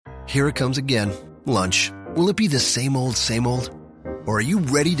Here it comes again. Lunch. Will it be the same old, same old? Or are you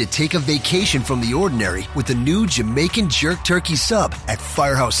ready to take a vacation from the ordinary with the new Jamaican Jerk Turkey Sub at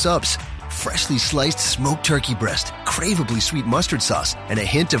Firehouse Subs? Freshly sliced smoked turkey breast, craveably sweet mustard sauce, and a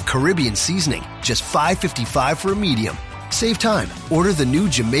hint of Caribbean seasoning. Just $5.55 for a medium. Save time. Order the new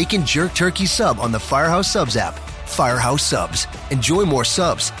Jamaican Jerk Turkey Sub on the Firehouse Subs app. Firehouse Subs. Enjoy more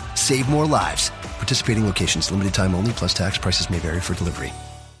subs. Save more lives. Participating locations. Limited time only, plus tax. Prices may vary for delivery.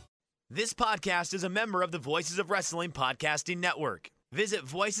 This podcast is a member of the Voices of Wrestling Podcasting Network. Visit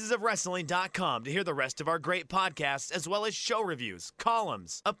voicesofwrestling.com to hear the rest of our great podcasts, as well as show reviews,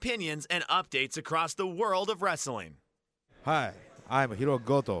 columns, opinions, and updates across the world of wrestling. Hi, I'm Hiro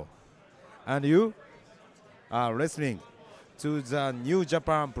Goto, and you are listening to the New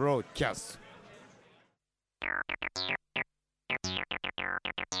Japan broadcast.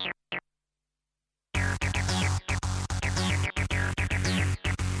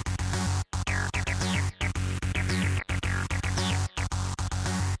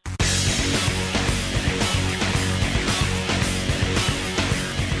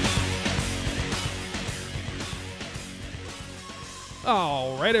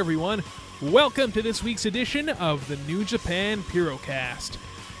 All right, everyone. Welcome to this week's edition of the New Japan Purocast,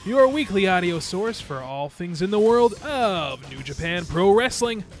 your weekly audio source for all things in the world of New Japan Pro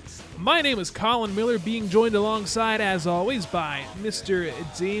Wrestling. My name is Colin Miller, being joined alongside, as always, by Mr.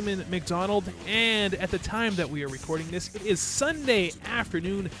 Damon McDonald. And at the time that we are recording this, it is Sunday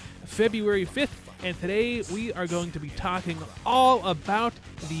afternoon, February 5th. And today we are going to be talking all about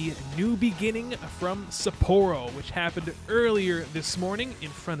the new beginning from Sapporo, which happened earlier this morning in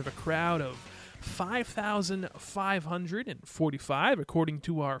front of a crowd of 5,545, according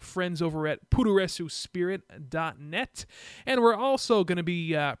to our friends over at puroresuspirit.net. And we're also going to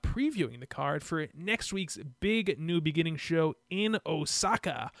be previewing the card for next week's big new beginning show in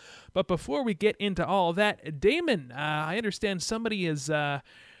Osaka. But before we get into all of that, Damon, I understand somebody is...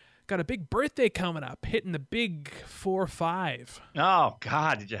 got a big birthday coming up, hitting the big 4-5. Oh,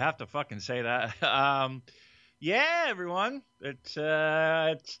 God, did you have to fucking say that? Yeah, everyone, it's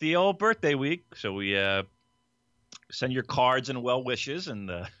the old birthday week, so we send your cards and well wishes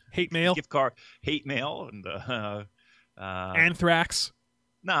and hate mail, gift card, hate mail, and Anthrax.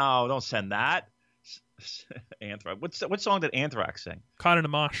 No, don't send that. Anthrax. What song did Anthrax sing? Caught in a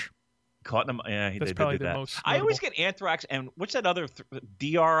Mosh. Caught in a, yeah, that's probably the most notable. I always get Anthrax and what's that other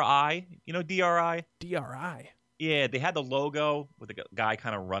DRI? You know DRI? DRI. Yeah, they had the logo with the guy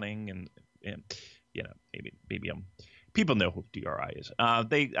kind of running and you know maybe people know who DRI is.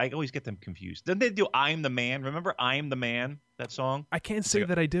 I always get them confused. Didn't they do "I'm the Man"? Remember "I'm the Man"? That song. I can't say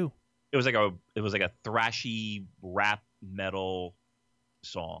that I do. It was like a thrashy rap metal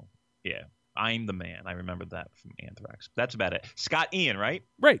song. Yeah. I'm the Man. I remember that from Anthrax. That's about it. Scott Ian, right?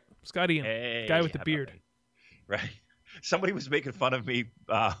 Right. Scott Ian. Hey, guy with the beard. Right. Somebody was making fun of me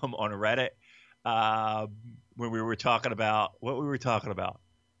on Reddit when we were talking about what we were talking about.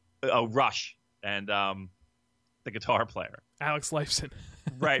 Rush and the guitar player. Alex Lifeson.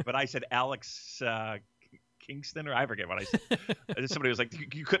 Right. But I said Alex Kingston, or I forget what I said. Somebody was like,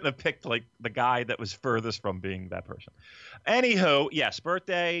 you couldn't have picked like the guy that was furthest from being that person. Anywho, yes,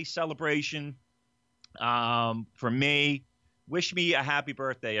 birthday celebration for me. Wish me a happy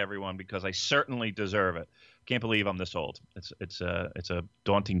birthday, everyone, because I certainly deserve it. Can't believe I'm this old. It's a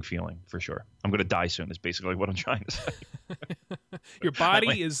daunting feeling for sure. I'm going to die soon is basically what I'm trying to say. Your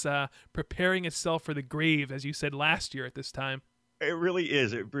body is preparing itself for the grave, as you said last year at this time. It really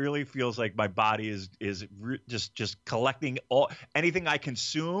is. It really feels like my body is just collecting anything I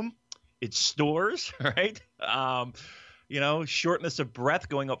consume. It stores, right? Shortness of breath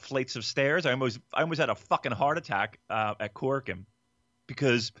going up flights of stairs. I almost had a fucking heart attack at Corkin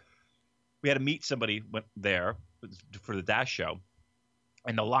because we had to meet somebody went there for the Dash show,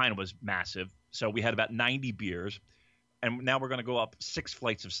 and the line was massive. So we had about 90 beers, and now we're going to go up 6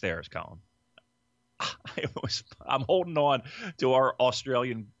 flights of stairs, Colin. I'm holding on to our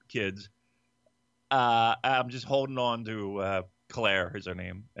Australian kids. I'm just holding on to Claire is her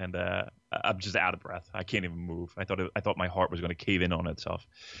name, and I'm just out of breath. I can't even move. I thought my heart was going to cave in on itself.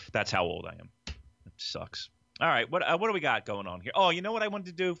 That's how old I am. It sucks. All right, what do we got going on here? Oh, you know what I wanted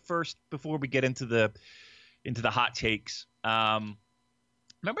to do first before we get into the hot takes. Remember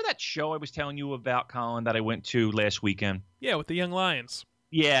that show I was telling you about, Colin, that I went to last weekend? Yeah, with the Young Lions.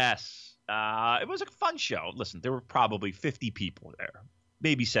 Yes. It was a fun show. Listen, there were probably 50 people there,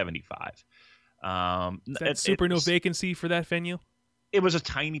 maybe 75. Is that no vacancy for that venue? It was a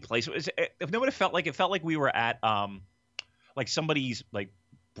tiny place. It felt like we were at like somebody's like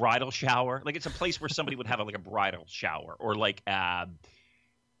bridal shower. Like it's a place where somebody would have like a bridal shower, or like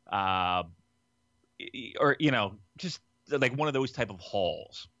or just like one of those type of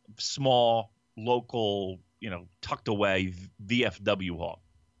halls, small, local, tucked away VFW hall.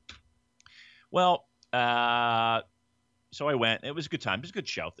 Well, so I went. It was a good time. It was a good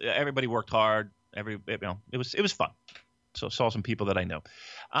show. Everybody worked hard. It was fun. So saw some people that I know.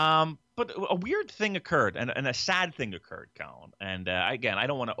 But a weird thing occurred, and a sad thing occurred, Colin. And again, I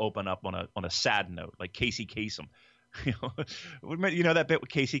don't want to open up on a sad note like Casey Kasem. You know that bit with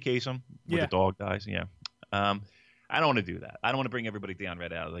Casey Kasem where the dog dies? Yeah. I don't want to do that. I don't want to bring everybody down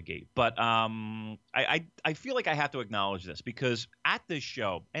right out of the gate. But I feel like I have to acknowledge this because at this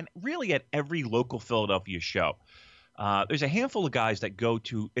show, and really at every local Philadelphia show, there's a handful of guys that go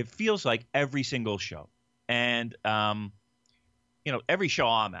to, it feels like, every single show. And, every show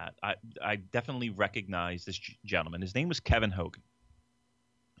I'm at, I definitely recognize this gentleman. His name was Kevin Hogan.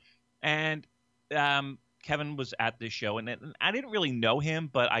 And Kevin was at this show, and I didn't really know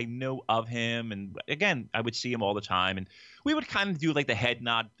him, but I know of him. And again, I would see him all the time, and we would kind of do like the head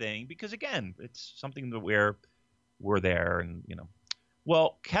nod thing because, again, it's something that we're there, and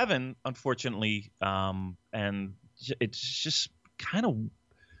Well, Kevin, unfortunately, and it's just kind of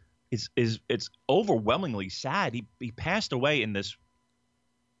it's overwhelmingly sad. He passed away in this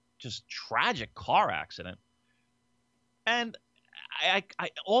just tragic car accident, and I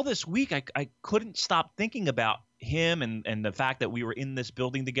all this week I couldn't stop thinking about him and the fact that we were in this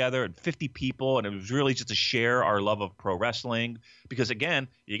building together and 50 people, and it was really just to share our love of pro wrestling. Because again,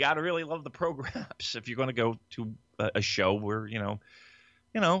 you got to really love the programs if you're going to go to a show where it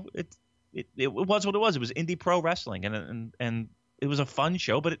was what it was. It was indie pro wrestling, and it was a fun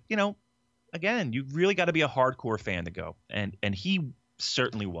show. But again, you really got to be a hardcore fan to go, and he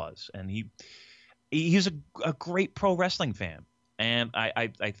certainly was, and he's a great pro wrestling fan. And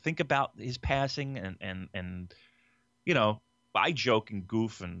I think about his passing, and I joke and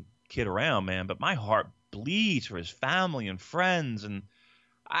goof and kid around, man, but my heart bleeds for his family and friends, and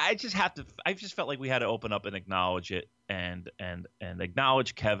I just felt like we had to open up and acknowledge it, and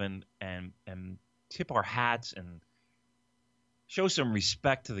acknowledge Kevin, and tip our hats and show some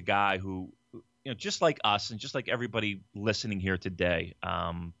respect to the guy who, just like us and just like everybody listening here today,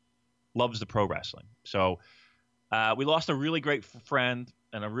 loves the pro wrestling. So we lost a really great friend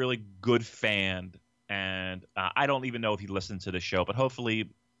and a really good fan, and I don't even know if he listens to the show, but hopefully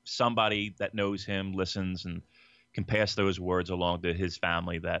somebody that knows him listens and can pass those words along to his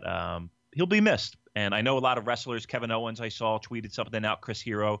family that he'll be missed. And I know a lot of wrestlers. Kevin Owens, I saw, tweeted something out. Chris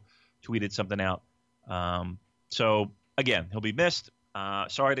Hero tweeted something out. So again, he'll be missed.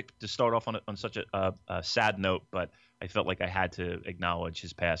 Sorry to start off on such a sad note, but I felt like I had to acknowledge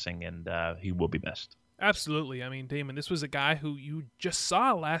his passing, and he will be missed. Absolutely. I mean, Damon, this was a guy who you just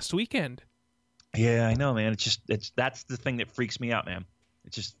saw last weekend. Yeah, I know, man. That's the thing that freaks me out, man.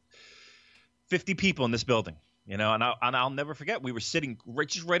 It's just 50 people in this building, and I'll never forget. We were sitting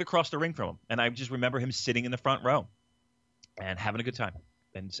right across the ring from him, and I just remember him sitting in the front row and having a good time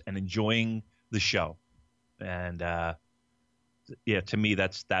and enjoying the show. And to me,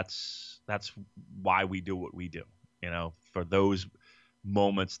 that's why we do what we do. For those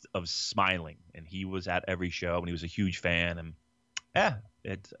moments of smiling, and he was at every show, and he was a huge fan, and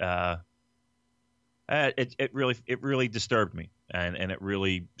it really disturbed me, and it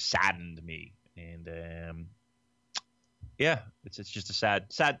really saddened me, and it's just a sad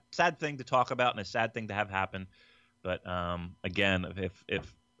thing to talk about, and a sad thing to have happen. But again,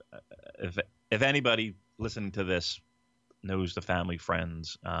 if anybody listening to this knows the family,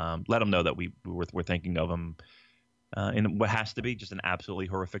 friends, let them know that we're thinking of them. In what has to be just an absolutely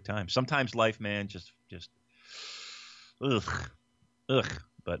horrific time. Sometimes life, man, just ugh.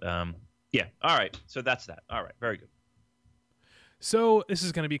 But yeah. All right. So that's that. All right. Very good. So this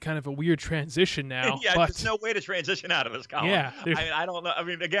is going to be kind of a weird transition now. Yeah, but there's no way to transition out of this, Colin. Yeah. I don't know. I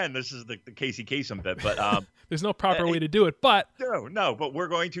mean, again, this is the Casey Kasem bit, but there's no proper way to do it. But no. But we're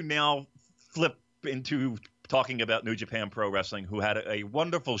going to now flip into talking about New Japan Pro Wrestling, who had a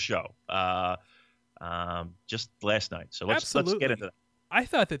wonderful show. Just last night. So let's get into that. I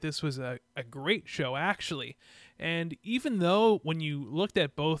thought that this was a great show, actually. And even though when you looked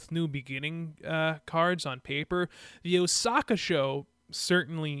at both New Beginning cards on paper, the Osaka show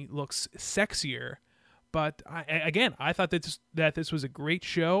certainly looks sexier. But I thought that this was a great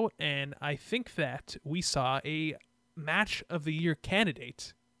show, and I think that we saw a match of the year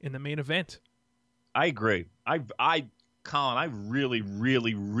candidate in the main event. I agree. Colin, I really,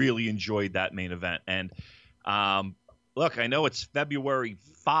 really, really enjoyed that main event. And look, I know it's February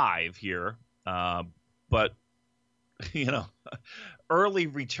 5 here, but, early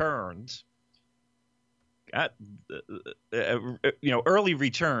returns. Early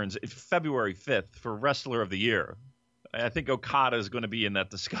returns, February 5th for Wrestler of the Year. I think Okada is going to be in that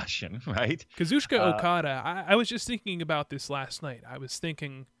discussion, right? Kazuchika Okada, I was just thinking about this last night. I was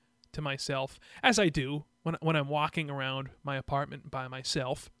thinking to myself, as I do when I'm walking around my apartment by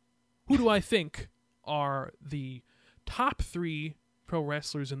myself, who do I think are the top 3 pro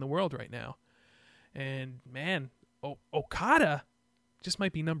wrestlers in the world right now? And man, Okada just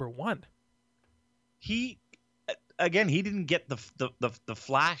might be number 1. He didn't get the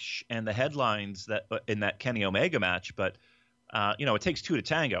flash and the headlines that in that Kenny Omega match, but it takes 2 to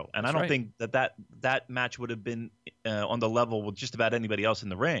tango, and I don't think that match would have been on the level with just about anybody else in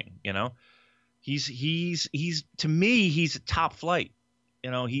the ring. He's to me, he's top flight.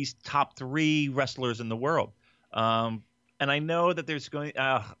 He's top 3 wrestlers in the world. And I know that there's going.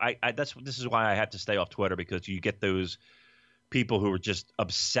 This is why I had to stay off Twitter, because you get those people who are just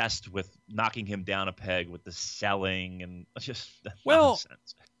obsessed with knocking him down a peg with the selling and just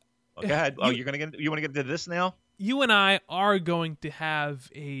nonsense. Go ahead. You want to get into this now? You and I are going to have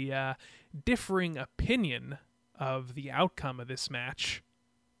a differing opinion of the outcome of this match.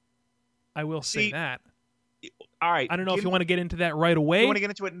 I will say that. All right. I don't know if you want to get into that right away. You want to get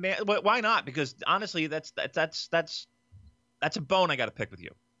into it now? Why not? Because honestly, that's a bone I got to pick with you.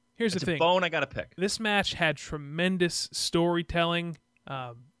 Here's the thing. A bone I got to pick. This match had tremendous storytelling.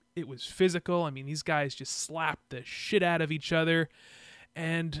 It was physical. I mean, these guys just slapped the shit out of each other.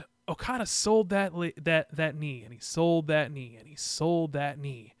 And Okada sold that knee, and he sold that knee, and he sold that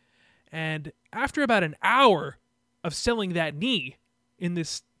knee. And after about an hour of selling that knee in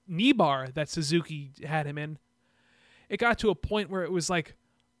this knee bar that Suzuki had him in, it got to a point where it was like,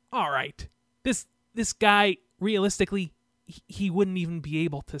 all right, this guy, realistically, he wouldn't even be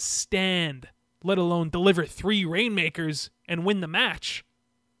able to stand, let alone deliver 3 Rainmakers and win the match.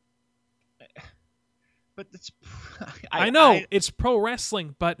 But it's I know it's pro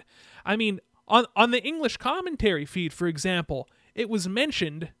wrestling, but I mean, on the English commentary feed, for example, it was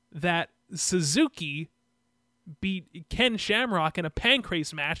mentioned that Suzuki beat Ken Shamrock in a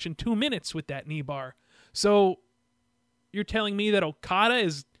pancrase match in 2 minutes with that knee bar. So you're telling me that Okada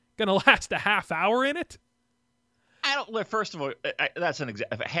is going to last a half hour in it? First of all, that's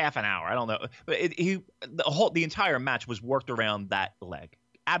half an hour. I don't know, but the entire match was worked around that leg.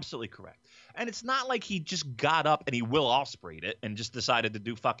 Absolutely correct. And it's not like he just got up and he Will Ospreay'd it and just decided to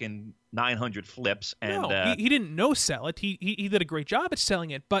do fucking 900 flips. And no, he didn't no-sell it. He did a great job at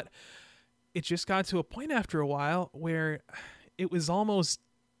selling it, but it just got to a point after a while where it was almost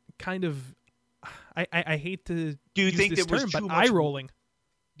kind of, I hate to use this term, but eye-rolling.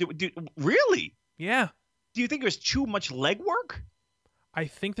 Really? Yeah. Do you think there was too much leg work? I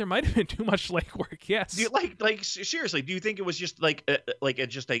think there might have been too much leg work. Yes. Do you, like seriously? Do you think it was just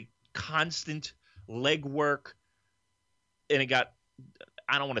just a constant leg work, and it got?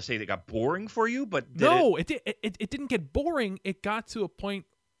 I don't want to say it got boring for you, but it didn't get boring. It got to a point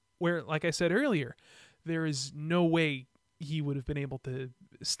where, like I said earlier, there is no way he would have been able to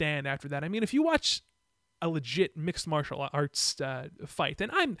stand after that. I mean, if you watch a legit mixed martial arts fight,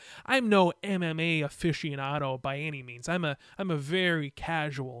 and I'm no MMA aficionado by any means. I'm a very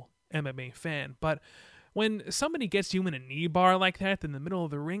casual MMA fan, but when somebody gets you in a knee bar like that in the middle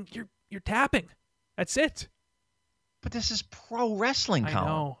of the ring, you're tapping. That's it. But this is pro wrestling,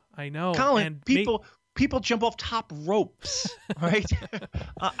 Colin. I know. Colin, and people jump off top ropes, right?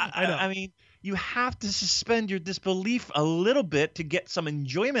 I know. I mean, you have to suspend your disbelief a little bit to get some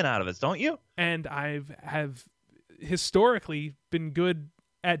enjoyment out of it, don't you? And have historically been good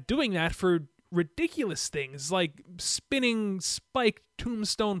at doing that for ridiculous things like spinning spiked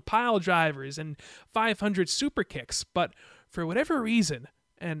tombstone pile drivers and 500 super kicks. But for whatever reason,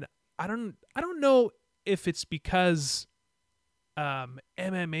 and I don't know if it's because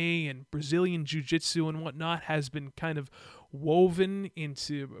MMA and Brazilian Jiu-Jitsu and whatnot has been kind of woven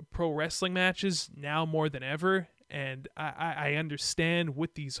into pro wrestling matches now more than ever, and I understand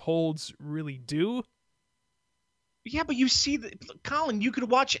what these holds really do. Yeah, but you see, Colin, you could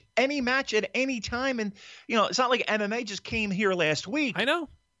watch any match at any time, and it's not like MMA just came here last week. I know.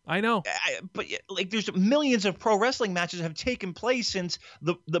 But there's millions of pro wrestling matches have taken place since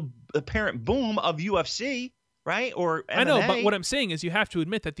the apparent boom of UFC. Right? Or MMA. I know, but what I'm saying is you have to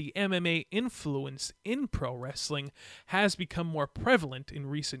admit that the MMA influence in pro wrestling has become more prevalent in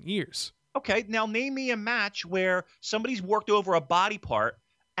recent years. Okay, now name me a match where somebody's worked over a body part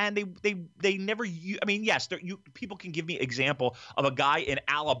and they never. I mean, yes, people can give me example of a guy in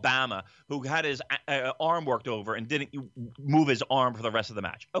Alabama who had his arm worked over and didn't move his arm for the rest of the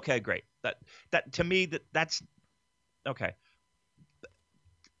match. Okay, great. That to me that's okay.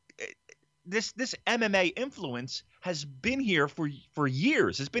 this MMA influence has been here for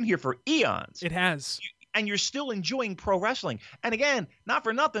years. It's been here for eons. It has. And you're still enjoying pro wrestling. And again, not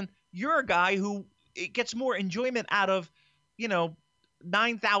for nothing, you're a guy who gets more enjoyment out of,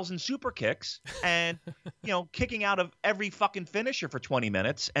 9,000 super kicks and, kicking out of every fucking finisher for 20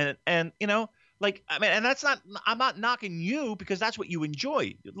 minutes. And and that's not, I'm not knocking you because that's what you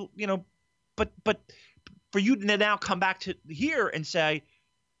enjoy, but for you to now come back to here and say,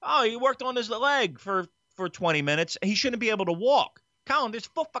 oh, he worked on his leg for 20 minutes. He shouldn't be able to walk. Colin, there's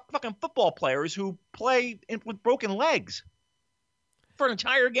fucking football players who play with broken legs for an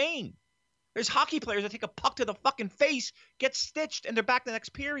entire game. There's hockey players that take a puck to the fucking face, get stitched, and they're back the next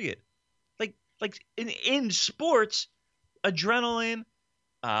period. Like in sports, adrenaline,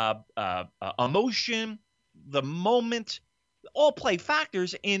 emotion, the moment, all play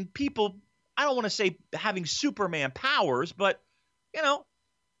factors in people. I don't want to say having Superman powers, but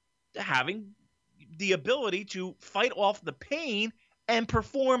having the ability to fight off the pain and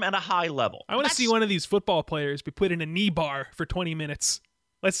perform at a high level. I want to see one of these football players be put in a knee bar for 20 minutes.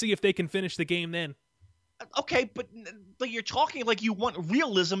 Let's see if they can finish the game then. Okay, but you're talking like you want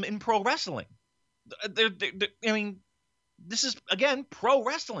realism in pro wrestling. I mean, this is, again, pro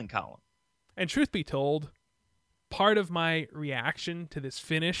wrestling, Colin. And truth be told, part of my reaction to this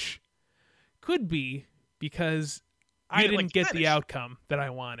finish could be because I didn't get the outcome that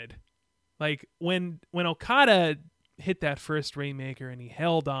I wanted. Like, when Okada hit that first Rainmaker and he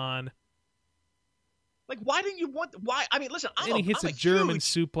held on. Like, why didn't you want... Why? I mean, listen, and he hits a German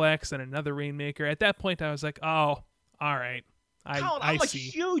suplex and another Rainmaker. At that point, I was like, oh, all right. Colin, I'm a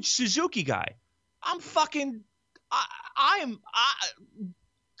huge Suzuki guy. I'm fucking... I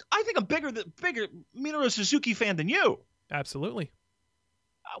think I'm bigger Minoru Suzuki fan than you. Absolutely.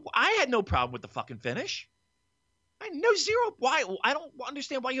 I had no problem with the fucking finish. I had no zero. Why? I don't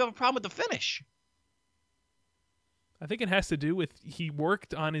understand why you have a problem with the finish. I think it has to do with he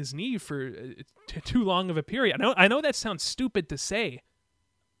worked on his knee for too long of a period. I know that sounds stupid to say.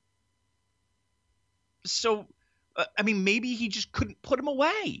 So, maybe he just couldn't put him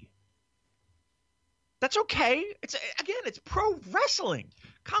away. That's okay. It's pro wrestling.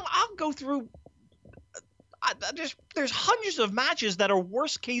 Colin, I'll go through. There's hundreds of matches that are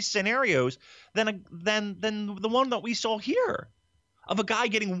worst case scenarios than the one that we saw here, of a guy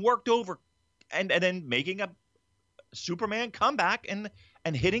getting worked over and then making a Superman comeback and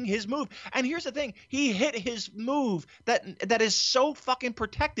hitting his move. And here's the thing: he hit his move that is so fucking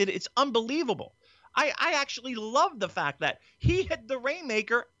protected. It's unbelievable. I actually love the fact that he hit the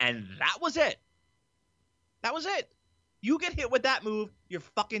Rainmaker and that was it. That was it. You get hit with that move, you're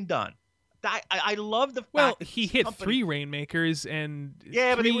fucking done. I love the fact that he hit 3 Rainmakers and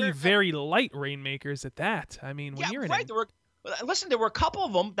 3 very light Rainmakers at that. I mean, when you're in right. There were a couple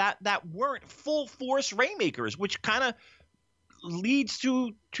of them that weren't full force Rainmakers, which kind of leads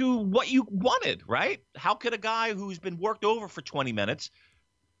to what you wanted, right? How could a guy who's been worked over for 20 minutes,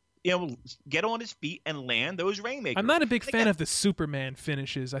 get on his feet and land those Rainmakers? I'm not a big fan of the Superman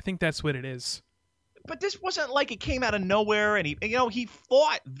finishes. I think that's what it is. But this wasn't like it came out of nowhere, and he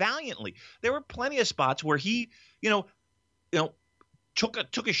fought valiantly. There were plenty of spots where he,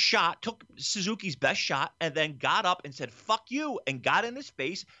 took a shot, took Suzuki's best shot, and then got up and said "fuck you" and got in his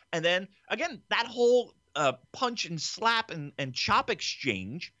face. And then again, that whole punch and slap and chop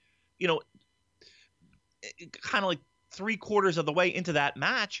exchange, kind of like 3/4 of the way into that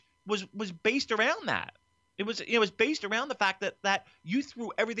match was based around that. It was based around the fact that you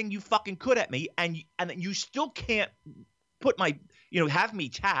threw everything you fucking could at me, and you still can't put my have me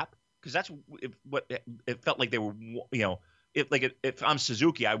tap, because that's what it felt like they were. If I'm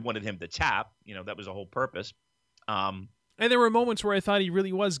Suzuki, I wanted him to tap. That was the whole purpose. And there were moments where I thought he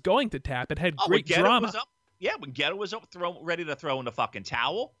really was going to tap. It had great drama. When Geto was up, ready to throw in the fucking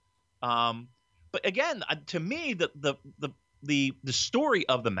towel. But again, to me, the story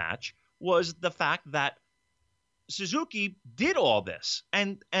of the match was the fact that Suzuki did all this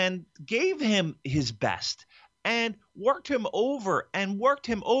and gave him his best and worked him over and worked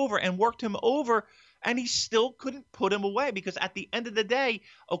him over and worked him over, and he still couldn't put him away, because at the end of the day,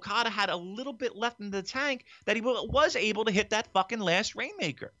 Okada had a little bit left in the tank that he was able to hit that fucking last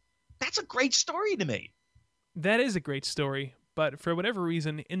Rainmaker. That's a great story to me. That is a great story, but for whatever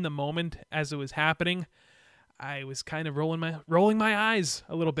reason, in the moment as it was happening, I was kind of rolling my eyes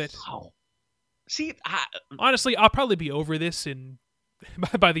a little bit. Oh. See, honestly, I'll probably be over this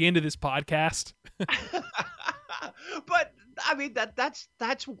by the end of this podcast. But I mean that's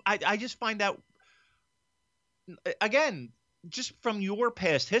I just find out, again, just from your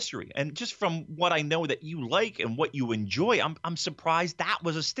past history and just from what I know that you like and what you enjoy, I'm surprised that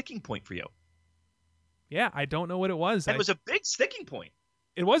was a sticking point for you. Yeah, I don't know what it was. And it was a big sticking point.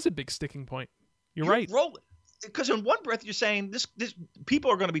 It was a big sticking point. You're right. Because in one breath you're saying this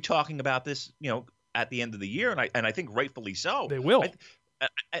people are going to be talking about this, at the end of the year, and I think rightfully so. They will.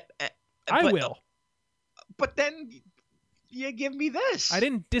 I will. But then you give me this. I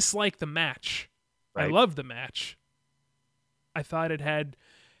didn't dislike the match. Right. I loved the match. I thought it had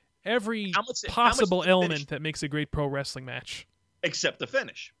every possible element that makes a great pro wrestling match. Except the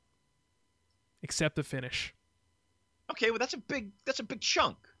finish. Okay, well that's a big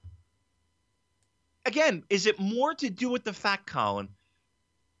chunk. Again, is it more to do with the fact, Colin,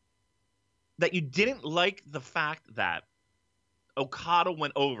 that you didn't like the fact that Okada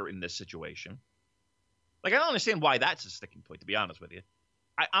went over in this situation? Like, I don't understand why that's a sticking point, to be honest with you.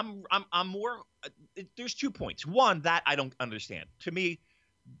 I'm more. There's 2 points. One, that I don't understand. To me,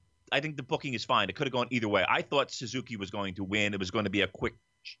 I think the booking is fine. It could have gone either way. I thought Suzuki was going to win. It was going to be a quick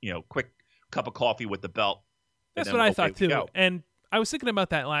cup of coffee with the belt. That's what I thought too. And I was thinking about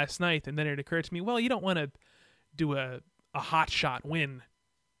that last night, and then it occurred to me, well, you don't want to do a hot shot win.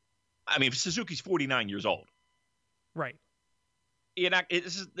 I mean, Suzuki's 49 years old. Right.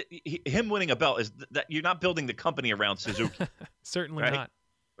 Him winning a belt is that you're not building the company around Suzuki. Certainly right? not.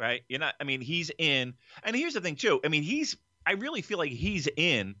 Right? You're not. I mean, he's in. And here's the thing too. I mean, I really feel like he's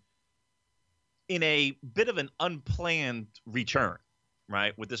in a bit of an unplanned return,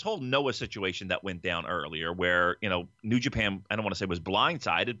 right? With this whole Noah situation that went down earlier, where New Japan, I don't want to say was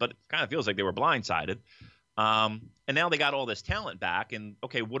blindsided, but it kind of feels like they were blindsided. And now they got all this talent back, and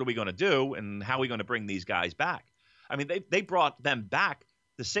okay, what are we going to do, and how are we going to bring these guys back? I mean, they brought them back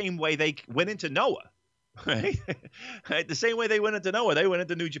the same way they went into Noah, right? Right? The same way they went into Noah, they went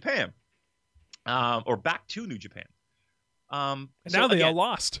into New Japan, or back to New Japan. And now they all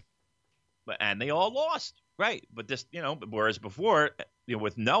lost. And they all lost, right? But this, whereas before,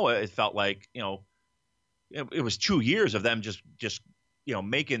 with Noah, it felt like, it was 2 years of them just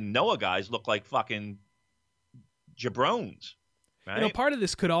making Noah guys look like fucking jabrones, right? Part of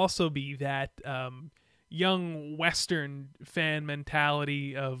this could also be that young Western fan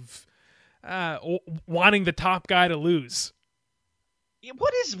mentality of wanting the top guy to lose.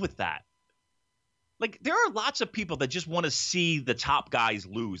 What is with that? Like, there are lots of people that just want to see the top guys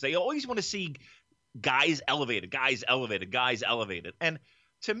lose. They always want to see guys elevated. And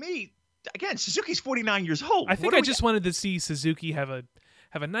to me, again, Suzuki's 49 years old. I think I just wanted to see Suzuki have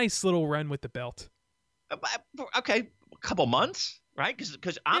a nice little run with the belt. Okay, a couple months, right?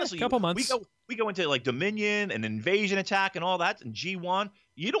 Because honestly, a couple months. We go into like Dominion and Invasion Attack and all that, and G1.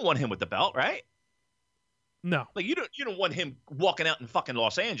 You don't want him with the belt, right? No. Like, you don't want him walking out in fucking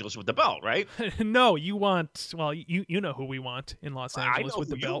Los Angeles with the belt, right? No, you want, well, you know who we want in Los Angeles with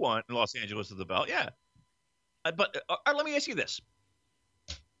the belt. I know who you want in Los Angeles with the belt, yeah. But let me ask you this.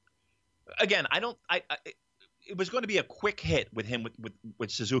 Again, it was going to be a quick hit with him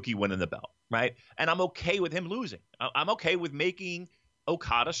with Suzuki winning the belt, right? And I'm okay with him losing. I'm okay with making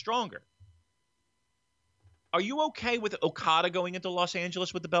Okada stronger. Are you okay with Okada going into Los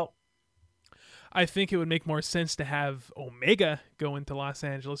Angeles with the belt? I think it would make more sense to have Omega go into Los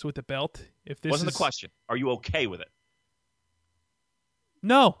Angeles with the belt. If this wasn't the question. Are you okay with it?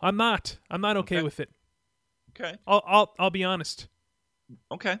 No, I'm not. I'm not okay with it. Okay. I'll be honest.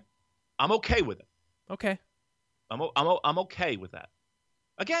 Okay. I'm okay with it. Okay. I'm okay with that.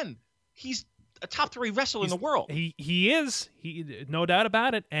 Again, he's a top 3 wrestler in the world. He is. He no doubt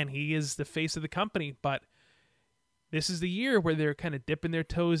about it, and he is the face of the company, but this is the year where they're kind of dipping their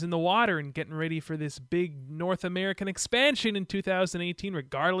toes in the water and getting ready for this big North American expansion in 2018,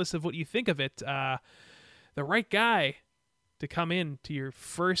 regardless of what you think of it. The right guy to come in to your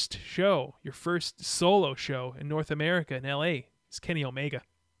first show, your first solo show in North America in LA is Kenny Omega.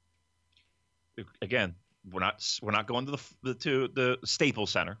 Again, we're not going to the Staples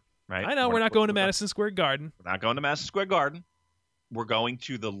Center, right? I know we're not going to Madison Square Garden. We're not going to Madison Square Garden. We're going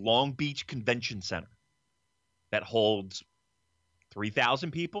to the Long Beach Convention Center. That holds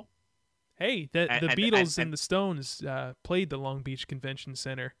 3,000 people. Hey, the Beatles and the Stones played the Long Beach Convention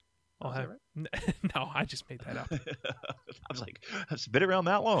Center. Right? No, I just made that up. I was like, it's been around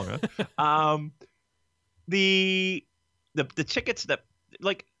that long, huh? The tickets that,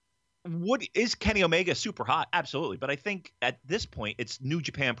 like, is Kenny Omega super hot? Absolutely. But I think at this point, it's New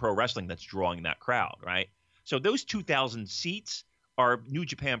Japan Pro Wrestling that's drawing that crowd, right? So those 2,000 seats are New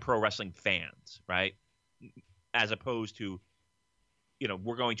Japan Pro Wrestling fans, right? As opposed to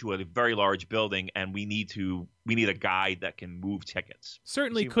we're going to a very large building and we need a guy that can move tickets.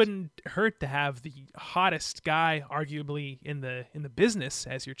 Certainly couldn't hurt to have the hottest guy, arguably in the business,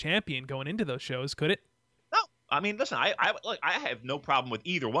 as your champion going into those shows, could it? No, I mean, listen, I have no problem with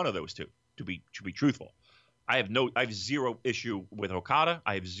either one of those two. To be truthful, I have zero issue with Okada.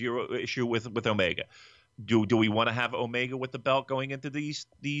 I have zero issue with Omega. Do we want to have Omega with the belt going into these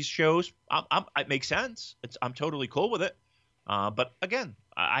shows? It makes sense. I'm totally cool with it. But again,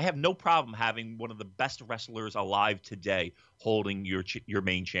 I have no problem having one of the best wrestlers alive today holding your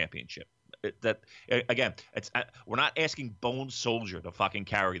main championship. We're not asking Bone Soldier to fucking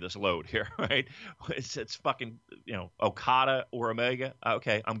carry this load here, right? It's fucking Okada or Omega.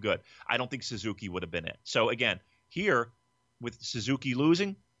 Okay, I'm good. I don't think Suzuki would have been it. So again, here with Suzuki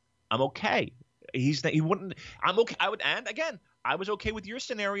losing, I'm okay. He wouldn't. I'm okay. I was okay with your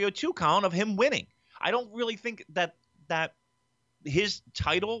scenario too, Colin, of him winning. I don't really think that his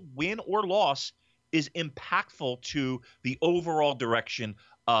title, win or loss, is impactful to the overall direction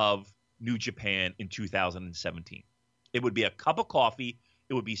of New Japan in 2017. It would be a cup of coffee.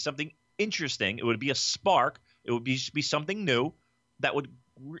 It would be something interesting. It would be a spark. It would be something new that would,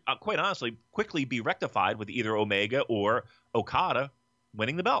 quite honestly, quickly be rectified with either Omega or Okada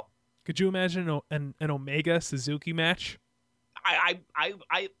winning the belt. Could you imagine an Omega Suzuki match? I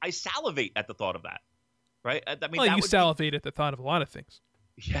salivate at the thought of that. Right? I mean, well, you salivate at the thought of a lot of things.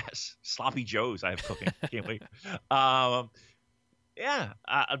 Yes, sloppy joes I have cooking. Can't wait. But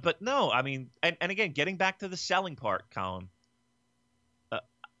no, I mean, and again, getting back to the selling part, Colin. I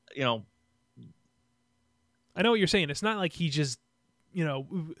know what you're saying. It's not like he just,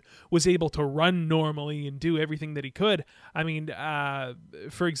 was able to run normally and do everything that he could. I mean,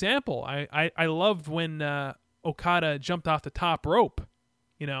 for example, I loved when Okada jumped off the top rope,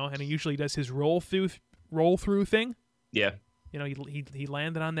 and he usually does his roll through thing. Yeah. He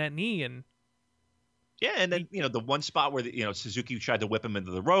landed on that knee and. Yeah, and then the one spot where Suzuki tried to whip him into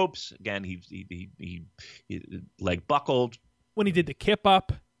the ropes again, he leg buckled when he did the kip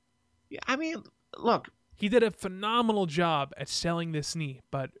up. Yeah, I mean, look, he did a phenomenal job at selling this knee,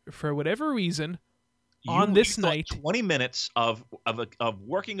 but for whatever reason, on this night, 20 minutes of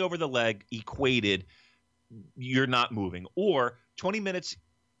working over the leg equated you're not moving, or 20 minutes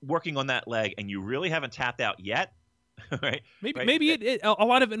working on that leg and you really haven't tapped out yet. Right. Maybe a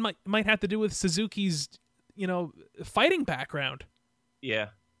lot of it might have to do with Suzuki's, fighting background. Yeah.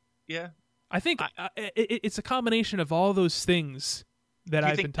 Yeah. I think it's a combination of all those things that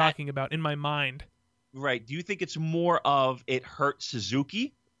I've been talking about in my mind. Right. Do you think it's more of it hurt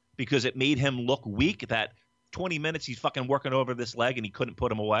Suzuki because it made him look weak, that 20 minutes he's fucking working over this leg and he couldn't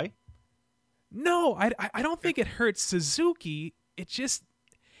put him away? No, I don't think it hurt Suzuki.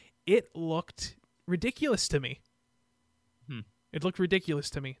 It looked ridiculous to me. It looked ridiculous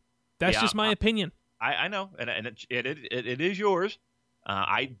to me. That's just my opinion. I know, and it is yours.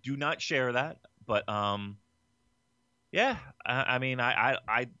 I do not share that, but yeah. I mean,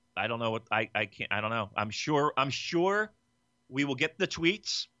 I don't know what I can't. I don't know. I'm sure we will get the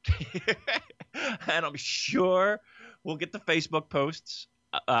tweets, and I'm sure we'll get the Facebook posts.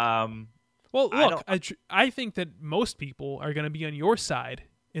 Well, look, I think that most people are going to be on your side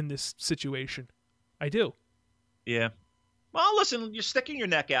in this situation. I do. Yeah. Well, listen, you're sticking your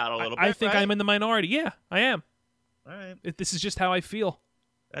neck out a little bit. I think right? I'm in the minority. Yeah, I am. All right. This is just how I feel.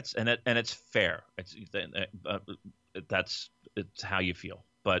 It's fair. It's how you feel.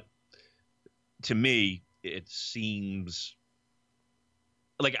 But to me, it seems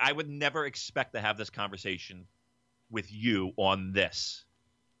like I would never expect to have this conversation with you on this.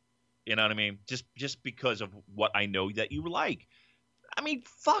 You know what I mean? Just because of what I know that you like. I mean,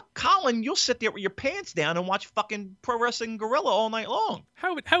 fuck, Colin, you'll sit there with your pants down and watch fucking Pro Wrestling Guerrilla all night long.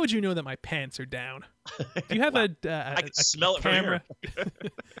 How would you know that my pants are down? Do you have I can smell camera? It from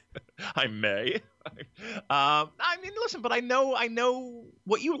here. I may. I mean, listen, but I know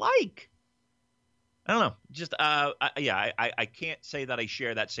what you like. I don't know. Just I can't say that I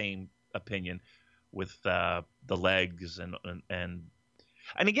share that same opinion with the legs and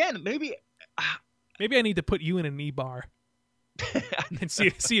again, maybe I need to put you in a knee bar. And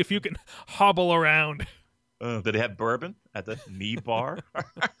see if you can hobble around. Did they have bourbon at the knee bar?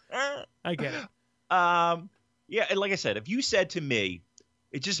 I get it. Yeah, and like I said, if you said to me,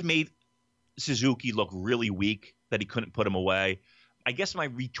 it just made Suzuki look really weak that he couldn't put him away, I guess my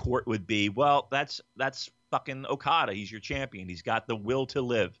retort would be, well, that's fucking Okada. He's your champion. He's got the will to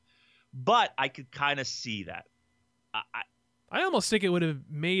live. But I could kind of see that. I almost think it would have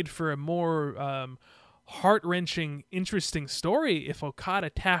made for a more heart-wrenching, interesting story if Okada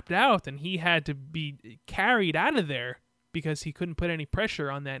tapped out and he had to be carried out of there because he couldn't put any pressure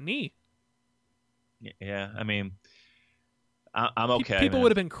on that knee. Yeah, I mean, I'm okay. People man.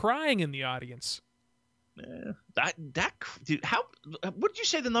 would have been crying in the audience. Dude, what did you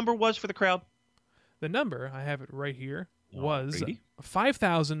say the number was for the crowd? The number, I have it right here, Oh, was Brady?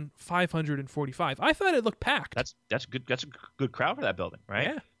 5,545. I thought it looked packed. That's good. That's a good crowd for that building,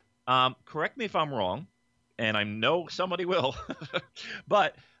 right? Yeah. Correct me if I'm wrong, and I know somebody will,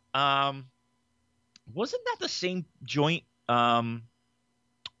 but wasn't that the same joint? It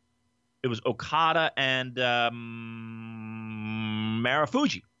was Okada and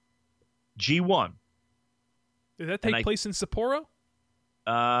Marufuji, G1. Did that take place in Sapporo?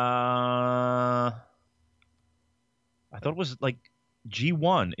 I thought it was like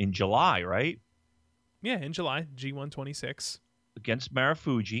G1 in July, right? Yeah, in July, G126. Against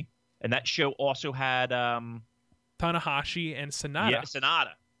Marufuji. And that show also had Tanahashi and Sonata. Yeah,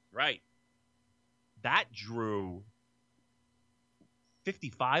 Sonata. Right. That drew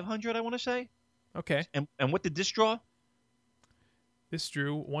 5,500, I want to say. Okay. And what did this draw? This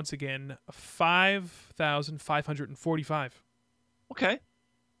drew, once again, 5,545. Okay.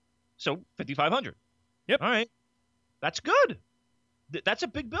 So 5,500. Yep. All right. That's good. That's a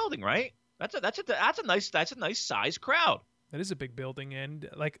big building, right? That's a nice size crowd. That is a big building, and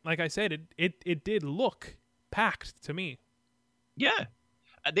like I said, it did look packed to me. Yeah.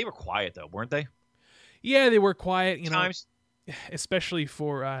 They were quiet though, weren't they? Yeah, they were quiet, Times. especially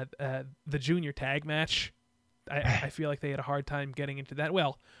for the junior tag match. I feel like they had a hard time getting into that.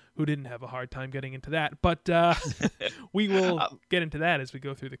 Well, who didn't have a hard time getting into that? But we will get into that as we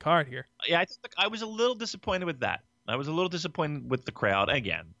go through the card here. Yeah, I was a little disappointed with that. I was a little disappointed with the crowd.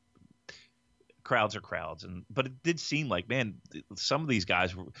 Again, crowds are crowds, but it did seem like, man, some of these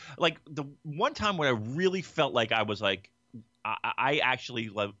guys were like, the one time when I really felt like I was like, I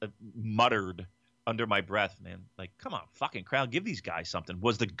actually muttered under my breath, man, like, come on, fucking crowd, give these guys something,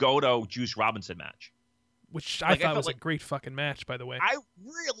 was the Goto Juice Robinson match. Which I thought was a great fucking match, by the way. I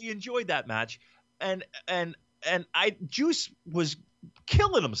really enjoyed that match, and Juice was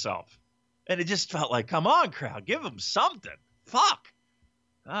killing himself, and it just felt like, come on, crowd, give him something. Fuck.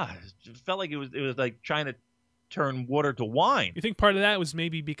 It felt like it was like trying to turn water to wine. You think part of that was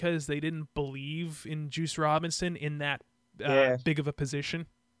maybe because they didn't believe in Juice Robinson in that big of a position?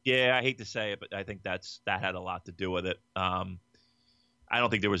 Yeah, I hate to say it, but I think that had a lot to do with it. I don't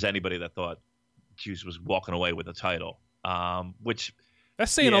think there was anybody that thought Juice was walking away with the title, which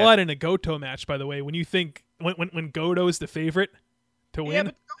that's saying a lot in a Goto match, by the way. When you think when Goto is the favorite to win,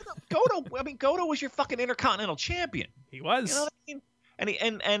 yeah, but Goto was your fucking Intercontinental Champion. He was. You know what I mean? And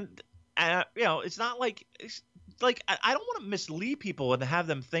it's not like I don't want to mislead people and have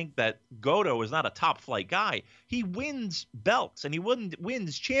them think that Goto is not a top flight guy. He wins belts and he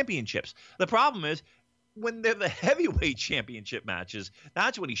wins championships. The problem is when they're the heavyweight championship matches,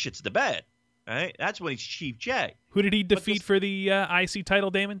 that's when he shits the bed. Right? That's when he's Chief J. Who did he defeat for the IC title,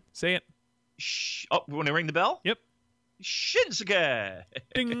 Damon? Say it. When they ring the bell? Yep. Shinsuke.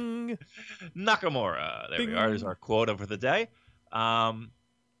 Ding. Nakamura. There Ding. we are. There's our quota for the day. Yeah,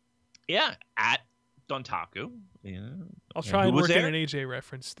 at Dontaku. Yeah. I'll try and work in an AJ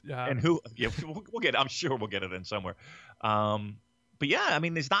reference. And who? Yeah, we'll get. I'm sure we'll get it in somewhere. But yeah, I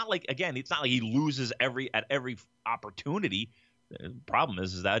mean, it's not like he loses at every opportunity. The problem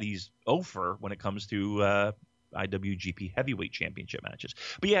is that he's over when it comes to IWGP Heavyweight Championship matches.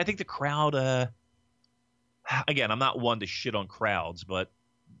 But yeah, I think the crowd. Again, I'm not one to shit on crowds, but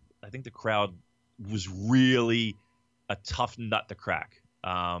I think the crowd was really a tough nut to crack.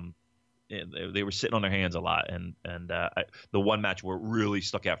 They were sitting on their hands a lot, and the one match where it really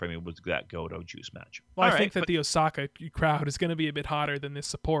stuck out for me was that Goto Juice match. Well, I think that the Osaka crowd is going to be a bit hotter than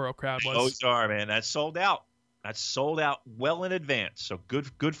this Sapporo crowd was. Those are, man. That's sold out. That's sold out well in advance. So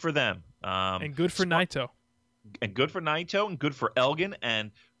good for them. And good for Naito. And good for Naito, and good for Elgin, and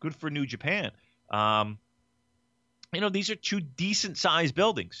good for New Japan. These are two decent-sized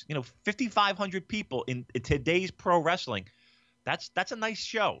buildings. 5,500 people in today's pro wrestling. That's a nice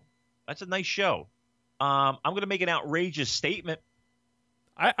show. That's a nice show. I'm going to make an outrageous statement.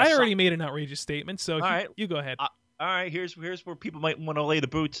 I already made an outrageous statement, so you go ahead. All right, here's where people might want to lay the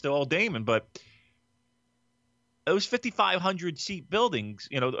boots to Old Damon, but those 5,500 seat buildings,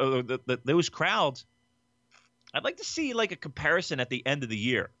 those crowds, I'd like to see like a comparison at the end of the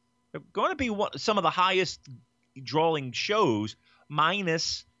year. They're going to be some of the highest drawing shows,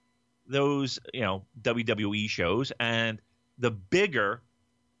 minus those WWE shows, and the bigger,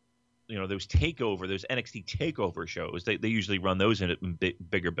 those those NXT takeover shows. They usually run those in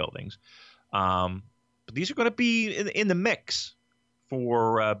bigger buildings. But these are going to be in the mix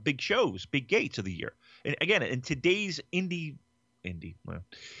for big shows, big gates of the year. And again, in today's in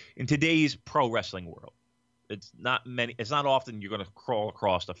today's pro wrestling world, it's not often you're going to crawl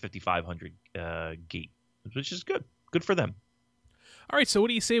across a 5,500 gate, which is good. Good for them. All right, so what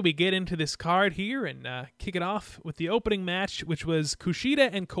do you say we get into this card here and kick it off with the opening match, which was Kushida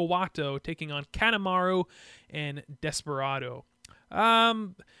and Kawato taking on Kanemaru and Desperado.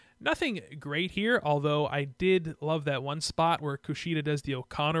 Nothing great here, although I did love that one spot where Kushida does the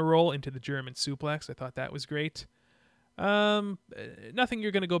O'Connor roll into the German suplex. I thought that was great. Nothing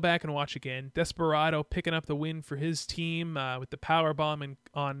you're going to go back and watch again. Desperado picking up the win for his team with the powerbomb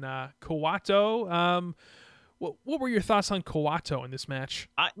on Kawato. What were your thoughts on Kawato in this match?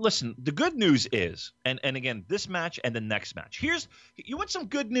 Listen, the good news is, and again, this match and the next match. You want some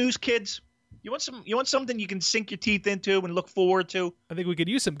good news, kids? You want something you can sink your teeth into and look forward to? I think we could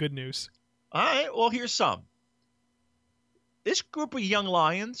use some good news. All right, well, here's some. This group of young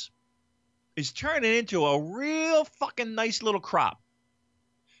lions is turning into a real fucking nice little crop.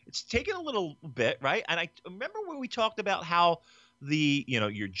 It's taken a little bit, right? And I remember when we talked about how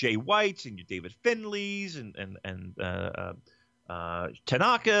your Jay Whites and your David Finleys and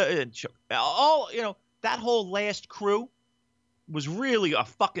Tanaka and all, that whole last crew was really a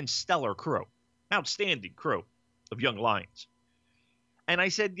fucking stellar crew, outstanding crew of young lions. And I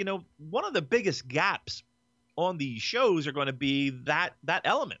said, one of the biggest gaps on these shows are going to be that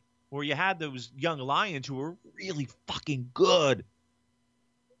element where you had those young lions who were really fucking good,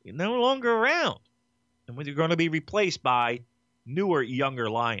 no longer around, and when they're going to be replaced by newer, younger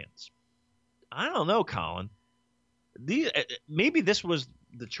lions. I don't know, Colin. Maybe this was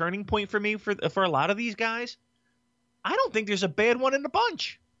the turning point for me for a lot of these guys. I don't think there's a bad one in the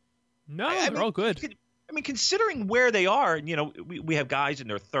bunch. No, they're all good. Considering where they are, we have guys in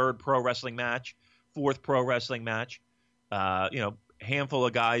their third pro wrestling match, fourth pro wrestling match, handful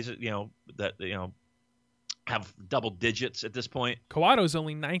of guys, that have double digits at this point. Kawato's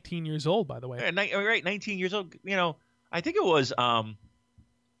only 19 years old, by the way. Right, 19 years old. I think it was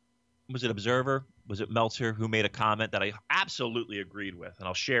it Observer? Was it Meltzer who made a comment that I absolutely agreed with, and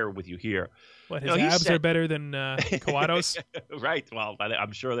I'll share with you here. What, his abs are better than Kawato's? Right. Well,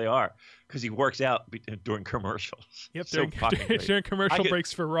 I'm sure they are, because he works out during commercials. Yep, during commercial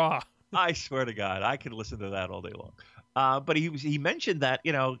breaks for Raw. I swear to God, I can listen to that all day long. But he mentioned that,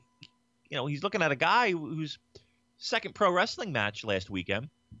 he's looking at a guy whose second pro wrestling match last weekend.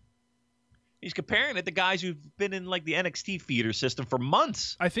 He's comparing it to guys who've been in like the NXT feeder system for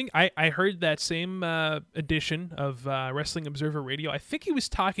months. I think I heard that same edition of Wrestling Observer Radio. I think he was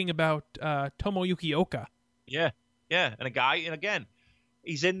talking about Tomoyuki Oka. Yeah. And a guy, and again,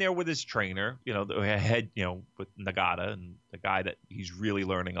 he's in there with his trainer, the head, with Nagata, and the guy that he's really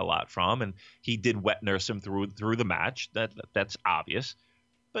learning a lot from, and he did wet nurse him through the match. That's obvious.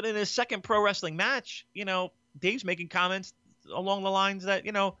 But in his second pro wrestling match, Dave's making comments along the lines that,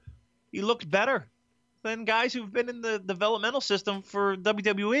 he looked better than guys who've been in the developmental system for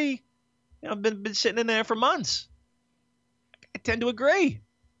WWE. Been sitting in there for months. I tend to agree.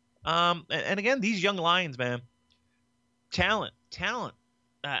 And again, these young lions, man, talent.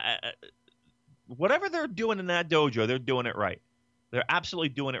 Whatever they're doing in that dojo, they're doing it right. They're absolutely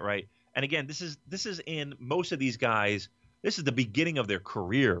doing it right. And again, this is in most of these guys. This is the beginning of their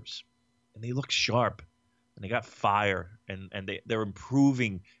careers, and they look sharp, and they got fire, and they're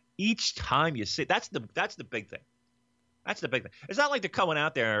improving. Each time you see, that's the big thing. That's the big thing. It's not like they're coming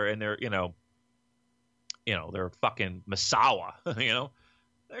out there and they're they're fucking Misawa.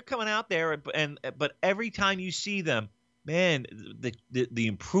 They're coming out there but every time you see them, man, the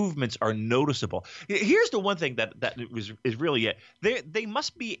improvements are noticeable. Here's the one thing that is really it. They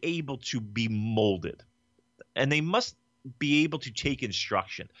must be able to be molded, and they must be able to take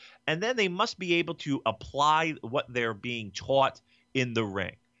instruction, and then they must be able to apply what they're being taught in the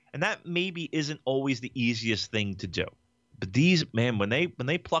ring. And that maybe isn't always the easiest thing to do. But these, man, when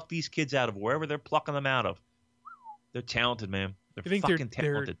they pluck these kids out of wherever they're plucking them out of, they're talented, man. They're fucking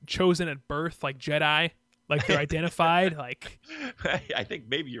talented. They're chosen at birth like Jedi? Like they're identified? Like I think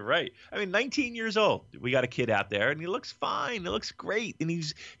maybe you're right. 19 years old. We got a kid out there, and he looks fine. He looks great, and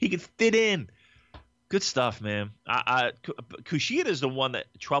he can fit in. Good stuff, man. Kushida is the one that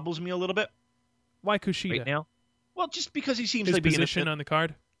troubles me a little bit. Why Kushida? Right now? Well, just because he seems his like position on the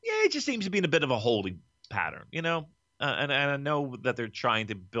card? Yeah, it just seems to be in a bit of a holding pattern, And I know that they're trying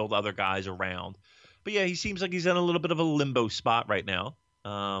to build other guys around. But yeah, he seems like he's in a little bit of a limbo spot right now.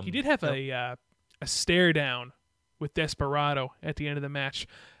 He did have a stare down with Desperado at the end of the match.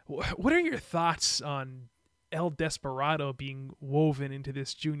 What are your thoughts on El Desperado being woven into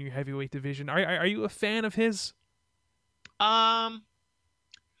this junior heavyweight division? Are you a fan of his? I'm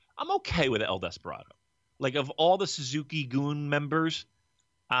okay with El Desperado. Like of all the Suzuki Goon members,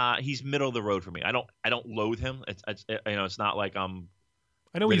 he's middle of the road for me. I don't loathe him. It's not like I'm.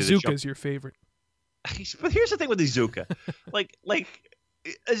 I know ready to jump. Iizuka's your favorite. But here's the thing with Iizuka,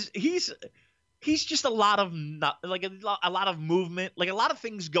 he's just a lot of a lot of movement, like a lot of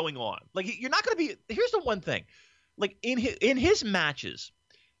things going on. Like you're not going to be. Here's the one thing, like in his matches,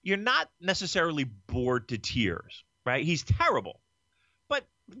 you're not necessarily bored to tears, right? He's terrible, but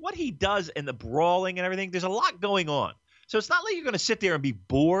what he does in the brawling and everything, there's a lot going on. So it's not like you're going to sit there and be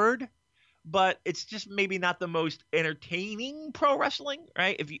bored. But it's just maybe not the most entertaining pro wrestling,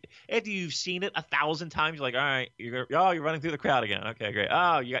 right? After you've seen it 1,000 times, you're like, all right, you're running through the crowd again. Okay, great.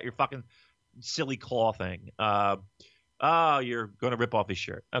 Oh, you got your fucking silly claw thing. Oh, you're going to rip off his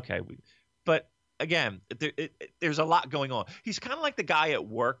shirt. Okay, but again, there's a lot going on. He's kind of like the guy at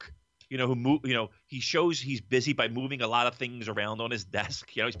work, he shows he's busy by moving a lot of things around on his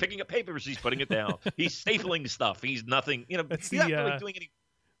desk. He's picking up papers, he's putting it down, he's stapling stuff. He's nothing. He's not really doing any.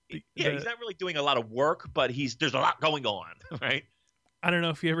 He's not really doing a lot of work, but there's a lot going on, right? I don't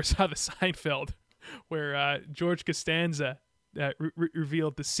know if you ever saw the Seinfeld where George Costanza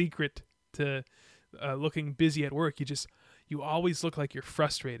revealed the secret to looking busy at work. You always look like you're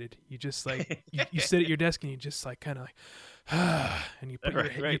frustrated. You just like you sit at your desk and you just like kind of like and you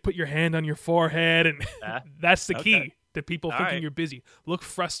put your hand on your forehead, and that's the key to people thinking you're busy. Look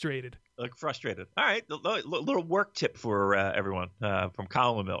frustrated. All right, little work tip for everyone from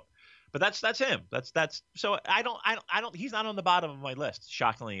Colin Mill. But that's him. That's so I don't. He's not on the bottom of my list.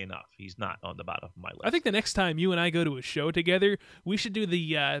 Shockingly enough, he's not on the bottom of my list. I think the next time you and I go to a show together, we should do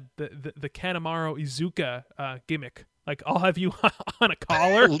the Kanemaru Iizuka gimmick. Like I'll have you on a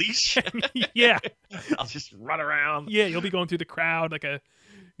collar, leash. Yeah, I'll just run around. Yeah, you'll be going through the crowd like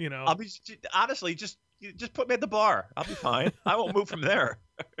I'll be honestly just put me at the bar. I'll be fine. I won't move from there.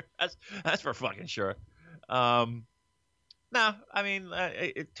 That's for fucking sure. No, I mean,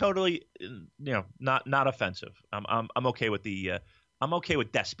 it totally, not offensive. I'm okay with I'm okay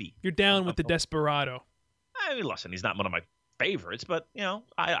with Despy. You're down with the Desperado. I mean, listen, he's not one of my favorites, but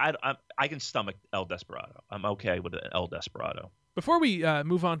I can stomach El Desperado. I'm okay with El Desperado. Before we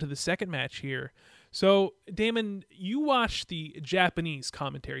move on to the second match here, so Damon, you watched the Japanese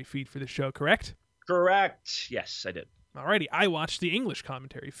commentary feed for the show, correct? Correct. Yes, I did. Alrighty, I watched the English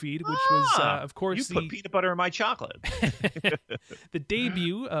commentary feed, which was, of course, you put peanut butter in my chocolate. The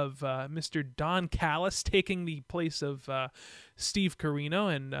debut of Mr. Don Callis taking the place of Steve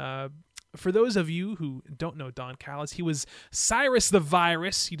Corino. And for those of you who don't know Don Callis, he was Cyrus the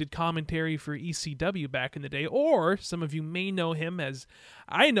Virus. He did commentary for ECW back in the day, or some of you may know him as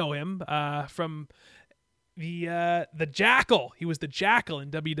I know him from the Jackal. He was the Jackal in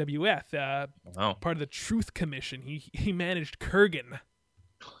WWF, part of the Truth Commission. He managed Kurgan.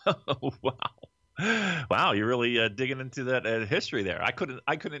 Wow, you're really digging into that history there. I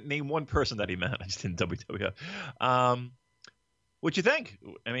couldn't name one person that he managed in WWF. What'd you think?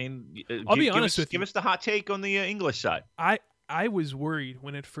 I mean, I'll be honest with you. Give us the hot take on the English side. I was worried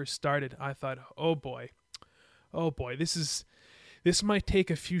when it first started. I thought, oh boy, this might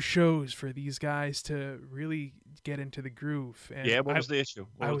take a few shows for these guys to really get into the groove. And what was the issue?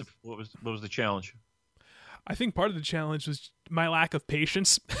 What was the challenge? I think part of the challenge was my lack of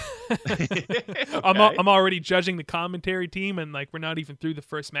patience. Okay. I'm already judging the commentary team, and like we're not even through the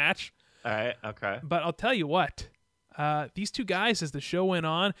first match. All right, okay. But I'll tell you what, these two guys, as the show went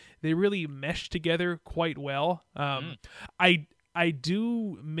on, they really meshed together quite well. I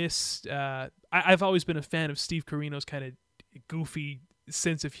do miss. I've always been a fan of Steve Corino's kind of goofy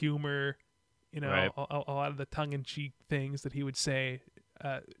sense of humor, right. a lot of the tongue-in-cheek things that he would say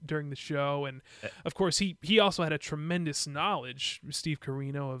during the show. And of course he also had a tremendous knowledge, Steve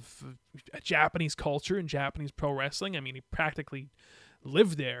Corino, of Japanese culture and Japanese pro wrestling. I mean, he practically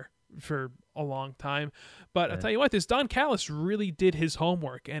lived there for a long time. But right. I'll tell you what, this Don Callis really did his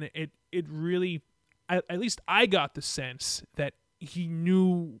homework, and it really, at least I got the sense that he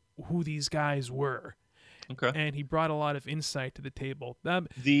knew who these guys were. Okay. And he brought a lot of insight to the table.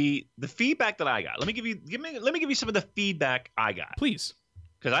 The feedback that I got. Let me give you some of the feedback I got. Please.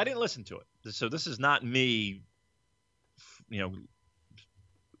 Because I didn't listen to it. So this is not me,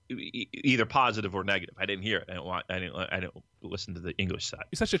 either positive or negative. I didn't hear it. I didn't listen to the English side.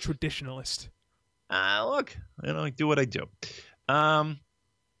 You're such a traditionalist. Look, I do what I do. I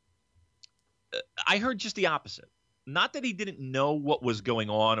heard just the opposite. Not that he didn't know what was going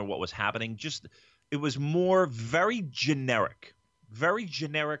on or what was happening, just it was more very generic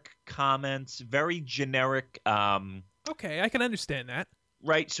comments, very generic. Okay, I can understand that.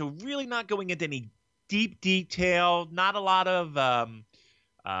 Right, so really not going into any deep detail, not a lot of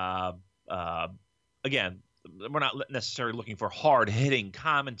again, we're not necessarily looking for hard-hitting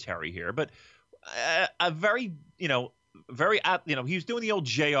commentary here, but a very, he was doing the old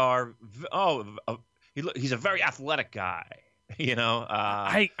JR. He's a very athletic guy,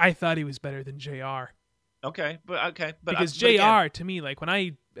 I thought he was better than JR. Okay, but because JR again, to me, like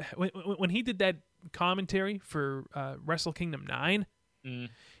when he did that commentary for Wrestle Kingdom 9,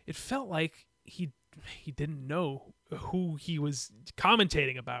 it felt like he didn't know who he was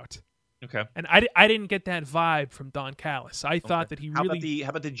commentating about. Okay. And I didn't get that vibe from Don Callis. I thought that he really... How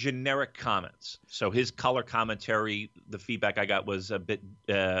about the generic comments? So his color commentary, the feedback I got was a bit,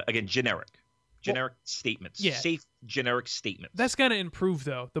 again, generic. Generic statements. Yeah. Safe, generic statements. That's going to improve,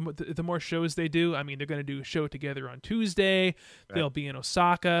 though. The more shows they do, I mean, they're going to do a show together on Tuesday. Right. They'll be in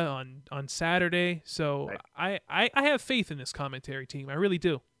Osaka on Saturday. So right. I have faith in this commentary team. I really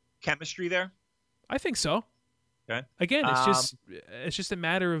do. Chemistry there? I think so. Okay. Again, it's just a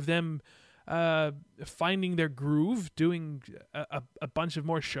matter of them finding their groove, doing a bunch of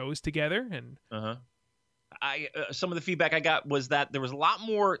more shows together, and some of the feedback I got was that there was a lot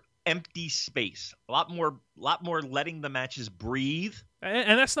more empty space, a lot more letting the matches breathe,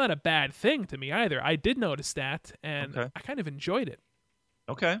 and that's not a bad thing to me either. I did notice that, and I kind of enjoyed it.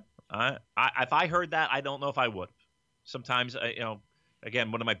 Okay. If I heard that, I don't know if I would. Sometimes,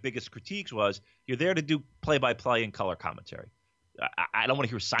 again, one of my biggest critiques was you're there to do play-by-play and color commentary. I don't want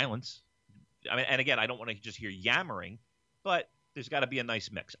to hear silence. I mean, and again, I don't want to just hear yammering, but there's got to be a nice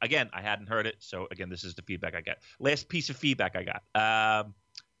mix. Again, I hadn't heard it, so again, this is the feedback I got. Last piece of feedback I got.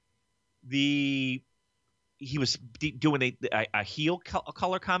 He was doing a heel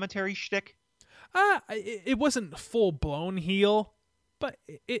color commentary shtick. It wasn't full-blown heel, but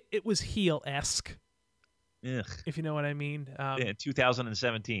it was heel-esque. Ugh. If you know what I mean.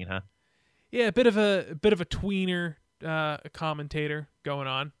 2017, huh? Yeah, a bit of a tweener commentator going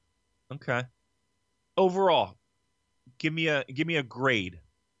on. Okay. Overall, give me a grade.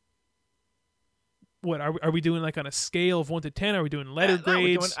 What are we doing? Like on a scale of 1 to 10? Are we doing letter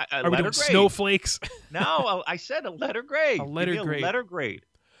grades? Are we doing snowflakes? No, I said a letter grade. A letter grade. A letter grade.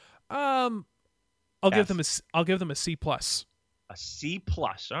 I'll give them a C+. A C+.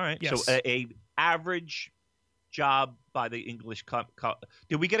 All right. Yes. So a average job by the English.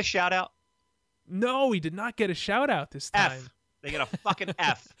 Did we get a shout out? No, we did not get a shout out this time. F. They get a fucking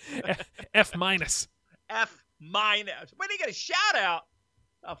F. F minus. F minus. When do you get a shout out?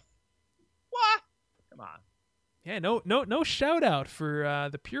 What? Come on. Yeah, no shout out for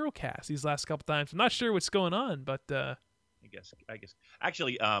the Purocast these last couple times. I'm not sure what's going on, but I guess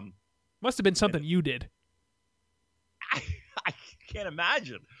actually must have been something you did. I can't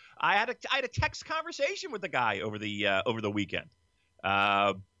imagine. I had a text conversation with the guy over the weekend.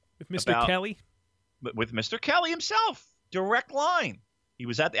 With Mr. Kelly? With Mr. Kelly himself. Direct line. He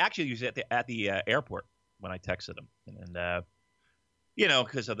was at the airport when I texted him. And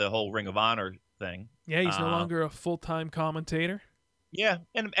because of the whole Ring of Honor thing. Yeah, he's no longer a full-time commentator. Yeah,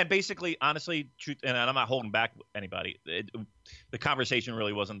 and basically, honestly, truth, and I'm not holding back anybody. The conversation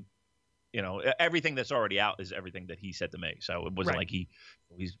really wasn't, everything that's already out is everything that he said to me. So it wasn't like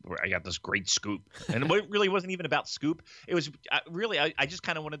I got this great scoop, and it really wasn't even about scoop. It was I just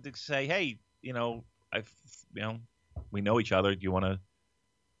kind of wanted to say, hey, we know each other. Do you want to,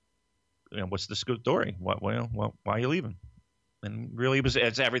 what's the scoop story? Why are you leaving? And really,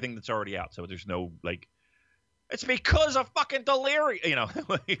 it's everything that's already out. So there's no it's because of fucking delirium.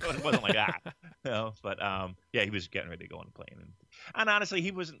 It wasn't like that. But he was getting ready to go on the plane, and honestly,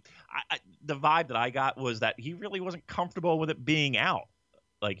 he wasn't. The vibe that I got was that he really wasn't comfortable with it being out.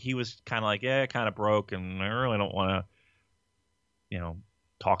 Like he was kind of like, kind of broke, and I really don't want to,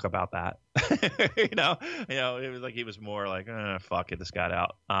 talk about that. It was like he was more like, fuck it, this got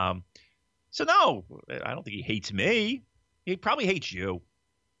out. So no, I don't think he hates me. He probably hates you.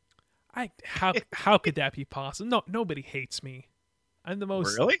 How could that be possible? No, nobody hates me. I'm the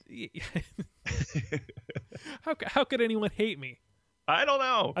most. Really? How could anyone hate me? I don't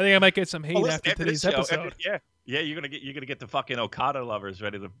know. I think I might get some hate after today's episode. You're gonna get the fucking Okada lovers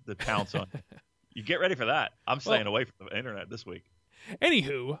ready to pounce on. You get ready for that. I'm staying away from the internet this week.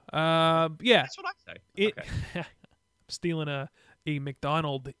 Anywho, that's what I say. I'm stealing a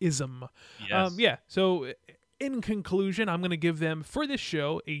McDonald-ism. Yes. So in conclusion, I'm going to give them, for this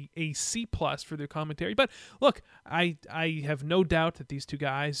show, a C+ for their commentary. But look, I have no doubt that these two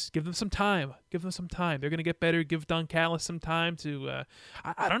guys, give them some time. They're going to get better. Give Don Callis some time to...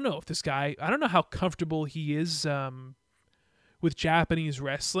 I don't know if this guy... I don't know how comfortable he is with Japanese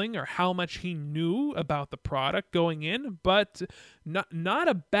wrestling or how much he knew about the product going in, but not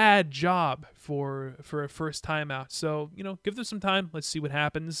a bad job for a first time out. So, give them some time. Let's see what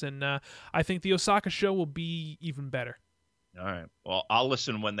happens. And I think the Osaka show will be even better. All right. Well, I'll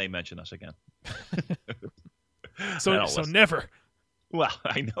listen when they mention us again. So never. Well,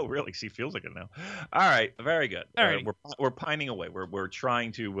 I know, really. See, feels like it now. All right, very good. All right, we're pining away. We're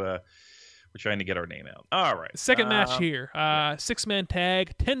trying to get our name out. All right. Second match here. 6-man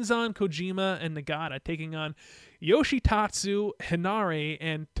tag. Tenzan Kojima and Nagata taking on Yoshitatsu Hinare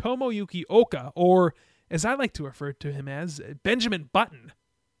and Tomoyuki Oka, or as I like to refer to him as, Benjamin Button.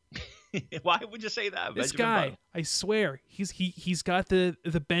 Why would you say that? This Benjamin guy, Button? I swear, he's got the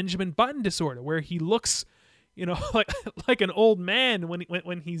Benjamin Button disorder, where he looks, like an old man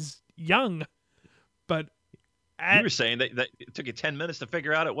when he's young, but you were saying that it took you 10 minutes to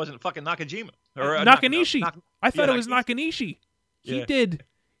figure out it wasn't fucking Nakajima or Nakanishi. I thought it was Nakanishi. Nakanishi.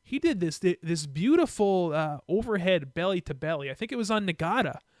 He did this beautiful overhead belly to belly. I think it was on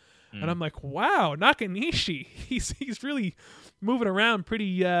Nagata. And I'm like, wow, Nakanishi. He's really moving around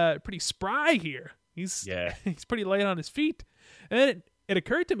pretty spry here. He's pretty light on his feet. And then it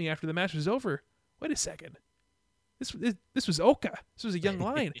occurred to me after the match was over, wait a second. This was Oka. This was a young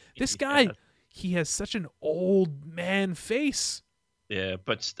lion. This guy, he has such an old man face. Yeah,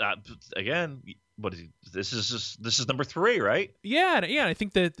 but again, what is he? This is number 3, right? Yeah. I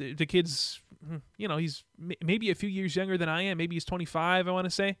think that the kid's, he's maybe a few years younger than I am. Maybe he's 25. I want to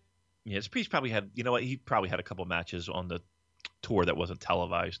say. Yeah, he's probably had. You know what? He probably had a couple matches on the tour that wasn't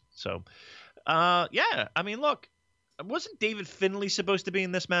televised. So, yeah. I mean, look. Wasn't David Finlay supposed to be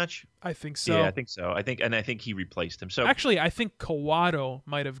in this match? I think so. Yeah, I think so. I think he replaced him. So actually, I think Kawato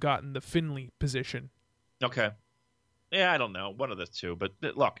might have gotten the Finlay position. Okay. Yeah, I don't know. One of the two. But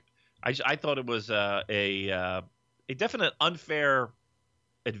look, I thought it was a definite unfair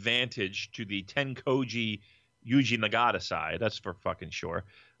advantage to the Tenkoji Yuji Nagata side. That's for fucking sure.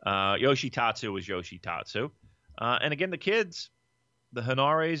 Yoshitatsu was Yoshitatsu. And again, the kids, the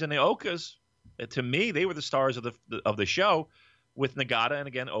Hinares and the Okas, to me, they were the stars of the show, with Nagata and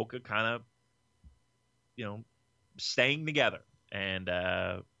again Oka kind of, staying together. And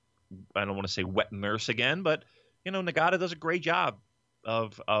I don't want to say wet nurse again, but Nagata does a great job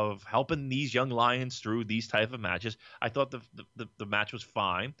of helping these young lions through these type of matches. I thought the match was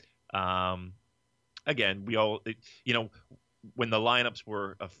fine. Again, we all when the lineups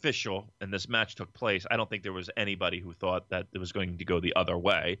were official and this match took place, I don't think there was anybody who thought that it was going to go the other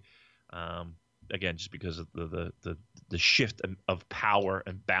way. Again, just because of the shift of power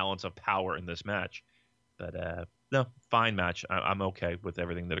and balance of power in this match. But no, fine match. I'm okay with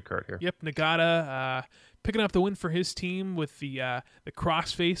everything that occurred here. Yep, Nagata picking up the win for his team with the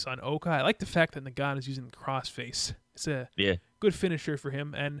crossface on Oka. I like the fact that Nagata is using the crossface. It's a good finisher for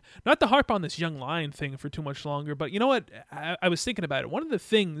him. And not to harp on this young lion thing for too much longer, but you know what? I was thinking about it. One of the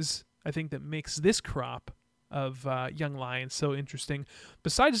things I think that makes this crop of young lions so interesting,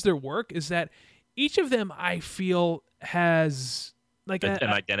 besides their work, is that each of them, I feel, has like an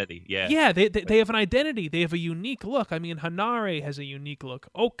identity. Yeah, they have an identity. They have a unique look. I mean, Hinare has a unique look.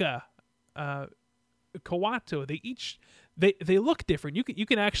 Oka, Kawato, they look different. You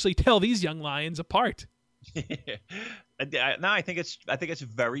can actually tell these young lions apart. No, I think it's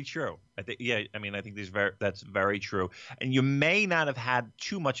very true. I think that's very true. And you may not have had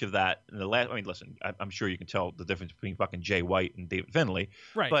too much of that in the last. I mean, listen, I'm sure you can tell the difference between fucking Jay White and David Finlay,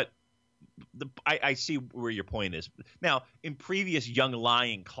 right? But I see where your point is. Now, in previous young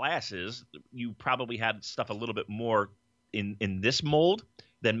lion classes, you probably had stuff a little bit more in this mold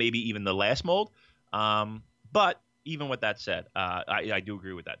than maybe even the last mold. But even with that said, I do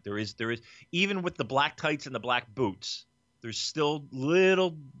agree with that. There is even with the black tights and the black boots, there's still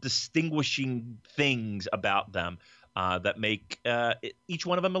little distinguishing things about them that make each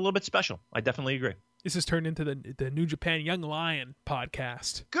one of them a little bit special. I definitely agree. This has turned into the New Japan Young Lion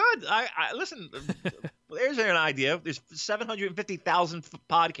podcast. Good. I listen. There's an idea. There's 750,000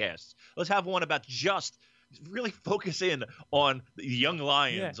 podcasts. Let's have one about just really focus in on the young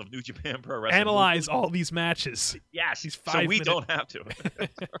lions of New Japan Pro Wrestling. Analyze all these matches. Yes. These so we don't have to.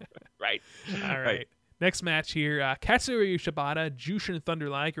 Right. All right. Next match here. Katsuyori Shibata, Jushin Thunder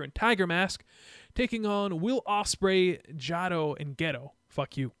Liger, and Tiger Mask taking on Will Ospreay, Jado, and Gedo.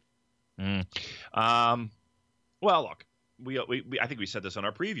 Fuck you. Well, look, we I think we said this on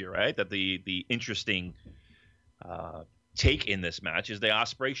our preview, right? That the interesting take in this match is the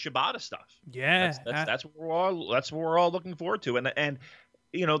Ospreay Shibata stuff. Yeah, that's what we're all looking forward to. And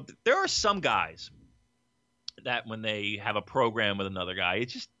there are some guys that when they have a program with another guy,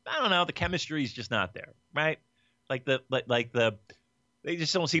 it's just, I don't know, the chemistry is just not there, right? They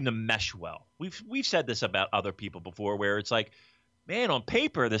just don't seem to mesh well. We've said this about other people before, where it's like, man, on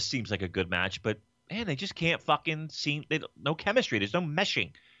paper this seems like a good match, but man, they just can't fucking seem. No chemistry. There's no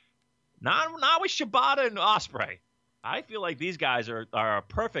meshing. Not with Shibata and Ospreay. I feel like these guys are a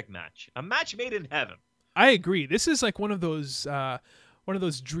perfect match, a match made in heaven. I agree. This is like one of those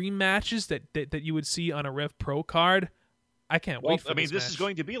dream matches that you would see on a Rev Pro card. I can't wait for this this match. is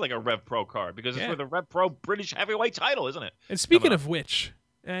going to be like a Rev Pro card because it's for the Rev Pro British Heavyweight title, isn't it? And speaking of which,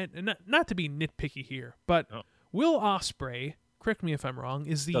 and not to be nitpicky here, but Will Ospreay, correct me if I'm wrong,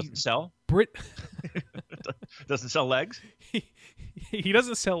 is the doesn't sell doesn't sell legs. He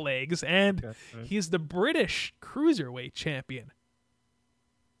doesn't sell legs, and he's the British Cruiserweight champion,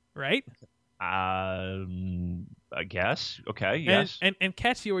 right? I guess. Okay. Yes. And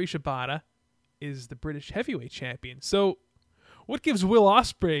Katsuyori Shibata is the British Heavyweight champion. So, what gives Will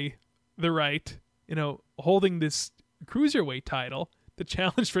Ospreay the right, holding this Cruiserweight title, to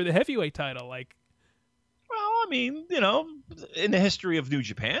challenge for the Heavyweight title? Like, well, I mean, in the history of New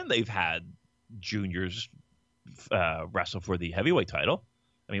Japan, they've had juniors wrestle for the Heavyweight title.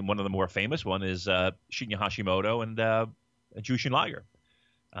 I mean, one of the more famous one is Shinya Hashimoto and Jushin Liger.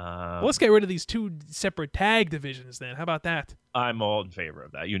 Well, let's get rid of these two separate tag divisions then. How about that? I'm all in favor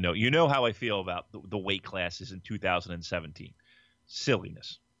of that. You know how I feel about the weight classes in 2017.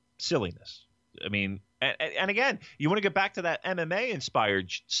 Silliness. I mean, and again, you want to get back to that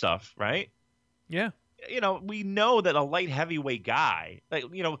MMA-inspired stuff, right? Yeah. We know that a light heavyweight guy,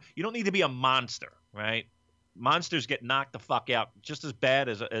 you don't need to be a monster, right? Monsters get knocked the fuck out just as bad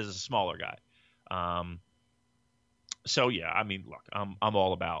as a smaller guy. So yeah, I mean, look, I'm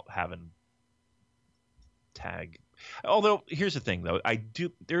all about having tag. Although here's the thing, though,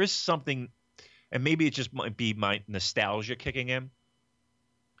 there is something, and maybe it just might be my nostalgia kicking in.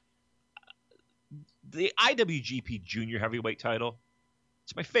 The IWGP Junior Heavyweight title,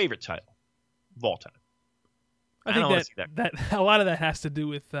 it's my favorite title of all time. I think that a lot of that has to do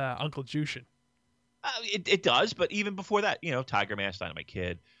with Uncle Jushin. It does, but even before that, Tiger Mask, Dynamite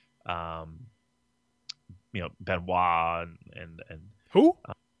Kid, Benoit and who?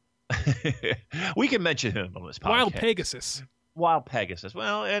 We can mention him on this podcast. Wild Pegasus.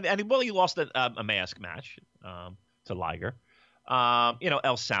 Well, he lost a mask match to Liger.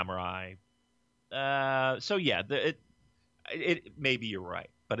 El Samurai. So yeah, it maybe you're right,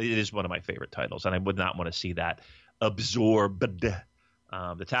 but it is one of my favorite titles, and I would not want to see that absorbed.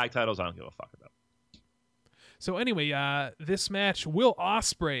 The tag titles, I don't give a fuck about. So anyway, this match, Will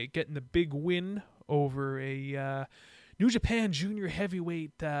Ospreay getting the big win over a New Japan Junior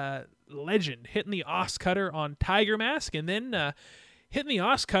Heavyweight legend, hitting the Os Cutter on Tiger Mask, and then hitting the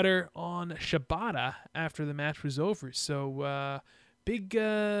Os Cutter on Shibata after the match was over. So big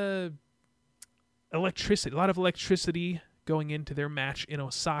electricity, a lot of electricity going into their match in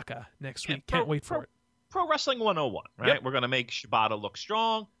Osaka next week. Can't wait for it. Pro Wrestling 101, right? Yep. We're going to make Shibata look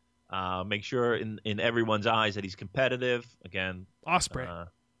strong, make sure in everyone's eyes that he's competitive. Again, Ospreay.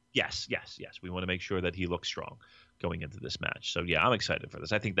 Yes. We want to make sure that he looks strong going into this match. So yeah, I'm excited for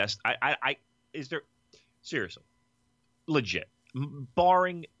this. I think that's is there seriously, legit,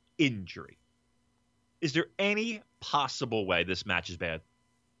 barring injury, is there any possible way this match is bad?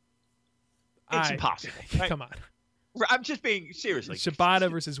 It's impossible. Right? Come on. I'm just being seriously.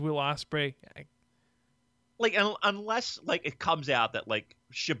 Shibata versus Will Ospreay. Unless it comes out that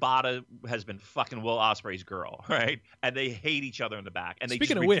Shibata has been fucking Will Ospreay's girl, right? And they hate each other in the back. And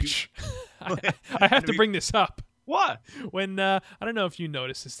speaking of which, I have to bring this up. What? When I don't know if you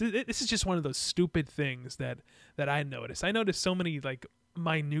noticed this. This is just one of those stupid things that I notice. I notice so many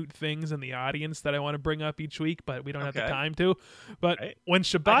minute things in the audience that I want to bring up each week, but we don't have the time to. But right. When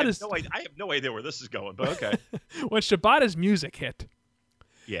Shibata's, I have no idea where this is going. But okay. When Shibata's music hit.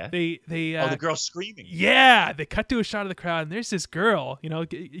 Yeah. They the girl screaming. Yeah, they cut to a shot of the crowd, and there's this girl,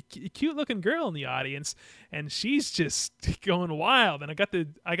 cute looking girl in the audience, and she's just going wild. And I got to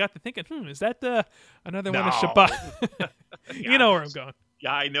thinking, is that another one of Shibata? You know where I'm going.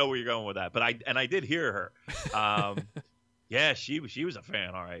 Yeah, I know where you're going with that. But I did hear her. Yeah, she was a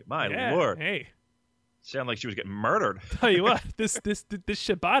fan. All right, my lord. Hey. Sounded like she was getting murdered. Tell you what, this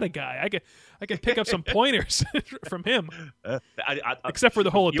Shibata guy, I could pick up some pointers from him. Except for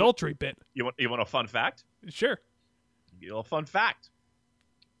the whole adultery bit. You want a fun fact? Sure. A fun fact.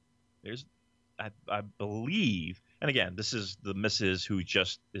 I believe, and again, this is the missus who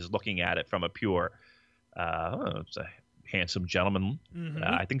just is looking at it from a pure, it's a handsome gentleman. Mm-hmm.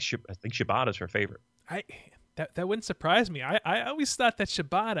 I think Shibata's her favorite. That wouldn't surprise me. I always thought that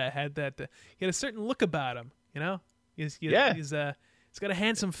Shibata had he had a certain look about him. He's got a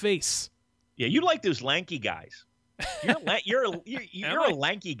handsome face. Yeah, you like those lanky guys. You're a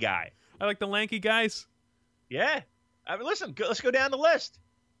lanky guy. I like the lanky guys. Yeah. I mean, listen, let's go down the list.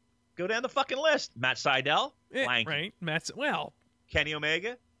 Go down the fucking list. Matt Sydal, lanky. Right. Kenny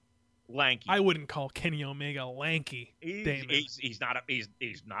Omega, lanky. I wouldn't call Kenny Omega lanky. He's not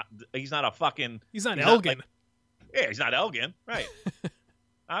a fucking. He's not Elgin. He's not Elgin. Right.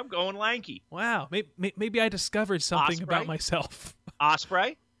 I'm going lanky. Wow. Maybe I discovered something about myself.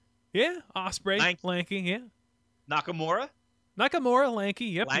 Ospreay. Yeah. Ospreay. Lanky. Yeah. Nakamura, lanky.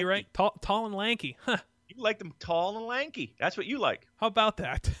 Yep, lanky. You're right. Tall and lanky. Huh. You like them tall and lanky. That's what you like. How about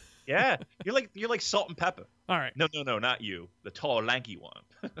that? Yeah. You're like Salt and Pepper. All right. No, not you. The tall, lanky one.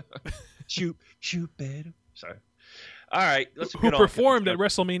 shoot better. Sorry. All right. Who performed at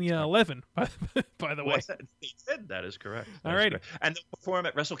WrestleMania 11, by the way. They did. That is correct. All right. And they'll perform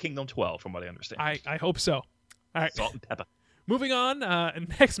at Wrestle Kingdom 12, from what I understand. I hope so. All right. Salt and Pepper. Moving on,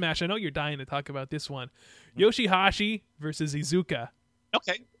 next match. I know you're dying to talk about this one. Yoshihashi versus Iizuka.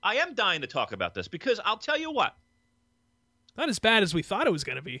 Okay. I am dying to talk about this because I'll tell you what. Not as bad as we thought it was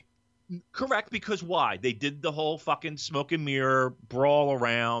going to be. Correct, because why? They did the whole fucking smoke and mirror brawl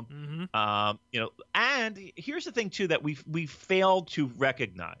around. Mm-hmm. And here's the thing too that we failed to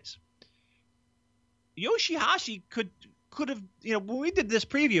recognize. Yoshihashi could have, when we did this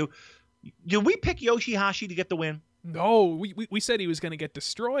preview, did we pick Yoshihashi to get the win? No, we said he was going to get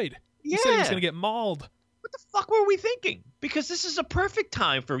destroyed. Yeah. We said he was going to get mauled. What the fuck were we thinking? Because this is a perfect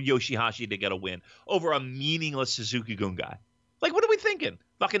time for Yoshihashi to get a win over a meaningless Suzuki-gun guy. Like, what are we thinking?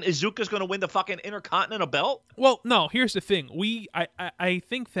 Fucking Iizuka's going to win the fucking Intercontinental belt? Well, no, here's the thing. I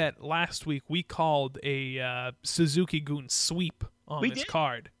think that last week we called a Suzuki-gun sweep on this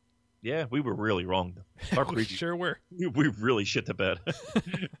card. Yeah, we were really wrong. We sure were. We really shit the bed.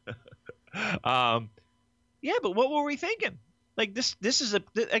 Yeah, but what were we thinking? Like, this is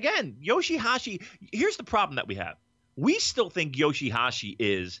again, Yoshihashi. Here's the problem that we have. We still think Yoshihashi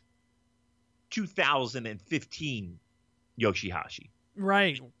is 2015 Yoshihashi.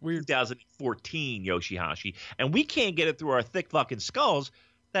 Right. 2014 Yoshihashi. And we can't get it through our thick fucking skulls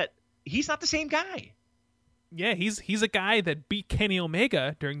that he's not the same guy. Yeah, he's a guy that beat Kenny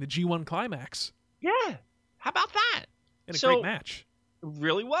Omega during the G1 Climax. Yeah. How about that? In a great match. It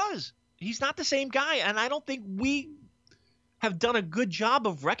really was. He's not the same guy, and I don't think we have done a good job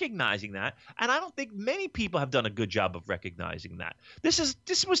of recognizing that, and I don't think many people have done a good job of recognizing that. This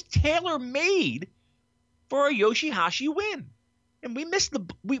was tailor-made for a Yoshihashi win, and we missed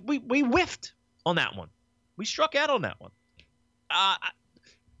we whiffed on that one. We struck out on that one.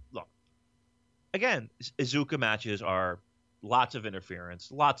 Look, again, Iizuka matches are lots of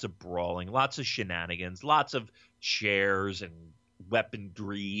interference, lots of brawling, lots of shenanigans, lots of chairs and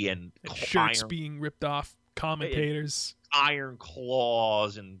weaponry and shirts being ripped off, commentators, iron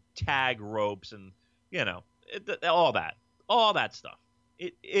claws and tag ropes, and all that stuff.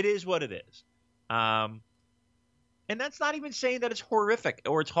 It is what it is, and that's not even saying that it's horrific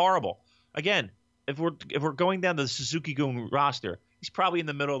or it's horrible. Again, if we're going down the Suzuki-gun roster, he's probably in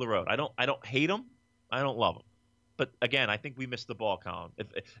the middle of the road. I don't hate him, I don't love him, but again, I think we missed the ball, Colin.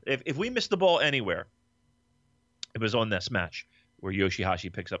 If we missed the ball anywhere, it was on this match, where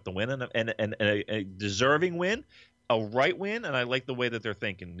Yoshihashi picks up the win and a deserving win, a right win, and I like the way that they're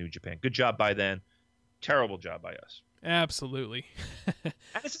thinking, New Japan. Good job by them. Terrible job by us. Absolutely. And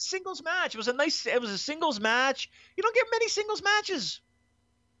it's a singles match. It was a singles match. You don't get many singles matches.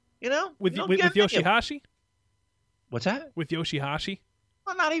 With Yoshihashi? What's that? With Yoshihashi?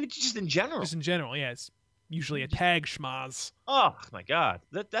 Well, not even just in general. Just in general, yeah. It's usually a tag schmaz. Oh my God.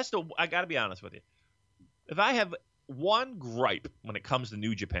 I gotta be honest with you. If I have one gripe when it comes to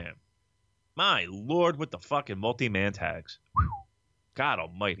New Japan, my Lord, with the fucking multi-man tags. Whew. God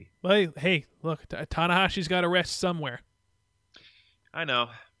almighty. Well, hey, look, Tanahashi's got to rest somewhere. I know.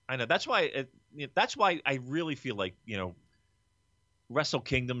 That's why I really feel like, Wrestle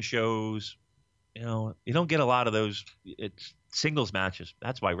Kingdom shows, you don't get a lot of those. It's singles matches.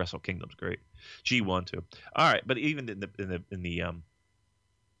 That's why Wrestle Kingdom's great. G1 too. All right, but even in the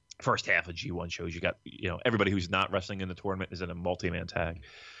first half of G1 shows, you got everybody who's not wrestling in the tournament is in a multi-man tag.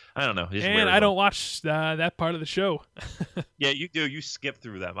 I don't know. And I don't watch that part of the show. Yeah, you do. You skip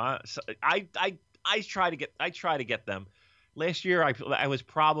through them. I try to get them. Last year I was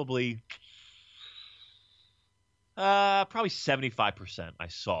probably 75% I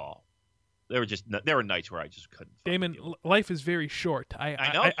saw. There were nights where I just couldn't. Damon, life is very short.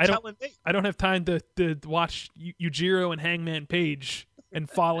 I know. I don't have time to watch Yujiro and Hangman Page and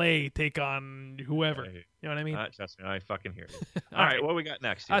Fale take on whoever. You know what I mean? Trust me, I fucking hear you. All right, what we got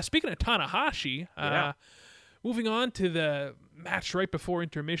next? Speaking of Tanahashi, moving on to the match right before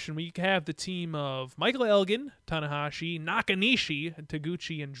intermission, we have the team of Michael Elgin, Tanahashi, Nakanishi,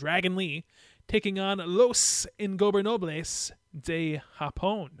 Taguchi, and Dragon Lee taking on Los Ingobernables de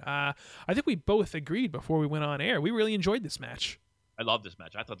Japón. I think we both agreed before we went on air. We really enjoyed this match. I love this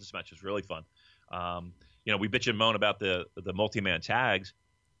match. I thought this match was really fun. We bitch and moan about the multi-man tags.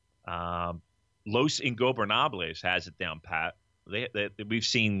 Los Ingobernables has it down pat. We've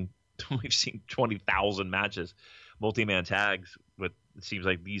seen 20,000 matches, multi-man tags with, it seems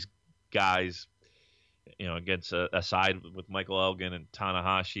like these guys, against a side with Michael Elgin and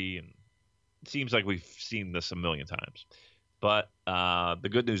Tanahashi, and it seems like we've seen this a million times. But the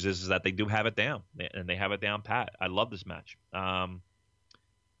good news is that they do have it down, and they have it down pat. I love this match.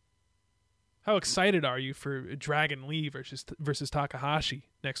 How excited are you for Dragon Lee versus Takahashi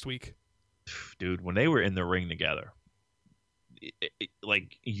next week? Dude, when they were in the ring together,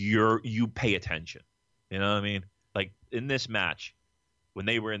 you pay attention. You know what I mean? Like in this match, when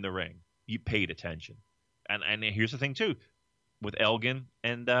they were in the ring, you paid attention. And here's the thing too, with Elgin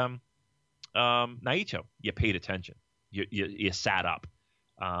and Naito, you paid attention. You sat up.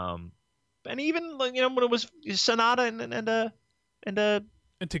 And even when it was Sonata and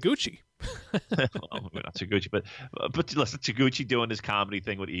Taguchi. well, not Taguchi, but listen, Taguchi doing his comedy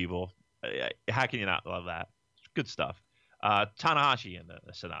thing with Evil. How can you not love that? Good stuff. Tanahashi and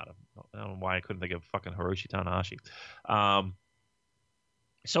Sonata. I don't know why I couldn't think of fucking Hiroshi Tanahashi.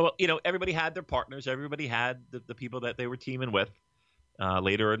 So everybody had their partners. Everybody had the people that they were teaming with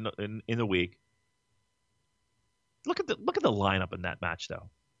later in the week. Look at the lineup in that match though.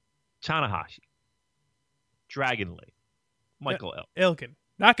 Tanahashi, Dragon Lee, Michael Elgin,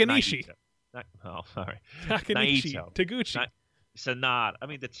 Nakanishi. Sorry. Nakanishi, Naito, Taguchi. Sonata. I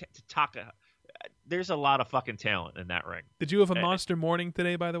mean, the Taka. There's a lot of fucking talent in that ring. Did you have a monster morning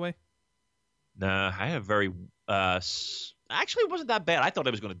today, by the way? Nah, I had a very actually, it wasn't that bad. I thought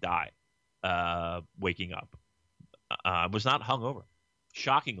I was going to die waking up. I was not hungover.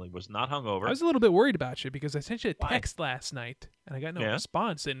 Shockingly, was not hungover. I was a little bit worried about you because I sent you a text last night and I got no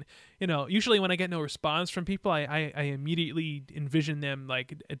response. And usually when I get no response from people, I immediately envision them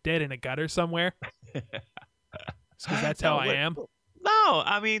like dead in a gutter somewhere. Because that's how I am. No,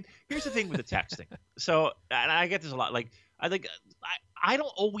 I mean, here's the thing with the texting. So, and I get this a lot. Like, I think I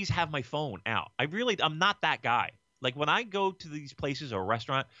don't always have my phone out. I'm not that guy. Like when I go to these places or a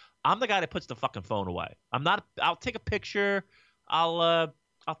restaurant, I'm the guy that puts the fucking phone away. I'll take a picture. I'll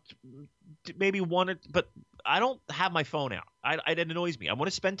maybe but I don't have my phone out. It annoys me. I want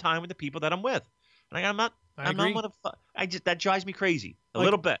to spend time with the people that I'm with. And I'm not that drives me crazy a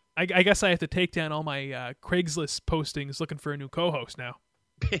little bit. I guess I have to take down all my Craigslist postings looking for a new co-host now.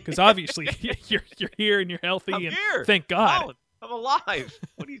 Because obviously you're here and you're healthy. I'm here. Thank God. I'm alive.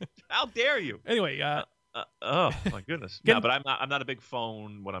 How dare you? Anyway, oh my goodness. No, but I'm not a big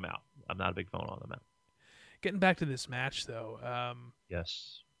phone when I'm out. I'm not a big phone on them out. Getting back to this match, though.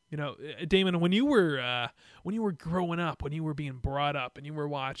 Yes. Damon, when you were growing up, when you were being brought up, and you were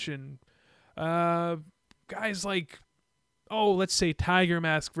watching guys like, let's say Tiger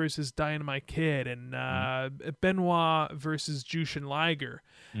Mask versus Dynamite Kid, and Benoit versus Jushin Liger.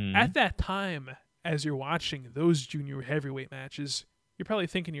 Mm-hmm. At that time, as you're watching those junior heavyweight matches, you're probably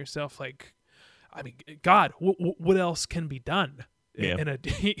thinking to yourself, like, I mean, God, what else can be done? Yeah.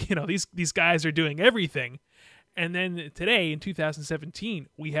 These guys are doing everything. And then today, in 2017,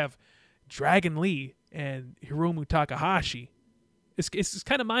 we have Dragon Lee and Hiromu Takahashi. It's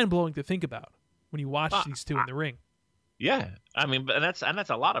kind of mind-blowing to think about when you watch these two in the ring. Yeah. I mean, and that's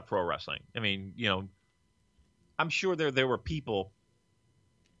a lot of pro wrestling. I mean, I'm sure there were people,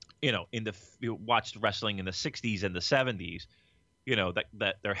 who watched wrestling in the 60s and the 70s,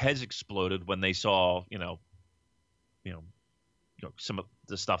 that their heads exploded when they saw, some of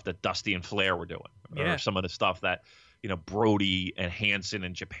the stuff that Dusty and Flair were doing, or some of the stuff that, Brody and Hansen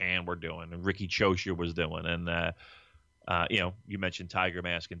in Japan were doing, and Ricky Choshu was doing. And, you mentioned Tiger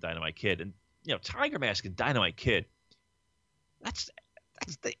Mask and Dynamite Kid, and, Tiger Mask and Dynamite Kid, that's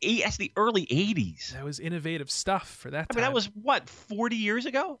the early 80s. That was innovative stuff for that time. I mean, that was what, 40 years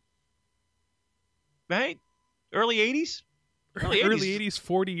ago? Right? Early 80s? Early 80s,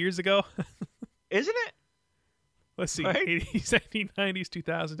 40 years ago. Isn't it? Let's see, right? 80s, 1990s,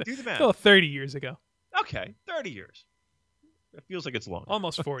 2000s. Do the math. Still 30 years ago. Okay, 30 years. It feels like it's long.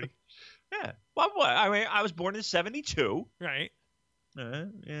 Almost 40. Yeah. Well, what? I mean, I was born in 72. Right.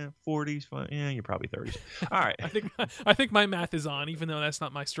 40s. Yeah, you're probably 30s. All right. I think my math is on, even though that's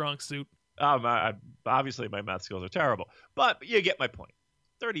not my strong suit. Obviously, my math skills are terrible. But you get my point.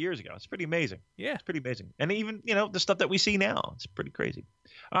 30 years ago. It's pretty amazing. Yeah. It's pretty amazing. And even, the stuff that we see now, it's pretty crazy.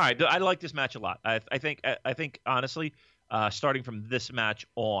 All right. I like this match a lot. I think honestly, starting from this match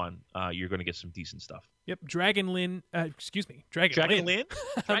on, you're going to get some decent stuff. Yep, Dragon Lynn. Dragon Dragon Lynn. Lynn?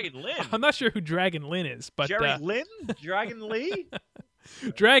 Dragon Lynn? I'm not sure who Dragon Lynn is, but Jerry Lynn? Dragon Lee?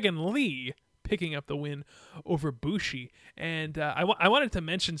 Dragon Lee picking up the win over Bushi. And I wanted to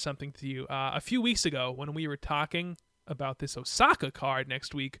mention something to you. A few weeks ago when we were talking about this Osaka card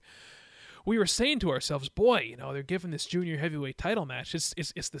next week, we were saying to ourselves, boy, they're giving this junior heavyweight title match.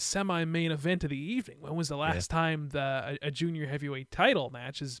 It's the semi-main event of the evening. When was the last time a junior heavyweight title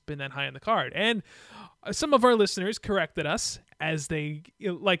match has been that high on the card? And some of our listeners corrected us, as they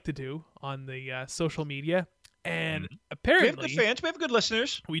like to do on the social media. And apparently, we have good fans. We have good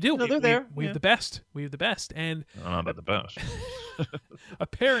listeners. We do. No, they're there. We have the best. We have the best. And I don't know about the best.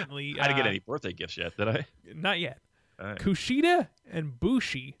 apparently, I didn't get any birthday gifts yet, did I? Not yet. All right. Kushida and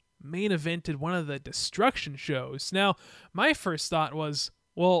Bushi main evented one of the Destruction shows. Now, my first thought was,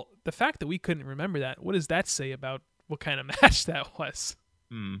 well, the fact that we couldn't remember that, what does that say about what kind of match that was?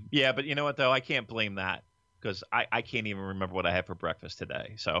 Yeah, but you know what, though? I can't blame that because I can't even remember what I had for breakfast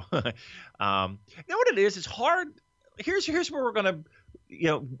today. So, you know what it is? It's hard. Here's where we're going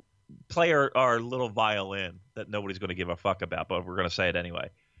to, play our little violin that nobody's going to give a fuck about, but we're going to say it anyway.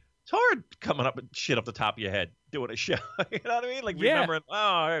 It's hard coming up with shit off the top of your head doing a show. You know what I mean? Like remembering,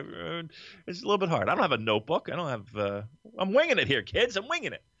 it's a little bit hard. I don't have a notebook. I don't have. I'm winging it here, kids. I'm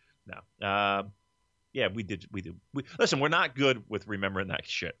winging it. No. Yeah, we did. Listen, we're not good with remembering that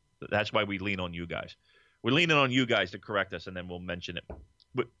shit. That's why we lean on you guys. We're leaning on you guys to correct us, and then we'll mention it.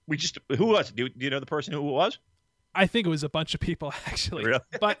 But who was it? Do you know the person who it was? I think it was a bunch of people, actually. Really?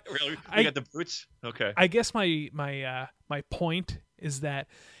 But really? You got the boots? Okay. I guess my point is that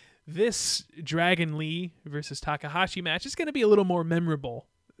this Dragon Lee versus Takahashi match is going to be a little more memorable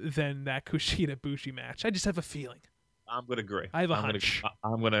than that Kushida Bushi match. I just have a feeling. I'm going to agree. I have a hunch.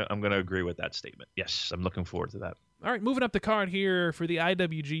 I'm going to agree with that statement. Yes, I'm looking forward to that. All right, moving up the card here for the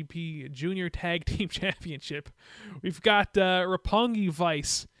IWGP Junior Tag Team Championship, we've got Roppongi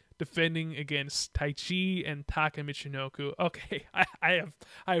Vice defending against Taichi and Taka Michinoku. Okay, I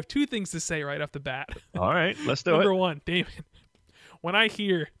have two things to say right off the bat. All right, let's do Number it. one, Damon, when I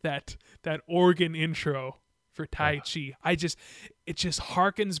hear that organ intro for Taichi, it just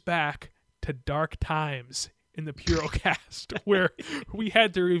harkens back to dark times in the Purocast where we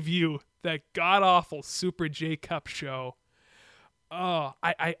had to review that god-awful Super J Cup show. Oh,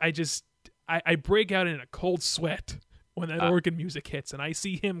 I break out in a cold sweat when that organ music hits, and I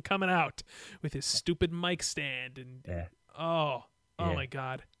see him coming out with his stupid mic stand, and oh my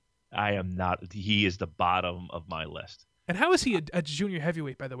God. I am not. He is the bottom of my list. And how is he a junior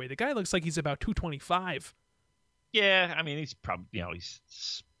heavyweight, by the way? The guy looks like he's about 225. Yeah, I mean, he's probably,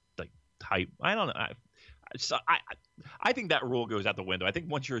 he's like type. I don't know. I think that rule goes out the window. I think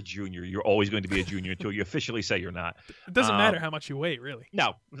once you're a junior, you're always going to be a junior until you officially say you're not. It doesn't matter how much you weigh, really.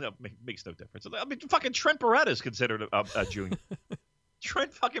 No, makes no difference. I mean, fucking Trent Beretta is considered a junior.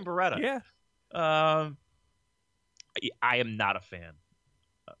 Trent fucking Beretta. Yeah. I am not a fan.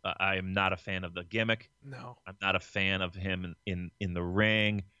 I am not a fan of the gimmick. No. I'm not a fan of him in the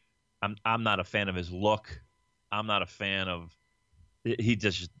ring. I'm not a fan of his look. I'm not a fan of. He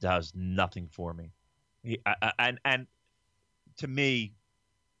just does nothing for me. And to me,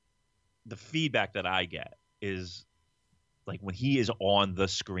 the feedback that I get is like when he is on the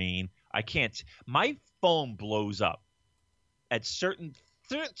screen, I can't. My phone blows up at certain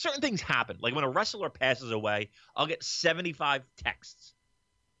things happen. Like when a wrestler passes away, I'll get 75 texts.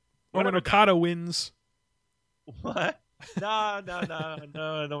 Or when Okada wins. What? No, I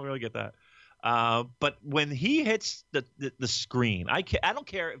don't really get that. But when he hits the screen, I don't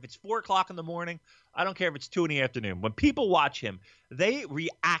care if it's 4:00 in the morning. I don't care if it's 2 in the afternoon. When people watch him, they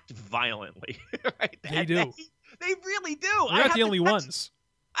react violently. Right? They do. They really do. We're not the only ones.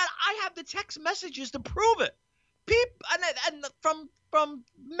 I have the text messages to prove it. And from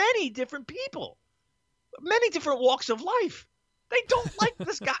many different people, many different walks of life. They don't like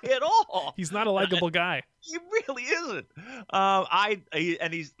this guy at all. He's not a likable guy. He really isn't.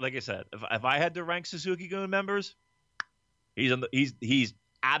 And he's like I said, if I had to rank Suzuki-gun members, he's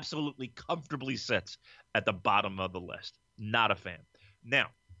absolutely comfortably sits at the bottom of the list. Not a fan. Now,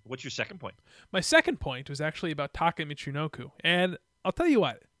 what's your second point? My second point was actually about Taka Michinoku, and I'll tell you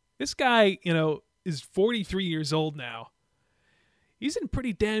what, this guy, is 43 years old now. He's in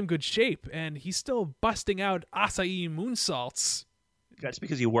pretty damn good shape, and he's still busting out acai moonsaults. That's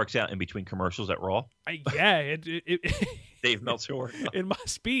because he works out in between commercials at Raw. Dave Meltzer. It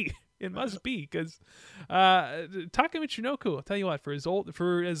must be. It must be because Taka Michinoku, I'll tell you what,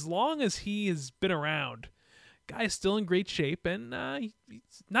 for as long as he has been around, guy is still in great shape, and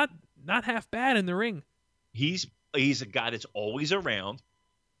he's not half bad in the ring. He's He's a guy that's always around.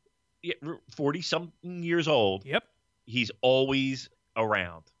 40-something years old. Yep. He's always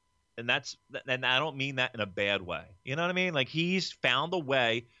around. And I don't mean that in a bad way. You know what I mean? Like, he's found a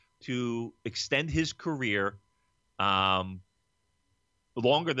way to extend his career longer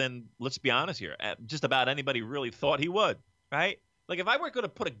than, let's be honest here, just about anybody really thought he would, right? Like, if I were going to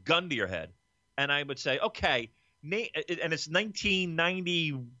put a gun to your head and I would say, okay, and it's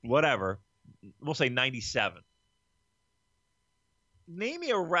 1990, whatever, we'll say 97. Name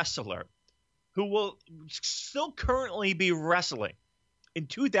me a wrestler who will still currently be wrestling in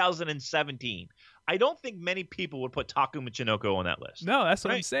 2017. I don't think many people would put Taka Michinoku on that list. No, that's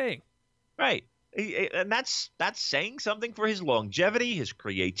what right? I'm saying. Right. And that's saying something for his longevity, his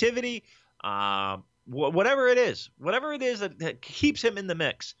creativity, whatever it is that keeps him in the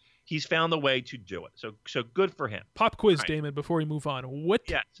mix. He's found a way to do it. So good for him. Pop quiz, Right. Damon, before we move on. What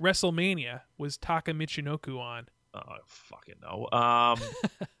Yes. WrestleMania was Taka Michinoku on? Oh, I fucking know.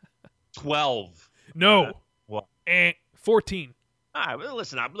 12. No. What? 14. Well,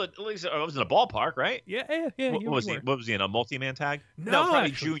 listen, at least I was in a ballpark, right? Yeah. What was he? What was he in, a multi-man tag? No,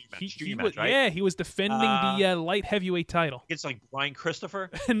 probably actually, junior match, was, right? Yeah, he was defending the light heavyweight title. It's like Brian Christopher.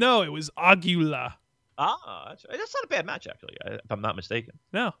 No, it was Aguila. That's not a bad match, actually, if I'm not mistaken.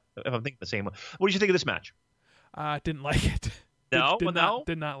 No. If I'm thinking the same one. What did you think of this match? Didn't like it. No?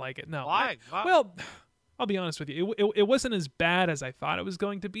 Did not like it. No. Why? Well, I'll be honest with you. It wasn't as bad as I thought it was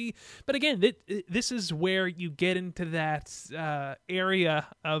going to be. But again, this is where you get into that area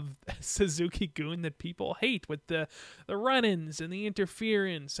of Suzuki-gun that people hate, with the run-ins and the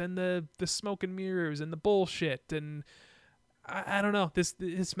interference and the smoke and mirrors and the bullshit. And I don't know.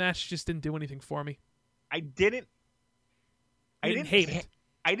 This match just didn't do anything for me. I didn't hate it.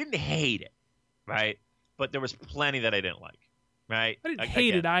 I didn't hate it, right? But there was plenty that I didn't like, right? I didn't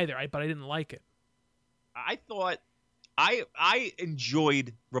hate it either, but I didn't like it. I thought I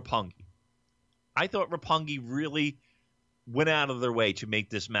enjoyed Roppongi. I thought Roppongi really went out of their way to make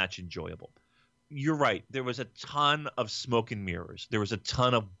this match enjoyable. You're right. There was a ton of smoke and mirrors. There was a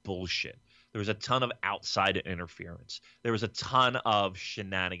ton of bullshit. There was a ton of outside interference. There was a ton of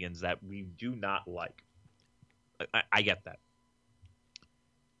shenanigans that we do not like. I get that.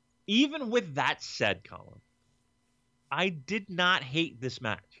 Even with that said, Colin, I did not hate this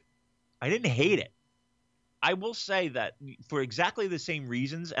match. I didn't hate it. I will say that for exactly the same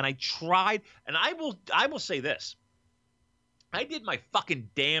reasons, and I tried, and I will say this. I did my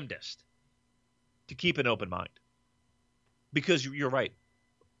fucking damnedest to keep an open mind. Because you're right.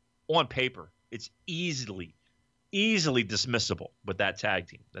 On paper, it's easily dismissible with that tag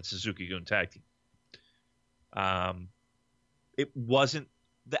team, that Suzuki-gun tag team. It wasn't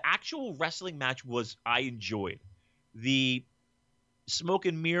the actual wrestling match I enjoyed. The smoke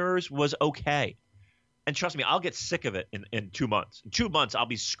and mirrors was okay. And trust me, I'll get sick of it in 2 months. In 2 months, I'll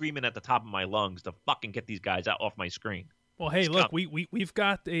be screaming at the top of my lungs to fucking get these guys out off my screen. Well, hey, look, we've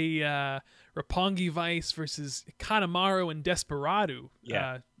got a Roppongi Vice versus Kanemaru and Desperado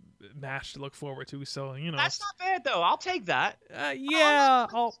match to look forward to. So, That's not bad, though. I'll take that.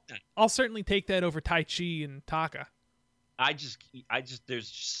 I'll certainly take that over Tai Chi and Taka. I just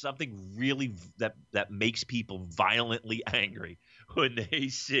there's something really that makes people violently angry when they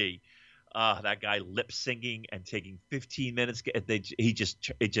see that guy lip syncing and taking 15 minutes. It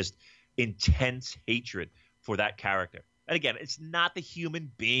just intense hatred for that character. And again, it's not the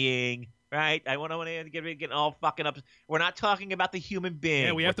human being, right? I want to get all fucking up. We're not talking about the human being.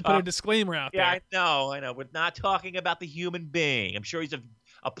 Yeah, we have to put a disclaimer out there. Yeah, I know. We're not talking about the human being. I'm sure he's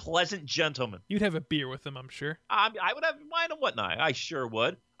a pleasant gentleman. You'd have a beer with him, I'm sure. I would have wine and whatnot. I sure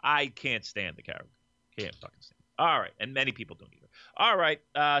would. I can't stand the character. Can't fucking stand it. All right, and many people don't either. All right,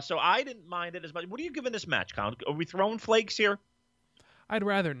 so I didn't mind it as much. What are you giving this match, Colin? Are we throwing flakes here? I'd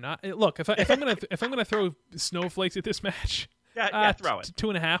rather not. Look, if I'm gonna throw snowflakes at this match, throw it.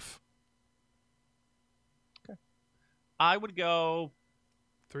 2.5. Okay. I would go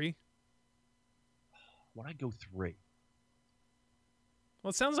 3. Would I go 3? Well,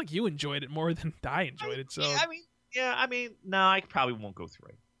 it sounds like you enjoyed it more than I enjoyed it. So no, I probably won't go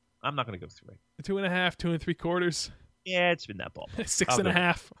 3. I'm not going to go 3. 2.5, 2 3/4. Yeah, it's been that ball.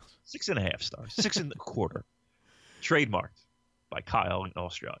 6.5. 6.5 stars. 6.25. Trademarked by Kyle in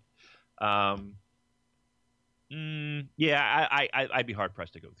Australia. I'd be hard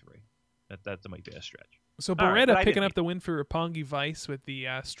pressed to go 3. That might be a stretch. So Beretta picking up the win for Roppongi Vice with the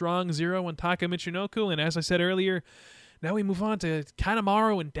strong 0 on Taka Michinoku, and as I said earlier, now we move on to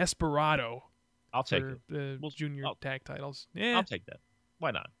Kanemaru and Desperado. I'll take it. The junior tag titles. Yeah, I'll take that.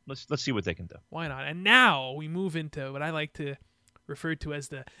 Why not? Let's see what they can do. Why not? And now we move into what I like to referred to as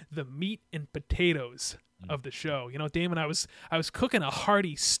the meat and potatoes of the show. You know, Damon, I was cooking a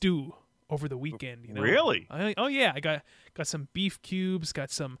hearty stew over the weekend. You know, Really? Oh yeah, I got some beef cubes, got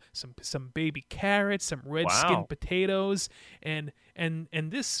some baby carrots, some red Wow. skin potatoes, and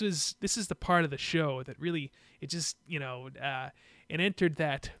this is the part of the show that really it just it entered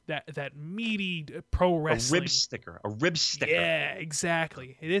that meaty pro wrestling. A rib sticker. Yeah,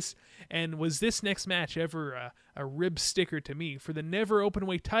 exactly. It is. And was this next match ever a rib sticker to me? For the never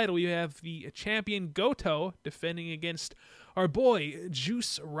openweight title, you have the champion Goto defending against our boy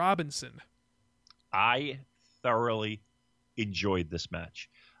Juice Robinson. I thoroughly enjoyed this match.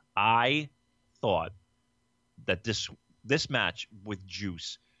 I thought that this match with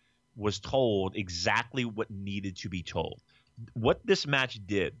Juice was told exactly what needed to be told. What this match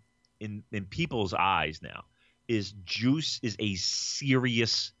did in people's eyes now is Juice is a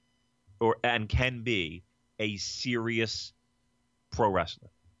serious and can be a serious pro wrestler.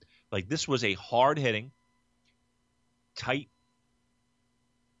 Like, this was a hard-hitting, tight,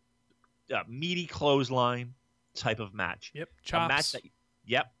 meaty clothesline type of match. Yep, chops.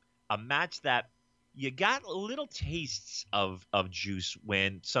 A match that you got little tastes of Juice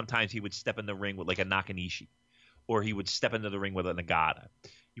when sometimes he would step in the ring with like a Nakanishi, or he would step into the ring with a Nagata.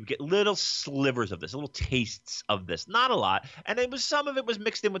 You get little slivers of this, little tastes of this, not a lot. And some of it was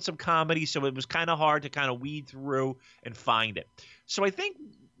mixed in with some comedy, so it was kind of hard to kind of weed through and find it. So I think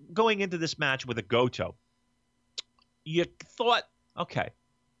going into this match with a Goto, you thought, okay,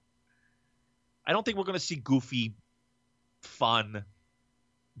 I don't think we're going to see goofy, fun,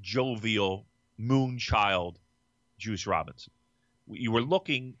 jovial, moonchild Juice Robinson. You were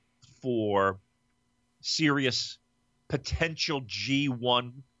looking for serious, potential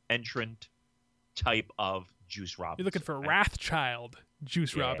G1 entrant type of Juice Robinson. You're looking for Wrathchild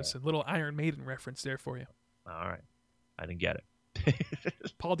Juice Robinson. Little Iron Maiden reference there for you. All right. I didn't get it.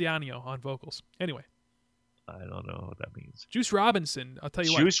 Paul Di'Anio on vocals. Anyway. I don't know what that means. Juice Robinson, I'll tell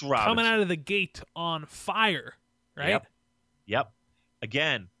you Juice what, Robinson. coming out of the gate on fire, right? Yep.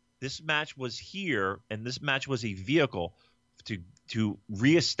 Again, this match was here, and this match was a vehicle to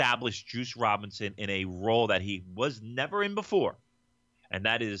reestablish Juice Robinson in a role that he was never in before, and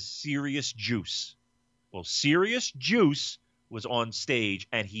that is Serious Juice. Well, Serious Juice was on stage,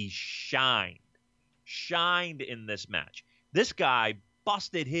 and he shined in this match. This guy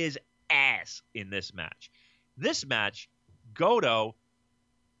busted his ass in this match. This match, Goto,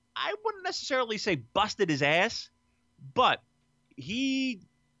 I wouldn't necessarily say busted his ass, but he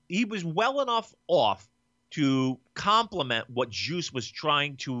was well enough off to complement what Juice was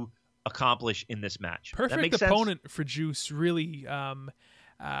trying to accomplish in this match. Perfect opponent for Juice, really.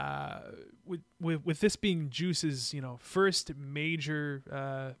 With this being Juice's first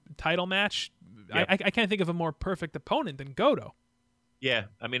major title match, yep. I can't think of a more perfect opponent than Goto. Yeah,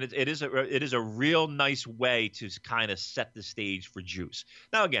 I mean it is a real nice way to kind of set the stage for Juice.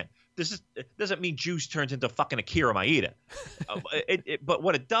 Now again, doesn't mean Juice turns into fucking Akira Maeda, but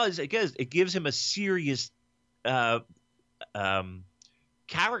what it does, it gives him a serious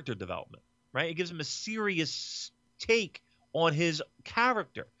character development, right? It gives him a serious take on his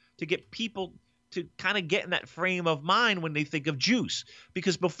character to get people to kind of get in that frame of mind when they think of Juice.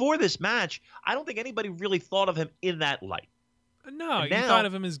 Because before this match, I don't think anybody really thought of him in that light. No, you thought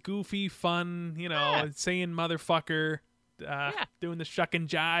of him as goofy, fun, saying motherfucker, doing the shuck and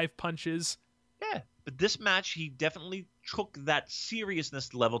jive punches. Yeah, but this match, he definitely took that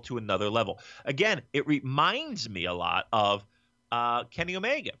seriousness level to another level. Again, it reminds me a lot of Kenny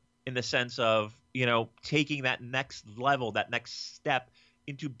Omega in the sense of, taking that next level, that next step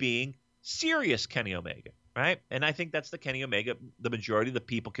into being serious Kenny Omega, right? And I think that's the Kenny Omega the majority of the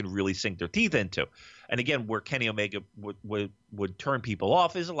people can really sink their teeth into. And again, where Kenny Omega would turn people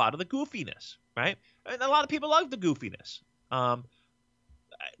off is a lot of the goofiness, right? And a lot of people love the goofiness.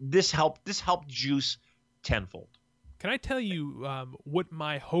 This helped Juice tenfold. Can I tell you what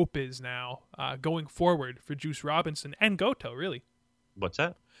my hope is now going forward for Juice Robinson and Goto, really? What's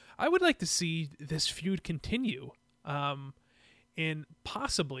that? I would like to see this feud continue in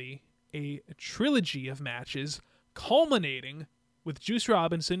possibly a trilogy of matches culminating with Juice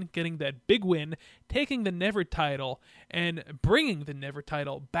Robinson getting that big win, taking the Never title, and bringing the Never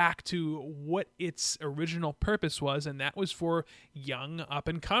title back to what its original purpose was, and that was for young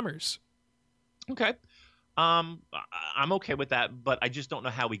up-and-comers. Okay. I'm okay with that, but I just don't know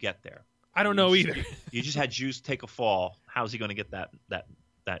how we get there. I don't know either. You just had Juice take a fall. How's he going to get that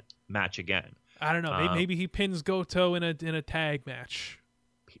match again? I don't know. Maybe he pins Goto in a tag match.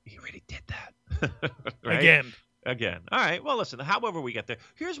 He already did that. Right? Again. All right. Well, listen, however we get there,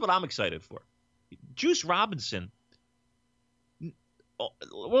 here's what I'm excited for. Juice Robinson,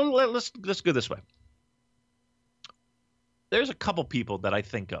 well, let's go this way. There's a couple people that I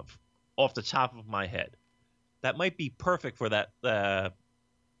think of off the top of my head that might be perfect for that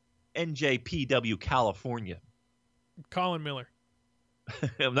NJPW California. Colin Miller.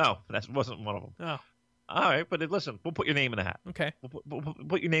 No, that wasn't one of them. Oh, All right, but listen, we'll put your name in the hat. okay. We'll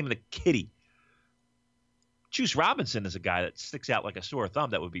put your name in the kitty. Juice Robinson is a guy that sticks out like a sore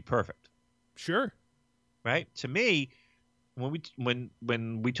thumb that would be perfect, Sure. right? To me,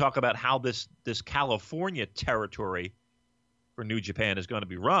 when we talk about how this California territory for New Japan is going to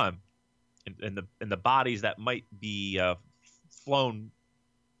be run, and the bodies that might be flown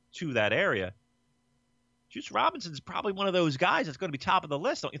to that area, Juice Robinson's probably one of those guys that's going to be top of the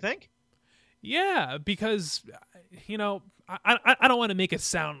list, don't you think? Yeah, because, I don't want to make it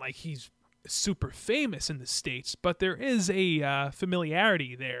sound like he's super famous in the States, but there is a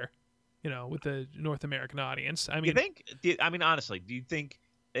familiarity there, with the North American audience. I mean, honestly, do you think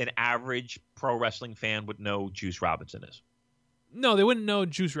an average pro wrestling fan would know Juice Robinson is? No, they wouldn't know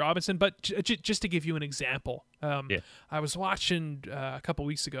Juice Robinson, but just to give you an example, I was watching a couple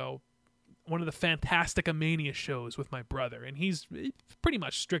weeks ago one of the Fantastica Mania shows with my brother, and he's pretty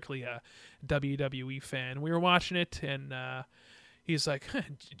much strictly a WWE fan. We were watching it, and he's like,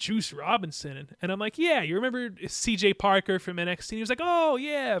 Juice Robinson. And I'm like, yeah, you remember CJ Parker from NXT? And he was like, oh,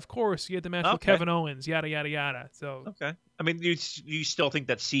 yeah, of course. You had the match with Kevin Owens, yada, yada, yada. So, okay. I mean, you still think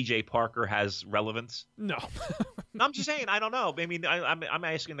that CJ Parker has relevance? No. I'm just saying, I don't know. I mean, I'm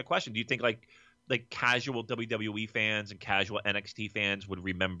asking the question. Do you think like casual WWE fans and casual NXT fans would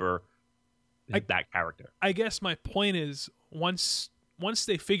remember that character? I guess my point is once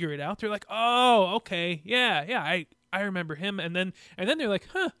they figure it out, they're like, oh, okay, yeah, I remember him, and then they're like,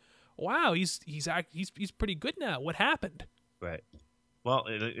 huh, wow, he's pretty good now. What happened? Right. Well,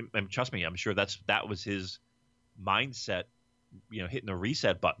 and trust me, I'm sure that was his mindset, hitting the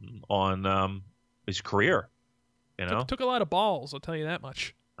reset button on his career. Took a lot of balls, I'll tell you that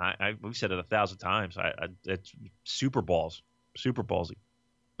much. We've said it 1,000 times. It's super ballsy.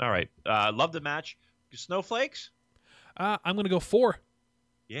 All right. Love the match. Snowflakes? I'm going to go 4.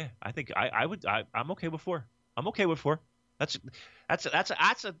 Yeah, I think I'm okay with 4. I'm okay with 4. That's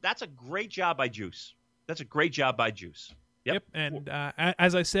a great job by Juice. That's a great job by Juice. Yep. And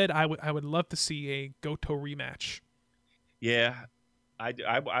as I said, I would love to see a Goto rematch. Yeah, I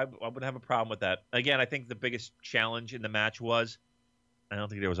would have a problem with that. Again, I think the biggest challenge in the match was I don't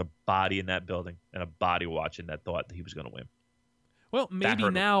think there was a body in that building and a body watching that thought that he was going to win. Well, maybe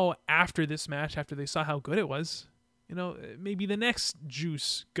now after this match, after they saw how good it was, maybe the next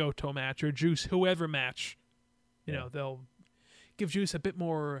Juice Goto match or Juice whoever match, they'll give Juice a bit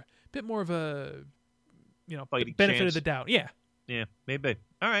more of a, benefit chance. of the doubt. Yeah. Yeah, maybe.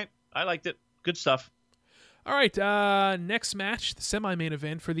 All right. I liked it. Good stuff. All right. Next match, the semi-main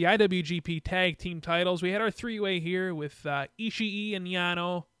event for the IWGP Tag Team titles. We had our three-way here with Ishii and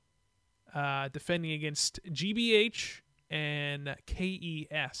Yano defending against GBH and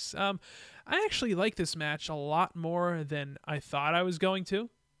KES. I actually like this match a lot more than I thought I was going to.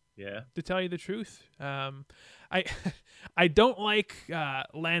 Yeah. To tell you the truth, I don't like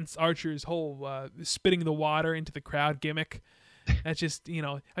Lance Archer's whole spitting the water into the crowd gimmick. That's just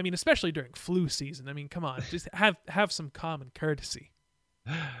especially during flu season. I mean, come on, just have some common courtesy.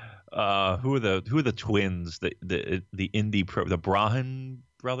 Who are the twins? The indie the Brahan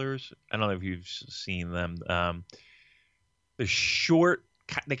brothers. I don't know if you've seen them. The short,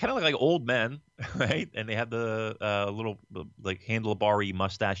 they kind of look like old men, right? And they have the little like handlebar-y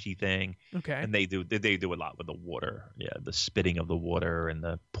mustache-y thing. Okay. And they do a lot with the water. Yeah, the spitting of the water and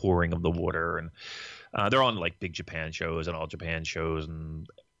the pouring of the water, and they're on like Big Japan shows and All Japan shows, and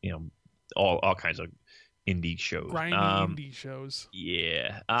all kinds of indie shows. Grimy indie shows.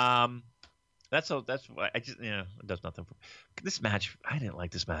 Yeah. That's I just it does nothing for this match. I didn't like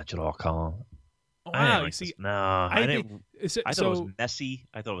this match at all, Colin. Wow, you see, I didn't. I thought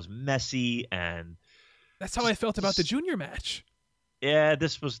it was messy. And that's how I felt about the junior match. Yeah,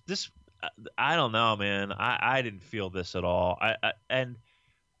 this. I don't know, man. I didn't feel this at all.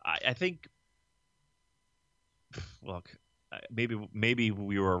 I think. Look, maybe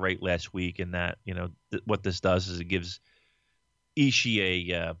we were right last week in that what this does is it gives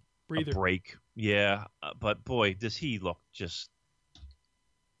Ishii a break. Yeah, but boy, does he look just.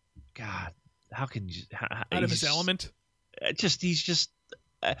 God. How can you out of his element? He's just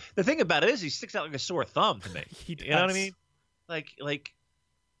the thing about it is he sticks out like a sore thumb to me. He does. You know what I mean? Like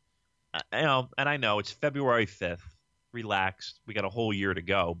and I know it's February 5th. Relax, we got a whole year to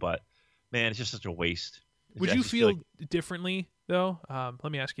go, but man, it's just such a waste. Would you feel differently though.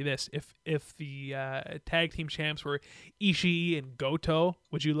 Let me ask you this: if the tag team champs were Ishii and Goto,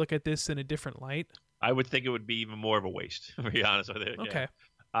 would you look at this in a different light? I would think it would be even more of a waste, to be honest with you. Okay.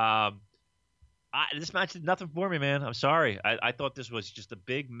 Yeah. This match did nothing for me, man. I'm sorry. I thought this was just a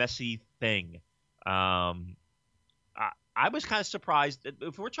big, messy thing. I was kind of surprised.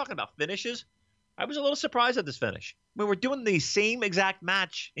 If we're talking about finishes, I was a little surprised at this finish. I mean, we're doing the same exact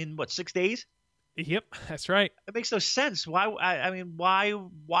match in, 6 days? Yep, that's right. It makes no sense. Why? I mean,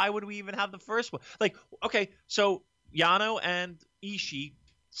 why would we even have the first one? Like, okay, so Yano and Ishii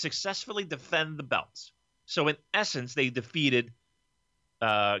successfully defend the belts. So in essence, they defeated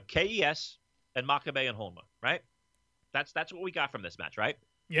KES and Makabe and Honma, right? That's what we got from this match, right?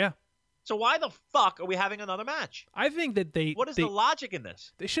 Yeah. So why the fuck are we having another match? I think that What is the logic in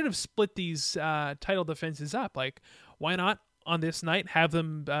this? They should have split these title defenses up. Like, why not on this night have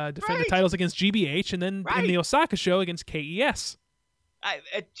them defend the titles against GBH and then in the Osaka show against KES? I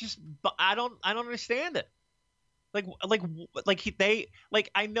don't understand it. I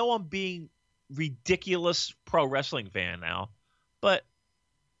know I'm being ridiculous pro wrestling fan now, but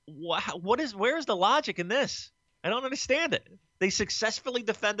where's the logic in this? I don't understand it. They successfully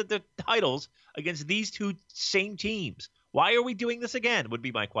defended their titles against these two same teams. Why are we doing this again, would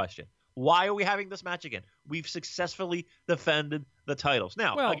be my question. Why are we having this match again? We've successfully defended the titles.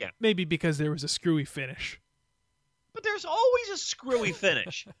 Now, again, maybe because there was a screwy finish. But there's always a screwy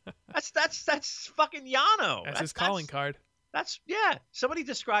finish. That's fucking Yano. That's his calling card. Somebody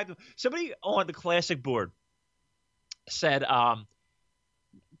on the classic board said,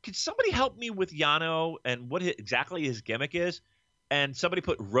 could somebody help me with Yano and what exactly his gimmick is? And somebody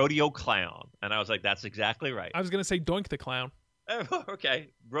put Rodeo Clown. And I was like, that's exactly right. I was going to say Doink the Clown. Okay.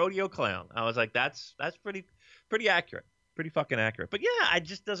 Rodeo Clown. I was like, that's pretty accurate. Pretty fucking accurate. But yeah, it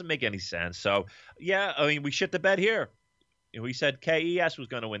just doesn't make any sense. So yeah, I mean, we shit the bed here. We said KES was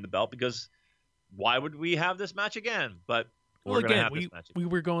going to win the belt because why would we have this match again? But we're going to have this match again. We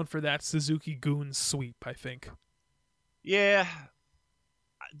were going for that Suzuki-gun sweep, I think. Yeah.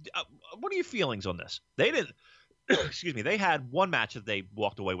 What are your feelings on this? They didn't. Excuse me. They had one match that they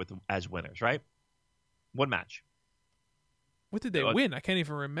walked away with as winners, right? One match. What did they win? I can't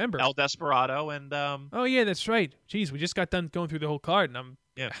even remember. El Desperado and Oh yeah, that's right. Jeez, we just got done going through the whole card, and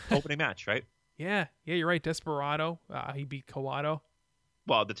opening match, right? Yeah, you're right. Desperado, he beat Kawato.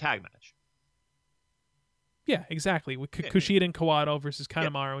 Well, the tag match. Yeah, exactly. With Kushida and Kawato versus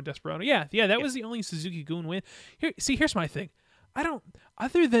Kanemaru and Desperado. Yeah, that was the only Suzuki-gun win. Here's my thing.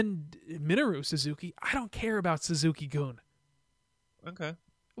 Other than Minoru Suzuki, I don't care about Suzuki-gun. Okay.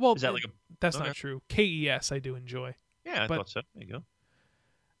 Well, is that that's not true. KES I do enjoy. Yeah, I thought so. There you go.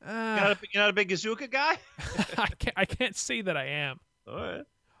 You're not a big Gazuka guy? I can't say that I am. All right.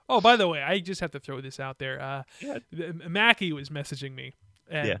 Oh, by the way, I just have to throw this out there. Mackie was messaging me,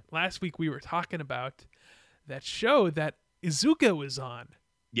 and last week we were talking about that show that Iizuka was on.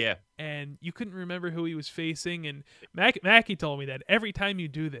 Yeah. And you couldn't remember who he was facing, and Mackie told me that every time you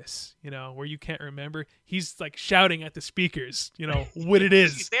do this, where you can't remember, he's like shouting at the speakers, what it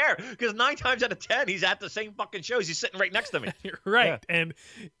is. He's there, because 9 times out of 10, he's at the same fucking shows. He's sitting right next to me. Right. Yeah. And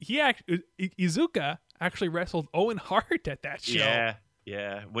Iizuka actually wrestled Owen Hart at that show.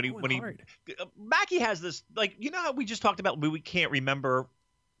 Yeah. Mackie has this, how we just talked about we can't remember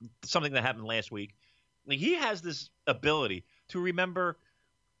something that happened last week. Like, he has this ability to remember.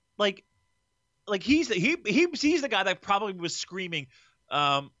 Like he's the guy that probably was screaming,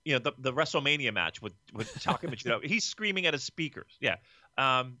 the WrestleMania match with Taka Michinoku. He's screaming at his speakers. Yeah,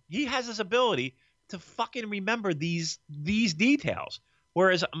 he has this ability to fucking remember these details.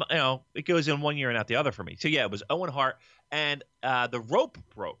 Whereas it goes in one year and out the other for me. So yeah, it was Owen Hart and the rope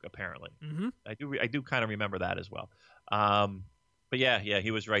broke apparently. Mm-hmm. I do kind of remember that as well. But yeah, he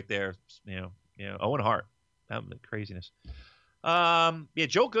was right there. Owen Hart, that was craziness.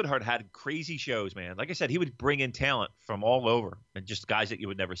 Joe Goodhart had crazy shows, man. Like I said, he would bring in talent from all over and just guys that you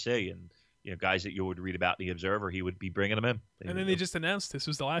would never see and guys that you would read about in the Observer, he would be bringing them in. And then they just announced this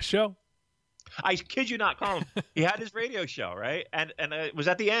was the last show. I kid you not, Colin. He had his radio show, right? And it was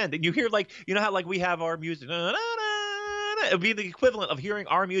at the end. And you hear how we have our music. It would be the equivalent of hearing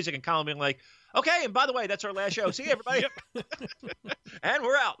our music and Colin being like, okay, and by the way, that's our last show. See you, everybody. And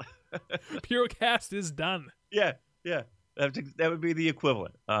we're out. Purocast is done. Yeah. That would be the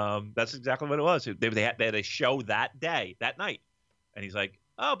equivalent. That's exactly what it was. They had a show that day, that night. And he's like,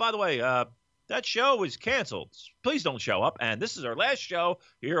 oh, by the way, that show was canceled. Please don't show up. And this is our last show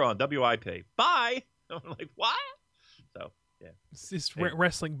here on WIP. Bye. I'm like, what? So, yeah. This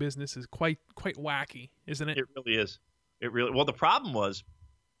wrestling business is quite wacky, isn't it? It really is. Well, the problem was,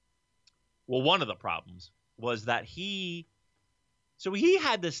 one of the problems was that he So he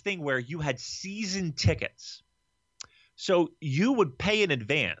had this thing where you had season tickets. So you would pay in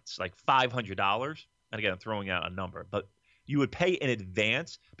advance, like $500. And again, I'm throwing out a number, but you would pay in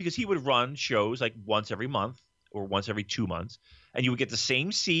advance because he would run shows like once every month or once every 2 months, and you would get the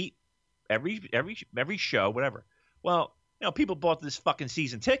same seat every show, whatever. Well, people bought this fucking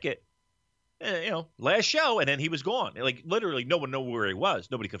season ticket, last show, and then he was gone. Like literally, no one knew where he was.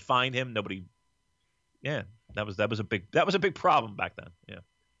 Nobody could find him. Nobody. Yeah, that was a big problem back then. Yeah.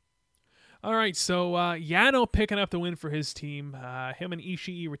 All right, so Yano picking up the win for his team. Him and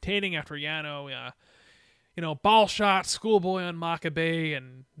Ishii retaining after Yano, ball shot, schoolboy on Makabe,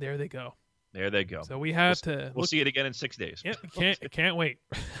 and there they go. There they go. So we have to. We'll see it again in 6 days. Yep, can't wait.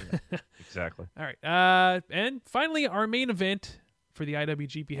 Yeah, exactly. All right, and finally our main event for the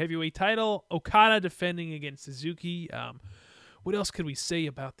IWGP Heavyweight Title: Okada defending against Suzuki. What else could we say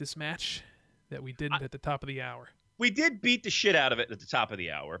about this match that we didn't at the top of the hour? We did beat the shit out of it at the top of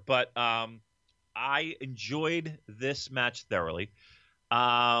the hour, but I enjoyed this match thoroughly.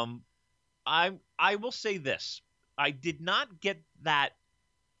 I will say this. I did not get that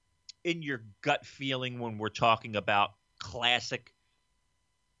in your gut feeling when we're talking about classic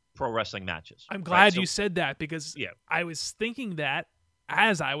pro wrestling matches. I'm glad you said that because I was thinking that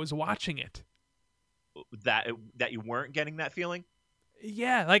as I was watching it. That you weren't getting that feeling?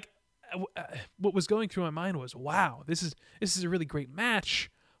 Yeah, like what was going through my mind was, wow, this is a really great match,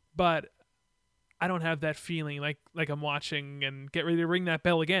 but I don't have that feeling like I'm watching and get ready to ring that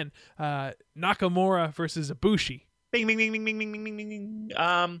bell again. Nakamura versus Ibushi. Bing, bing, bing, bing, bing, bing, bing, bing,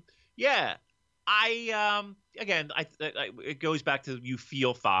 bing. Yeah, it goes back to you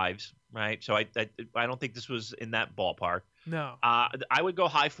feel fives, right? So I don't think this was in that ballpark. No. I would go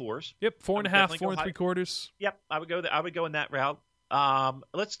high fours. Yep, 4.5, 4 3/4. Yep, I would go in that route.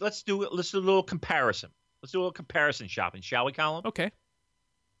 Let's do a little comparison. Let's do a little comparison shopping, shall we, Colin? Okay.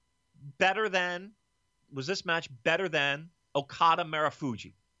 Was this match better than Okada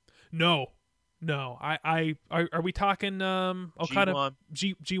Marufuji? No. Are we talking Okada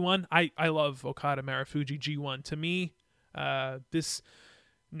G1? I love Okada Marufuji G1. To me, this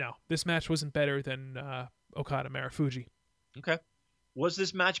match wasn't better than Okada Marufuji. Okay. Was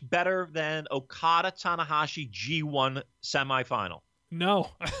this match better than Okada Tanahashi G1 semifinal? No.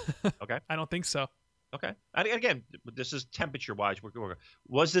 Okay. I don't think so. Okay. And again, this is temperature-wise.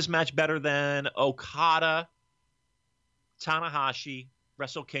 Was this match better than Okada Tanahashi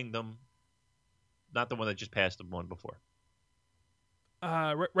Wrestle Kingdom? Not the one that just passed the one before.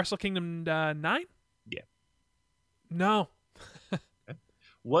 Wrestle Kingdom 9? Yeah. No. Okay.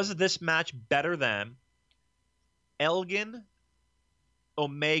 Was this match better than Elgin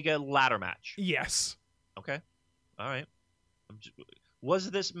Omega ladder match? Yes. Okay. All right.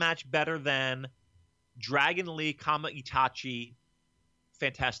 Was this match better than Dragon Lee Kama Itachi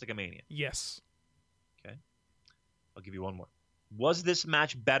Fantastica Mania? Yes. Okay. I'll give you one more. Was this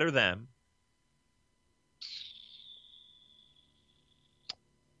match better than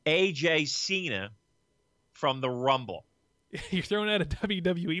AJ Cena from the Rumble? You're throwing out a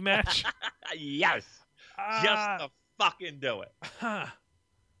WWE match? Yes. Just to fucking do it.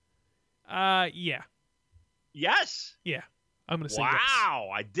 Yeah. Yes? Yeah. I'm going to say yes. Wow.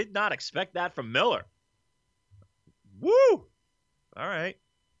 I did not expect that from Miller. Woo! All right.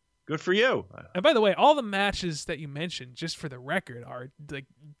 Good for you. And by the way, all the matches that you mentioned, just for the record, are like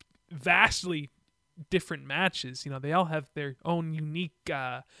vastly different matches. They all have their own unique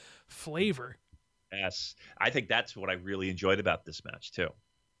flavor. Yes. I think that's what I really enjoyed about this match, too.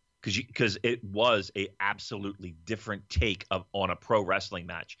 Because it was a absolutely different take on a pro wrestling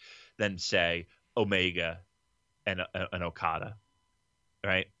match than, say, Omega and Okada,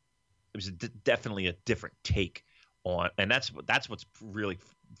 right? It was definitely a different take on, and that's what's really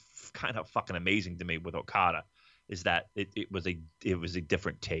kind of fucking amazing to me with Okada, is that it was a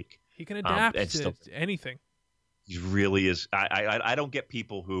different take. He can adapt to anything. He really is. I don't get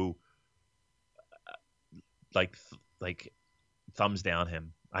people who like thumbs down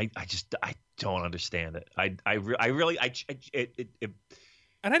him. I don't understand it. I really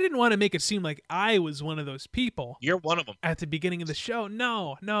And I didn't want to make it seem like I was one of those people. You're one of them. At the beginning of the show.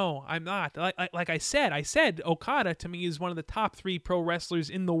 No, I'm not. Like I said Okada to me is one of the top 3 pro wrestlers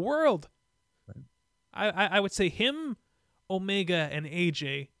in the world. Right. I would say him, Omega, and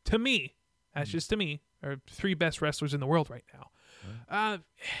AJ, to me, that's just to me, are 3 best wrestlers in the world right now. Right.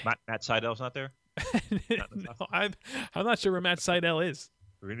 Matt Sydal's not there? No, I'm not sure where Matt Sydal is.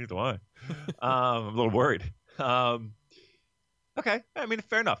 Neither do I. I'm a little worried. Okay, I mean,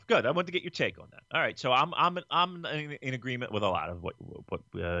 fair enough. Good. I wanted to get your take on that. All right, so I'm in agreement with a lot of what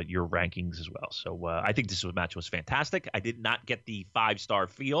your rankings as well. So I think this match was fantastic. I did not get the 5-star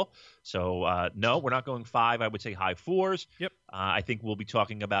feel, so no, we're not going 5. I would say high 4s. Yep. I think we'll be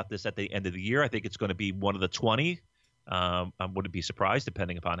talking about this at the end of the year. I think it's going to be one of the 20. I wouldn't be surprised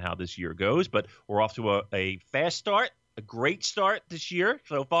depending upon how this year goes, but we're off to a fast start, a great start this year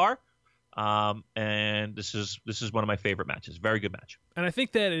so far. And this is one of my favorite matches. Very good match. And I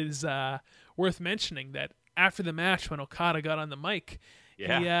think that is worth mentioning that after the match, when Okada got on the mic, he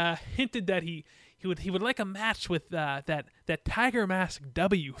hinted that he would like a match with that Tiger Mask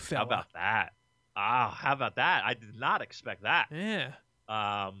W fella. How about that? How about that? I did not expect that.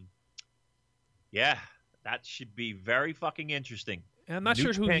 Yeah. Yeah, that should be very fucking interesting. And I'm not New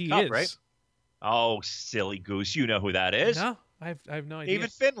sure who Japan he Cup, is. Right? Oh, silly goose! You know who that is? No, I have no idea.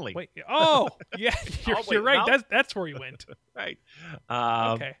 David Finlay. Wait. Oh, yeah. You're right. No? That's where he went. Right.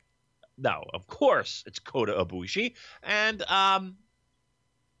 Okay. No, of course it's Kota Ibushi. And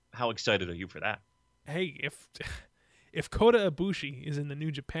how excited are you for that? Hey, if Kota Ibushi is in the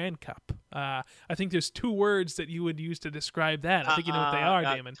New Japan Cup, I think there's 2 words that you would use to describe that. I think you know what they are,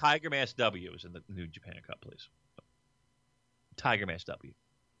 Damon. Tiger Mask W is in the New Japan Cup, please. Tiger Mask W,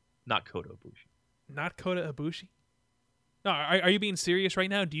 not Kota Ibushi. Not Kota Ibushi? No, are you being serious right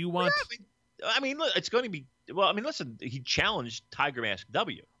now? Do you want... Yeah, I mean, look, it's going to be... Well, I mean, listen, he challenged Tiger Mask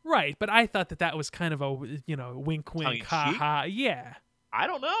W. Right, but I thought that was kind of a, wink, wink, ha, ha. Yeah. I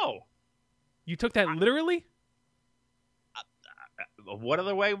don't know. You took that literally? What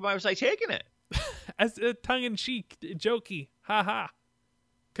other way was I taking it? As a tongue-in-cheek, jokey, ha, ha.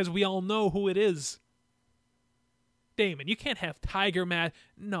 Because we all know who it is. Damon, you can't have Tiger Mask...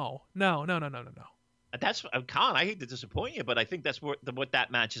 No. That's Colin. I hate to disappoint you, but I think that's what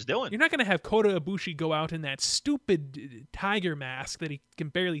that match is doing. You're not going to have Kota Ibushi go out in that stupid tiger mask that he can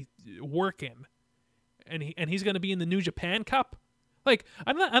barely work in, and he's going to be in the New Japan Cup. Like,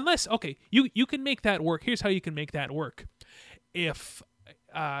 unless okay, you can make that work. Here's how you can make that work. If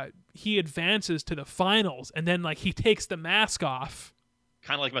he advances to the finals and then like he takes the mask off,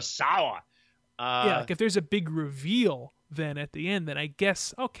 kind of like Masawa. Yeah, like if there's a big reveal, then at the end, then I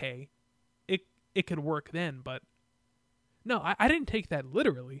guess okay. It could work then, but no, I didn't take that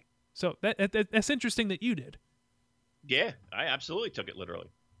literally. So that's interesting that you did. Yeah, I absolutely took it literally.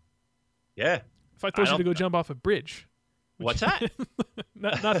 Yeah. If I told you to go jump off a bridge. What's that?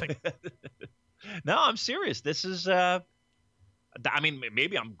 Nothing. No, I'm serious. This is, I mean,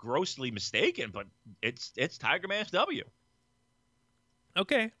 maybe I'm grossly mistaken, but it's Tiger Mask W.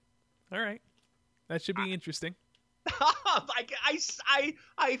 Okay. All right. That should be interesting.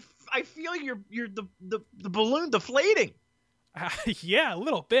 I feel you're the balloon deflating. Yeah, a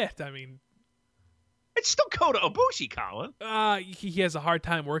little bit. I mean, it's still Kota Ibushi, Colin. He has a hard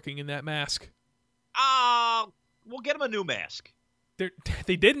time working in that mask. We'll get him a new mask.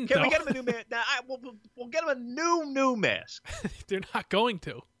 They didn't. Can we get him a new mask? We'll get him a new mask. They're not going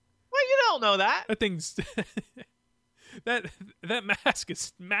to. Well, you don't know that. That thing's that mask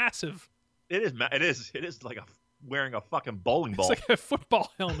is massive. It is like wearing a fucking bowling ball. It's like a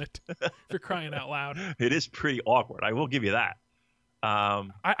football helmet. For crying out loud. It is pretty awkward. I will give you that.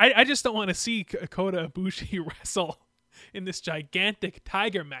 I just don't want to see Kota Ibushi wrestle in this gigantic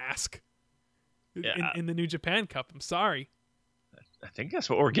tiger mask in the New Japan Cup. I'm sorry. I think that's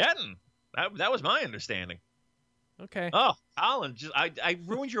what we're getting. That was my understanding. Okay. Oh, Colin, I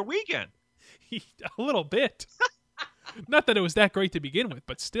ruined your weekend. A little bit. Not that it was that great to begin with,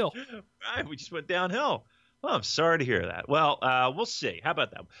 but still. Right, we just went downhill. Well, I'm sorry to hear that. Well, we'll see. How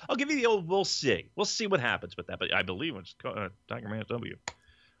about that? I'll give you the old we'll see. We'll see what happens with that, but I believe it's Tiger Mask W.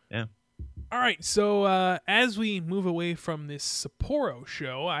 Yeah. All right, so as we move away from this Sapporo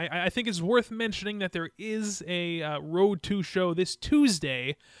show, I think it's worth mentioning that there is a Road 2 show this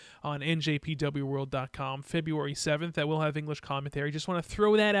Tuesday on NJPWWorld.com, February 7th, that will have English commentary. Just want to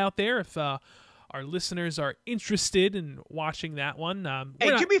throw that out there if our listeners are interested in watching that one.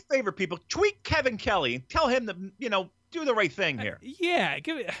 Hey, do me a favor, people. Tweet Kevin Kelly and tell him to, do the right thing here. Yeah,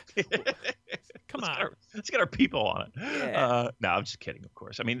 give it. Come on. Let's get our people on it. Yeah. No, I'm just kidding, of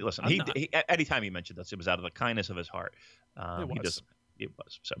course. I mean, listen, he anytime he mentioned us, it was out of the kindness of his heart. It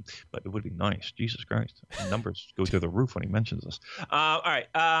was. So, but it would be nice. Jesus Christ. The numbers go through the roof when he mentions us. All right.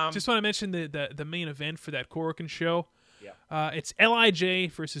 Just want to mention the main event for that Korakuen show. Yeah. It's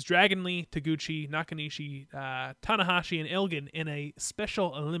LIJ versus Dragon Lee, Taguchi, Nakanishi, Tanahashi, and Elgin in a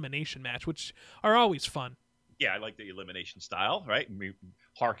special elimination match, which are always fun. Yeah, I like the elimination style, right? It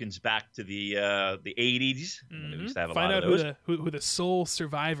harkens back to the 80s. Mm-hmm. We used to have a Find lot out of those. who the sole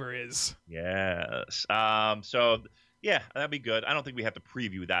survivor is. Yes. So Yeah, that'd be good. I don't think we have to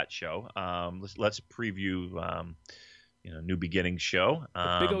preview that show. Let's preview New Beginning show.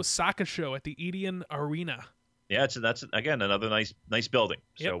 The big Osaka show at the Edion Arena. Yeah, that's again another nice building.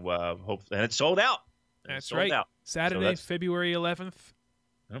 Yep. So hope and it's sold out. That's sold right. Out. Saturday, February 11th.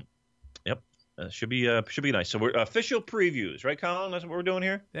 Yep. Should be nice. So we're official previews, right, Colin? That's what we're doing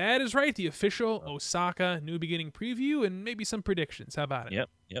here. That is right. The official Osaka New Beginning preview and maybe some predictions. How about it?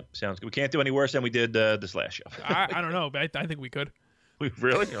 Yep. Sounds good. We can't do any worse than we did this last show. I don't know, but I think we could. We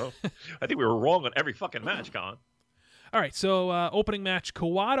really? I think we were wrong on every fucking match, Colin. All right. So opening match: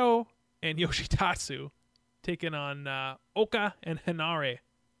 Kawato and Yoshitatsu taking on Oka and Hinare.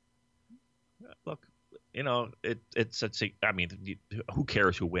 Look, it's I mean, who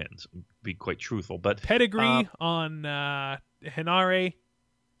cares who wins? Be quite truthful, but pedigree on Hinare,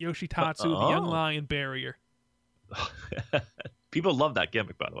 Yoshitatsu, the Young Lion barrier. People love that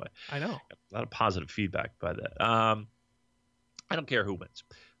gimmick, by the way. I know. A lot of positive feedback by that. I don't care who wins,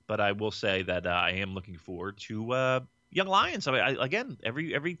 but I will say that I am looking forward to Young Lions. I mean, again,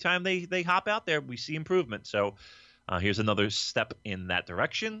 every time they hop out there, we see improvement. So here's another step in that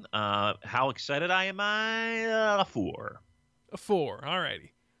direction. How excited I am! A 4. A 4. All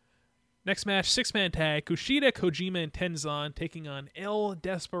righty. Next match, 6-man tag: Kushida, Kojima, and Tenzan taking on El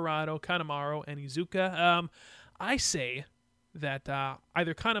Desperado, Kanemaru, and Iizuka. I say that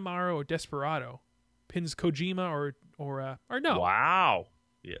either Kanemaru or Desperado pins Kojima or no. Wow.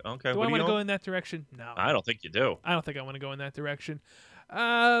 Yeah. Okay. Do I want to go in that direction? No. I don't think you do. I don't think I want to go in that direction.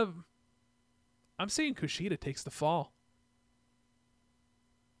 I'm saying Kushida takes the fall.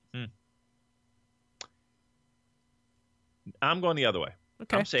 I'm going the other way.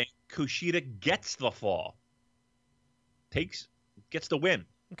 Okay. I'm saying Kushida gets the fall. Gets the win.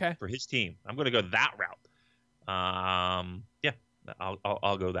 Okay. For his team. I'm going to go that route. Yeah.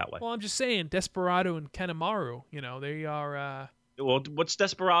 I'll go that way. Well, I'm just saying Desperado and Kanemaru, they are Well, what's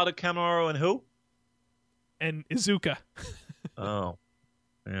Desperado, Kanemaru, and who? And Iizuka. Oh.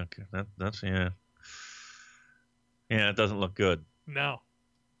 Yeah, okay. That's yeah. Yeah, it doesn't look good. No.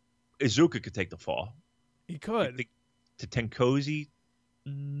 Iizuka could take the fall. He could. To Tenkozy,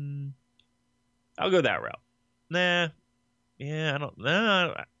 I'll go that route. Nah. Yeah, I don't.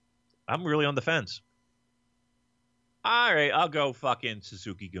 Nah, I'm really on the fence. All right, I'll go fucking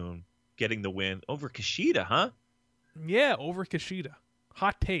Suzuki-gun getting the win over Kushida, huh? Yeah, over Kushida.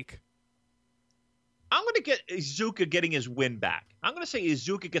 Hot take. I'm going to get Iizuka getting his win back. I'm going to say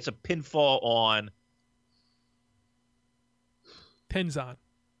Iizuka gets a pinfall on Tenzan.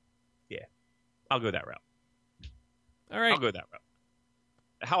 Yeah, I'll go that route. All right. I'll go that route.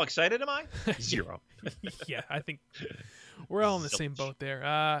 How excited am I? 0. Yeah, I think we're all in the same boat there.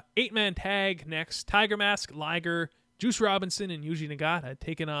 8-man tag next. Tiger Mask, Liger, Juice Robinson, and Yuji Nagata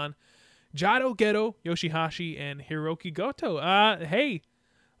taking on Jado, Geto, Yoshihashi, and Hiroki Goto. Hey,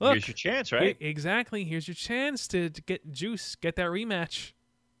 look. Here's your chance, right? Exactly. Here's your chance to get Juice, get that rematch.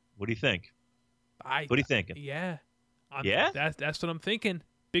 What do you think? What are you thinking? Yeah. Yeah? That's what I'm thinking.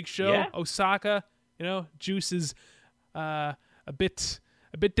 Big show, Yeah? Osaka. Juice is a bit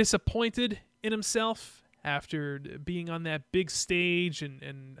disappointed in himself after being on that big stage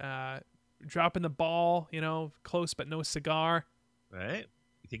and dropping the ball, close but no cigar. Right?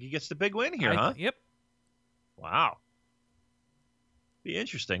 You think he gets the big win here, huh? Yep. Wow. Be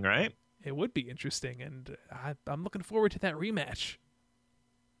interesting, right? It would be interesting, and I'm looking forward to that rematch.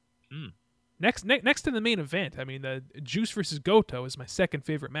 Next to the main event, I mean, the Juice versus Goto is my second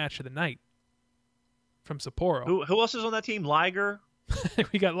favorite match of the night from Sapporo. Who else is on that team? Liger?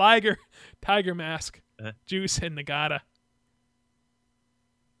 We got Liger, Tiger Mask, Juice, and Nagata.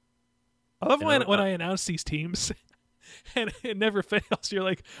 I love when I announce these teams, and it never fails. You're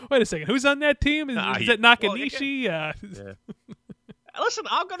like, wait a second, who's on that team? Is that Nakanishi? Yeah. Listen,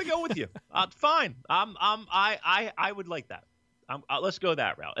 I'm going to go with you. Fine. I would like that. Let's go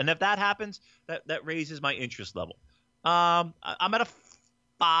that route. And if that happens, that raises my interest level. I'm at a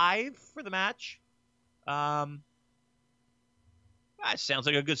 5 for the match. That sounds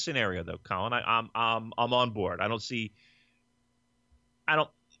like a good scenario, though, Colin. I'm on board. I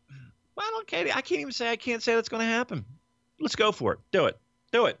can't even say I can't say that's going to happen. Let's go for it. Do it.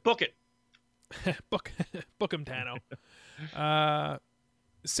 Book it. Book him, Tano.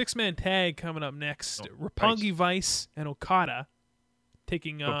 6-man tag coming up next. Roppongi Vice and Okada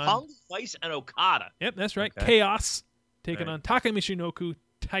taking on Roppongi Vice and Okada. Yep, that's right. Okay. Chaos taking on Taka Michinoku,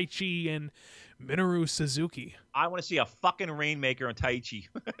 Taichi, and Minoru Suzuki. I want to see a fucking Rainmaker on Taichi.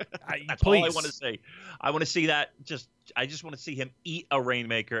 That's please. all I want to say. I want to see that. I just want to see him eat a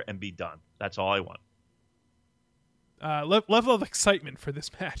Rainmaker and be done. That's all I want. Level of excitement for this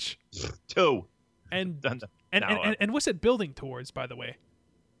match. 2. And Done. And what's it building towards, by the way?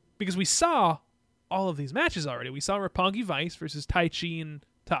 Because we saw all of these matches already. We saw Roppongi Vice versus Taichi and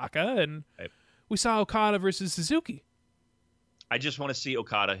Taka, and we saw Okada versus Suzuki. I just want to see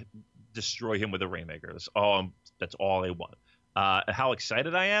Okada destroy him with a Rainmaker. That's all I want. How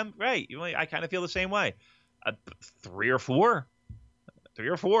excited I am? Right. I kind of feel the same way. 3 or 4. 3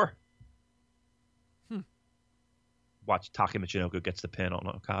 or 4. Watch Taka Michinoku gets the pin on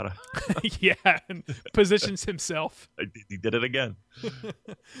Okada. Yeah, and positions himself. He did it again.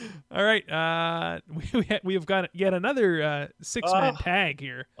 All right. We have got yet another 6-man tag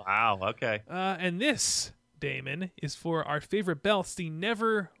here. Wow. Okay. And this, Damon, is for our favorite belts, the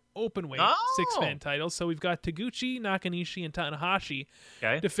never openweight 6-man titles. So we've got Taguchi, Nakanishi, and Tanahashi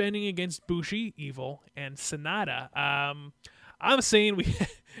defending against Bushi, Evil, and Sanada. I'm saying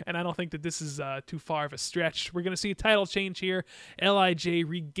and I don't think that this is too far of a stretch. We're going to see a title change here. LIJ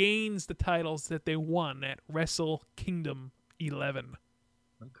regains the titles that they won at Wrestle Kingdom 11.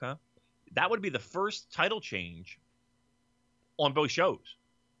 Okay. That would be the first title change on both shows.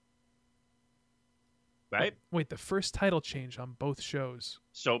 Right? Wait, the first title change on both shows.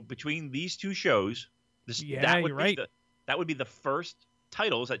 So between these two shows, you're right. That would be the first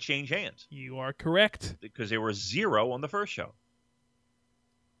titles that change hands. You are correct. Because there were 0 on the first show.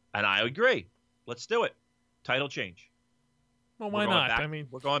 And I agree. Let's do it. Title change. Well, why not?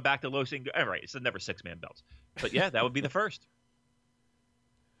 We're going back to low single. All right, it's never 6-man belts. But yeah, that would be the first.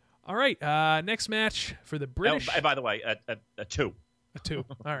 All right. Next match for the British. By the way, a 2. A 2.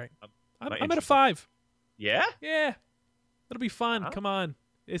 All right. I'm at a 5. Yeah? Yeah. It'll be fun. Come on.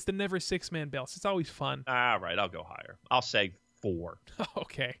 It's the never 6-man belts. It's always fun. All right, I'll go higher. I'll say 4.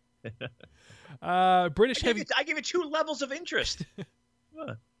 Okay. British heavy. I give it 2 levels of interest.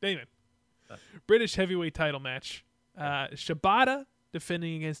 Damon. British heavyweight title match. Shibata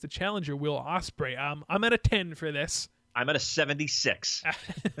defending against the challenger Will Ospreay. I'm at a 10 for this. I'm at a 76.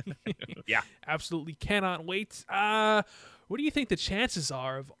 Yeah. Absolutely cannot wait. What do you think the chances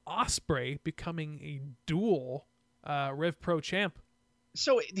are of Ospreay becoming a dual Rev Pro champ?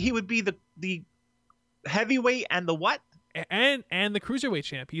 So he would be the heavyweight and the what? And the cruiserweight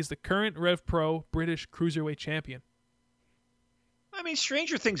champ. He's the current Rev Pro British cruiserweight champion. I mean,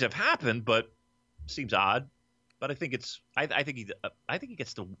 stranger things have happened, but seems odd. But I think I think he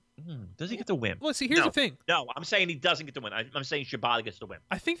gets to. Does he get to win? Well, see, here's the thing. No, I'm saying he doesn't get to win. I'm saying Shibata gets to win.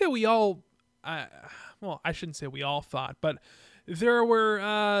 I think that we all, well, I shouldn't say we all thought, but there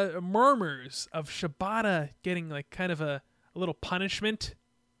were murmurs of Shibata getting like kind of a little punishment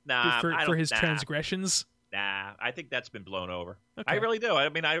for his transgressions. Nah, I think that's been blown over. Okay. I really do. I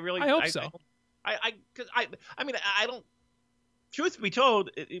hope so. I mean, I don't. Truth be told,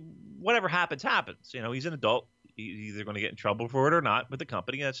 whatever happens, happens. You know, he's an adult. He's either going to get in trouble for it or not with the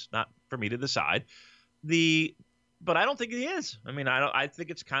company. That's not for me to decide. But I don't think he is. I mean, I think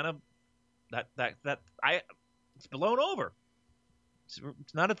it's kind of it's blown over.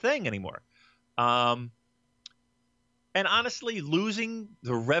 It's not a thing anymore. And honestly, losing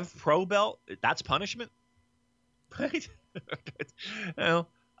the Rev Pro belt, that's punishment. Right?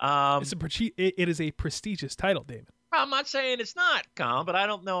 It is a prestigious title, David. I'm not saying it's not, Colin, but I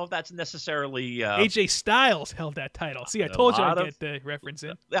don't know if that's necessarily... AJ Styles held that title. See, I told you I'd get the reference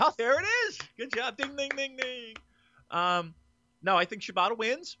in. Oh, there it is. Good job. Ding, ding, ding, ding. No, I think Shibata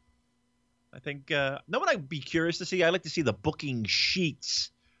wins. I think... know what I'd be curious to see? I'd like to see the booking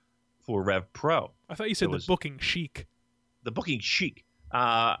sheets for Rev Pro. I thought you said the booking chic. The booking chic.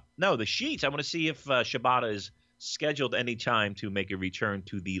 No, the sheets. I want to see if Shibata is scheduled any time to make a return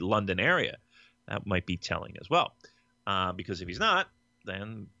to the London area. That might be telling as well. Because if he's not,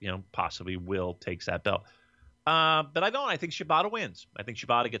 then, possibly Will takes that belt. But I don't. I think Shibata wins. I think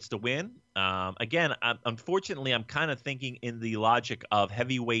Shibata gets the win. Again, unfortunately, I'm kind of thinking in the logic of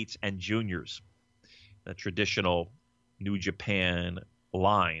heavyweights and juniors, the traditional New Japan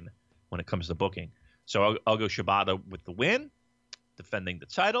line when it comes to booking. So I'll go Shibata with the win, defending the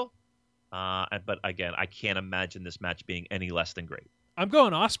title. But again, I can't imagine this match being any less than great. I'm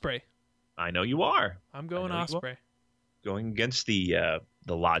going Ospreay. I know you are. I'm going Ospreay. Going against the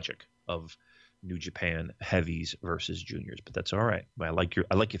logic of New Japan heavies versus juniors, but that's all right. I like your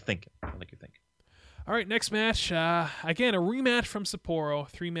thinking. All right, next match. Again, a rematch from Sapporo,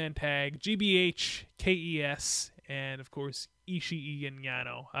 3-man tag. GBH, KES, and of course Ishii and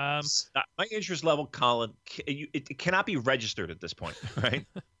Yano. My interest level, Colin, it cannot be registered at this point, right?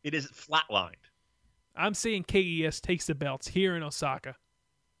 It is flatlined. I'm saying KES takes the belts here in Osaka.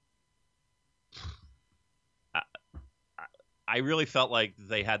 I really felt like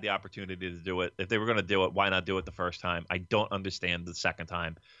they had the opportunity to do it. If they were going to do it, why not do it the first time? I don't understand the second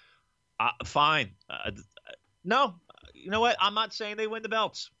time. Fine. No, you know what? I'm not saying they win the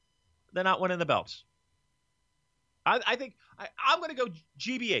belts. They're not winning the belts. I think I'm going to go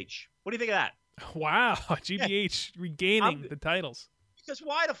GBH. What do you think of that? Wow, GBH regaining the titles. Because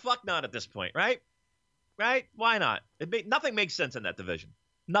why the fuck not at this point, right? Right? Why not? Nothing makes sense in that division.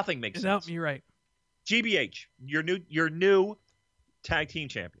 Nothing makes sense. No, you're right. GBH, your new tag team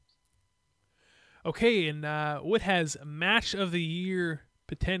champions. Okay, and what has match of the year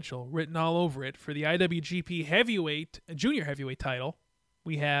potential written all over it for the IWGP Junior Heavyweight title?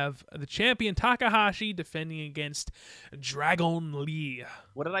 We have the champion Takahashi defending against Dragon Lee.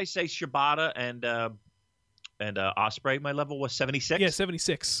 What did I say? Shibata and Ospreay. My level was 76. Yeah,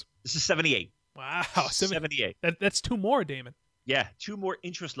 76. This is 78. Wow, 78. That's 2 more, Damon. Yeah, 2 more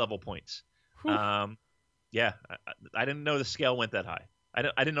interest level points. Whew. Yeah, I didn't know the scale went that high. I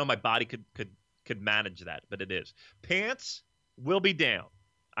didn't know my body could manage that, but it is. Pants will be down.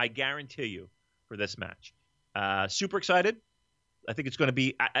 I guarantee you for this match. Super excited. I think it's going to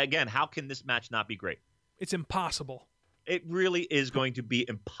be, again, how can this match not be great? It's impossible. It really is going to be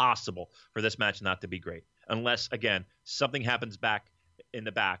impossible for this match not to be great. Unless, again, something happens back in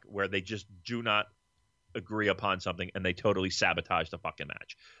the back where they just do not agree upon something and they totally sabotage the fucking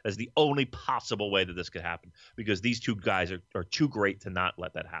match. That's the only possible way that this could happen because these two guys are too great to not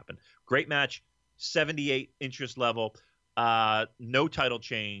let that happen. Great match, 78 interest level, no title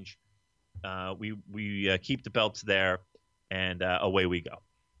change. We keep the belts there. And away we go.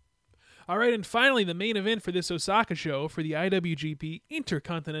 All right, and finally, the main event for this Osaka show for the IWGP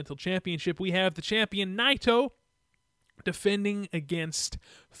Intercontinental Championship, we have the champion Naito defending against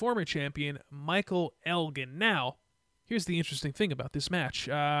former champion Michael Elgin. Now, here's the interesting thing about this match.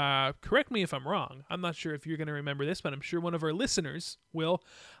 Correct me if I'm wrong. I'm not sure if you're going to remember this, but I'm sure one of our listeners will.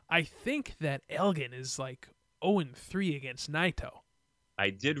 I think that Elgin is like 0-3 against Naito.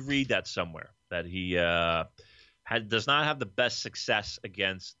 I did read that somewhere, that he does not have the best success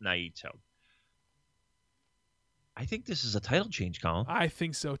against Naito. I think this is a title change, Colin. I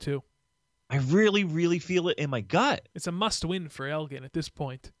think so, too. I really, really feel it in my gut. It's a must-win for Elgin at this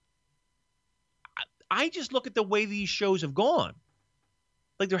point. I just look at the way these shows have gone.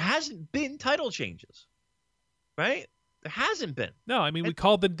 Like, there hasn't been title changes, right? There hasn't been. No, I mean, we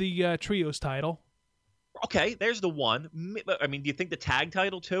called it the Trios title. Okay, there's the one. I mean, do you think the tag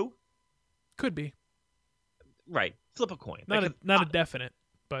title, too? Could be. Right. Flip a coin. Not a definite,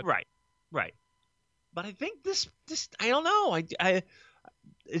 but right. But I think this I don't know. I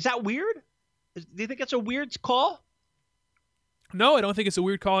is that weird? Do you think that's a weird call? No, I don't think it's a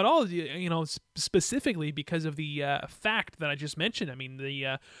weird call at all. Specifically because of the fact that I just mentioned. I mean,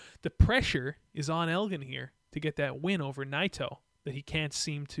 the pressure is on Elgin here to get that win over Naito that he can't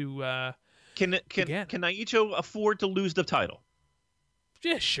seem to. Can Naito afford to lose the title?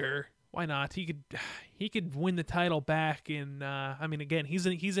 Yeah, sure. Why not? He could win the title back in. I mean, again, he's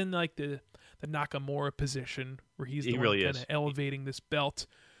in like the Nakamura position where he's the one kind of elevating this belt.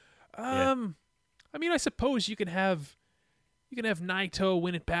 I mean, I suppose you can have Naito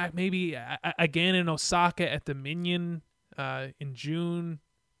win it back maybe again in Osaka at the Minion in June.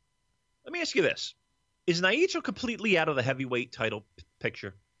 Let me ask you this: is Naito completely out of the heavyweight title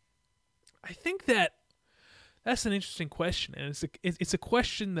picture? I think that's an interesting question, and it's a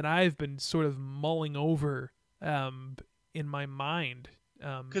question that I've been sort of mulling over in my mind.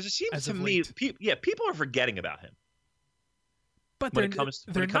 Because it seems to me, people are forgetting about him. But when it comes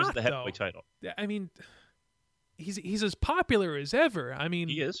to the heavyweight title, I mean, he's as popular as ever. I mean,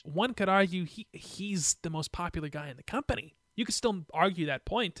 he is. One could argue he's the most popular guy in the company. You could still argue that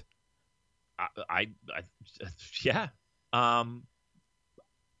point. Yeah.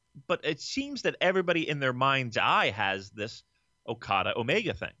 But it seems that everybody in their mind's eye has this Okada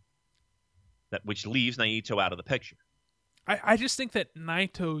Omega thing, which leaves Naito out of the picture. I just think that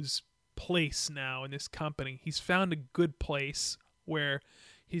Naito's place now in this company, he's found a good place where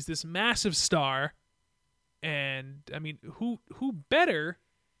he's this massive star, and I mean, who better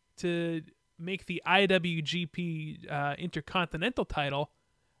to make the IWGP Intercontinental title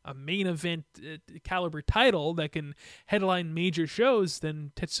a main event caliber title that can headline major shows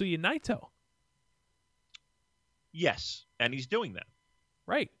than Tetsuya Naito? Yes, and he's doing that.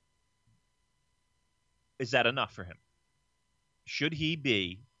 Right. Is that enough for him? Should he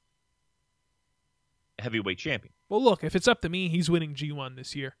be heavyweight champion? Well, look, if it's up to me, he's winning G1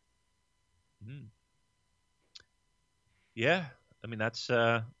 this year. Mm. Yeah, I mean that's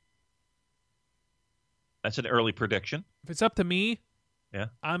an early prediction. If it's up to me, yeah,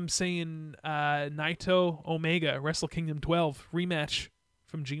 I'm saying Naito Omega Wrestle Kingdom 12 rematch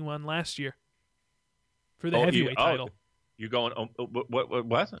from G1 last year for the heavyweight title. You're going?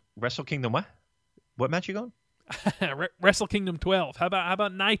 What? Wrestle Kingdom? What match you going? Wrestle Kingdom 12. How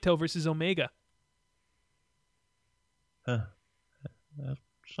about Naito versus Omega?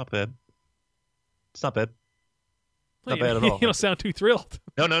 It's not bad. It's not bad. Not bad at all. You don't sound too thrilled.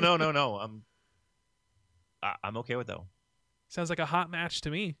 No. I'm okay with that one. Sounds like a hot match to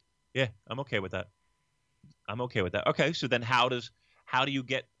me. Yeah, I'm okay with that. Okay, so then how do you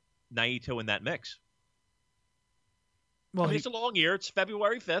get Naito in that mix? Well, it's a long year. It's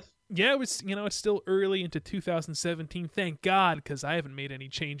February 5th. Yeah, it's still early into 2017. Thank God, because I haven't made any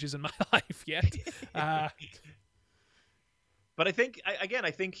changes in my life yet. But I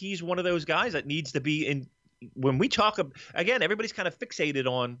think he's one of those guys that needs to be in. When we talk, again, everybody's kind of fixated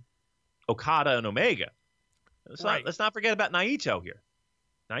on Okada and Omega. Let's not forget about Naito here.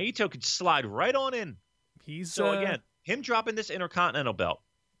 Naito could slide right on in. Again, him dropping this Intercontinental belt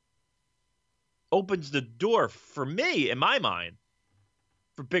opens the door for me, in my mind,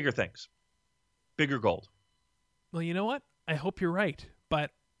 for bigger things, bigger gold. Well, you know what? I hope you're right,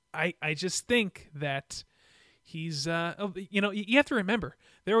 but I just think that he's you have to remember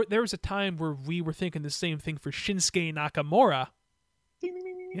there was a time where we were thinking the same thing for Shinsuke Nakamura. Ding, ding,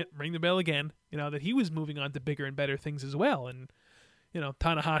 ding, ding. Yeah, ring the bell again. That he was moving on to bigger and better things as well, and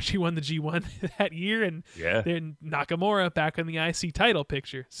Tanahashi won the G1 that year, and then Nakamura back on the IC title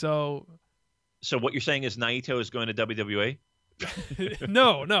picture. So what you're saying is Naito is going to WWE?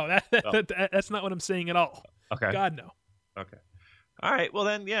 No, that's not what I'm saying at all. Okay. God, no. Okay. All right. Well,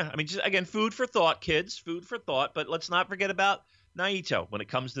 then, yeah. I mean, just again, food for thought, kids. Food for thought. But let's not forget about Naito when it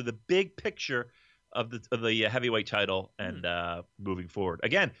comes to the big picture of the heavyweight title and moving forward.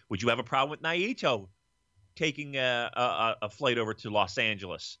 Again, would you have a problem with Naito taking a flight over to Los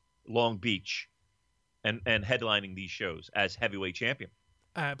Angeles, Long Beach, and headlining these shows as heavyweight champion?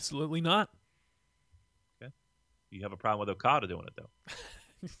 Absolutely not. Okay. You have a problem with Okada doing it, though?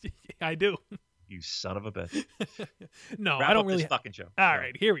 I do. You son of a bitch. No, Wrap I don't up really. This fucking show. All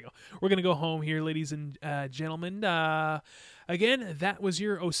right, here we go. We're going to go home here, ladies and gentlemen. Again, that was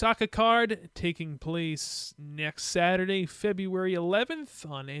your Osaka card taking place next Saturday, February 11th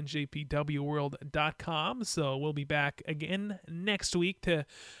on NJPWWorld.com. So we'll be back again next week to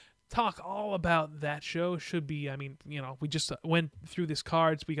talk all about that show. Should be, we just went through this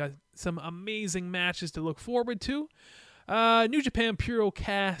cards. We got some amazing matches to look forward to.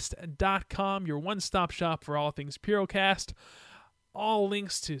 NewJapanPuroCast.com, your one-stop shop for all things Purocast. All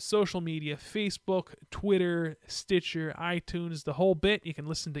links to social media, Facebook, Twitter, Stitcher, iTunes, the whole bit. You can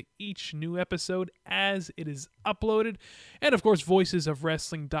listen to each new episode as it is uploaded. And, of course,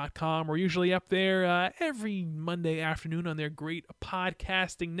 VoicesOfWrestling.com. We're usually up there every Monday afternoon on their great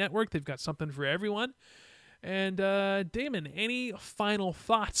podcasting network. They've got something for everyone. And, Damon, any final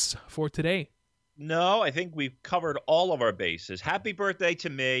thoughts for today? No, I think we've covered all of our bases. Happy birthday to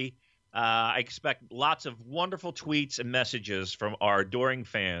me. I expect lots of wonderful tweets and messages from our adoring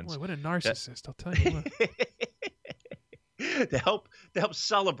fans. Boy, what a narcissist, I'll tell you what. to help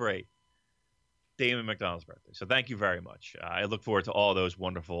celebrate Damon McDonald's birthday. So thank you very much. I look forward to all those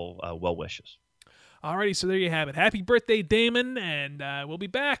wonderful well wishes. Alrighty, so there you have it. Happy birthday, Damon, and we'll be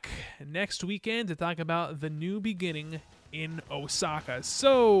back next weekend to talk about the new beginning in Osaka.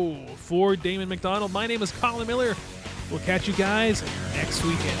 So, for Damon McDonald, my name is Colin Miller. We'll catch you guys next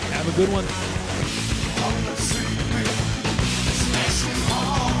weekend. Have a good one.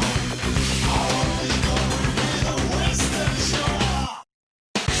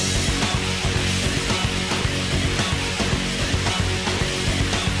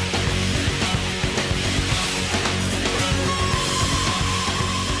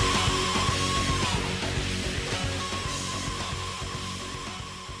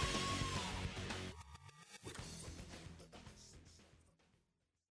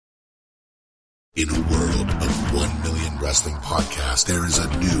 In a world of 1 million wrestling podcasts, there is a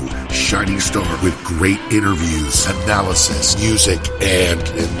new shining star with great interviews, analysis, music, and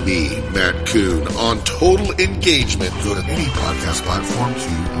me, Matt Coon, on total engagement. Go to any podcast platform to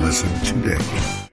listen today.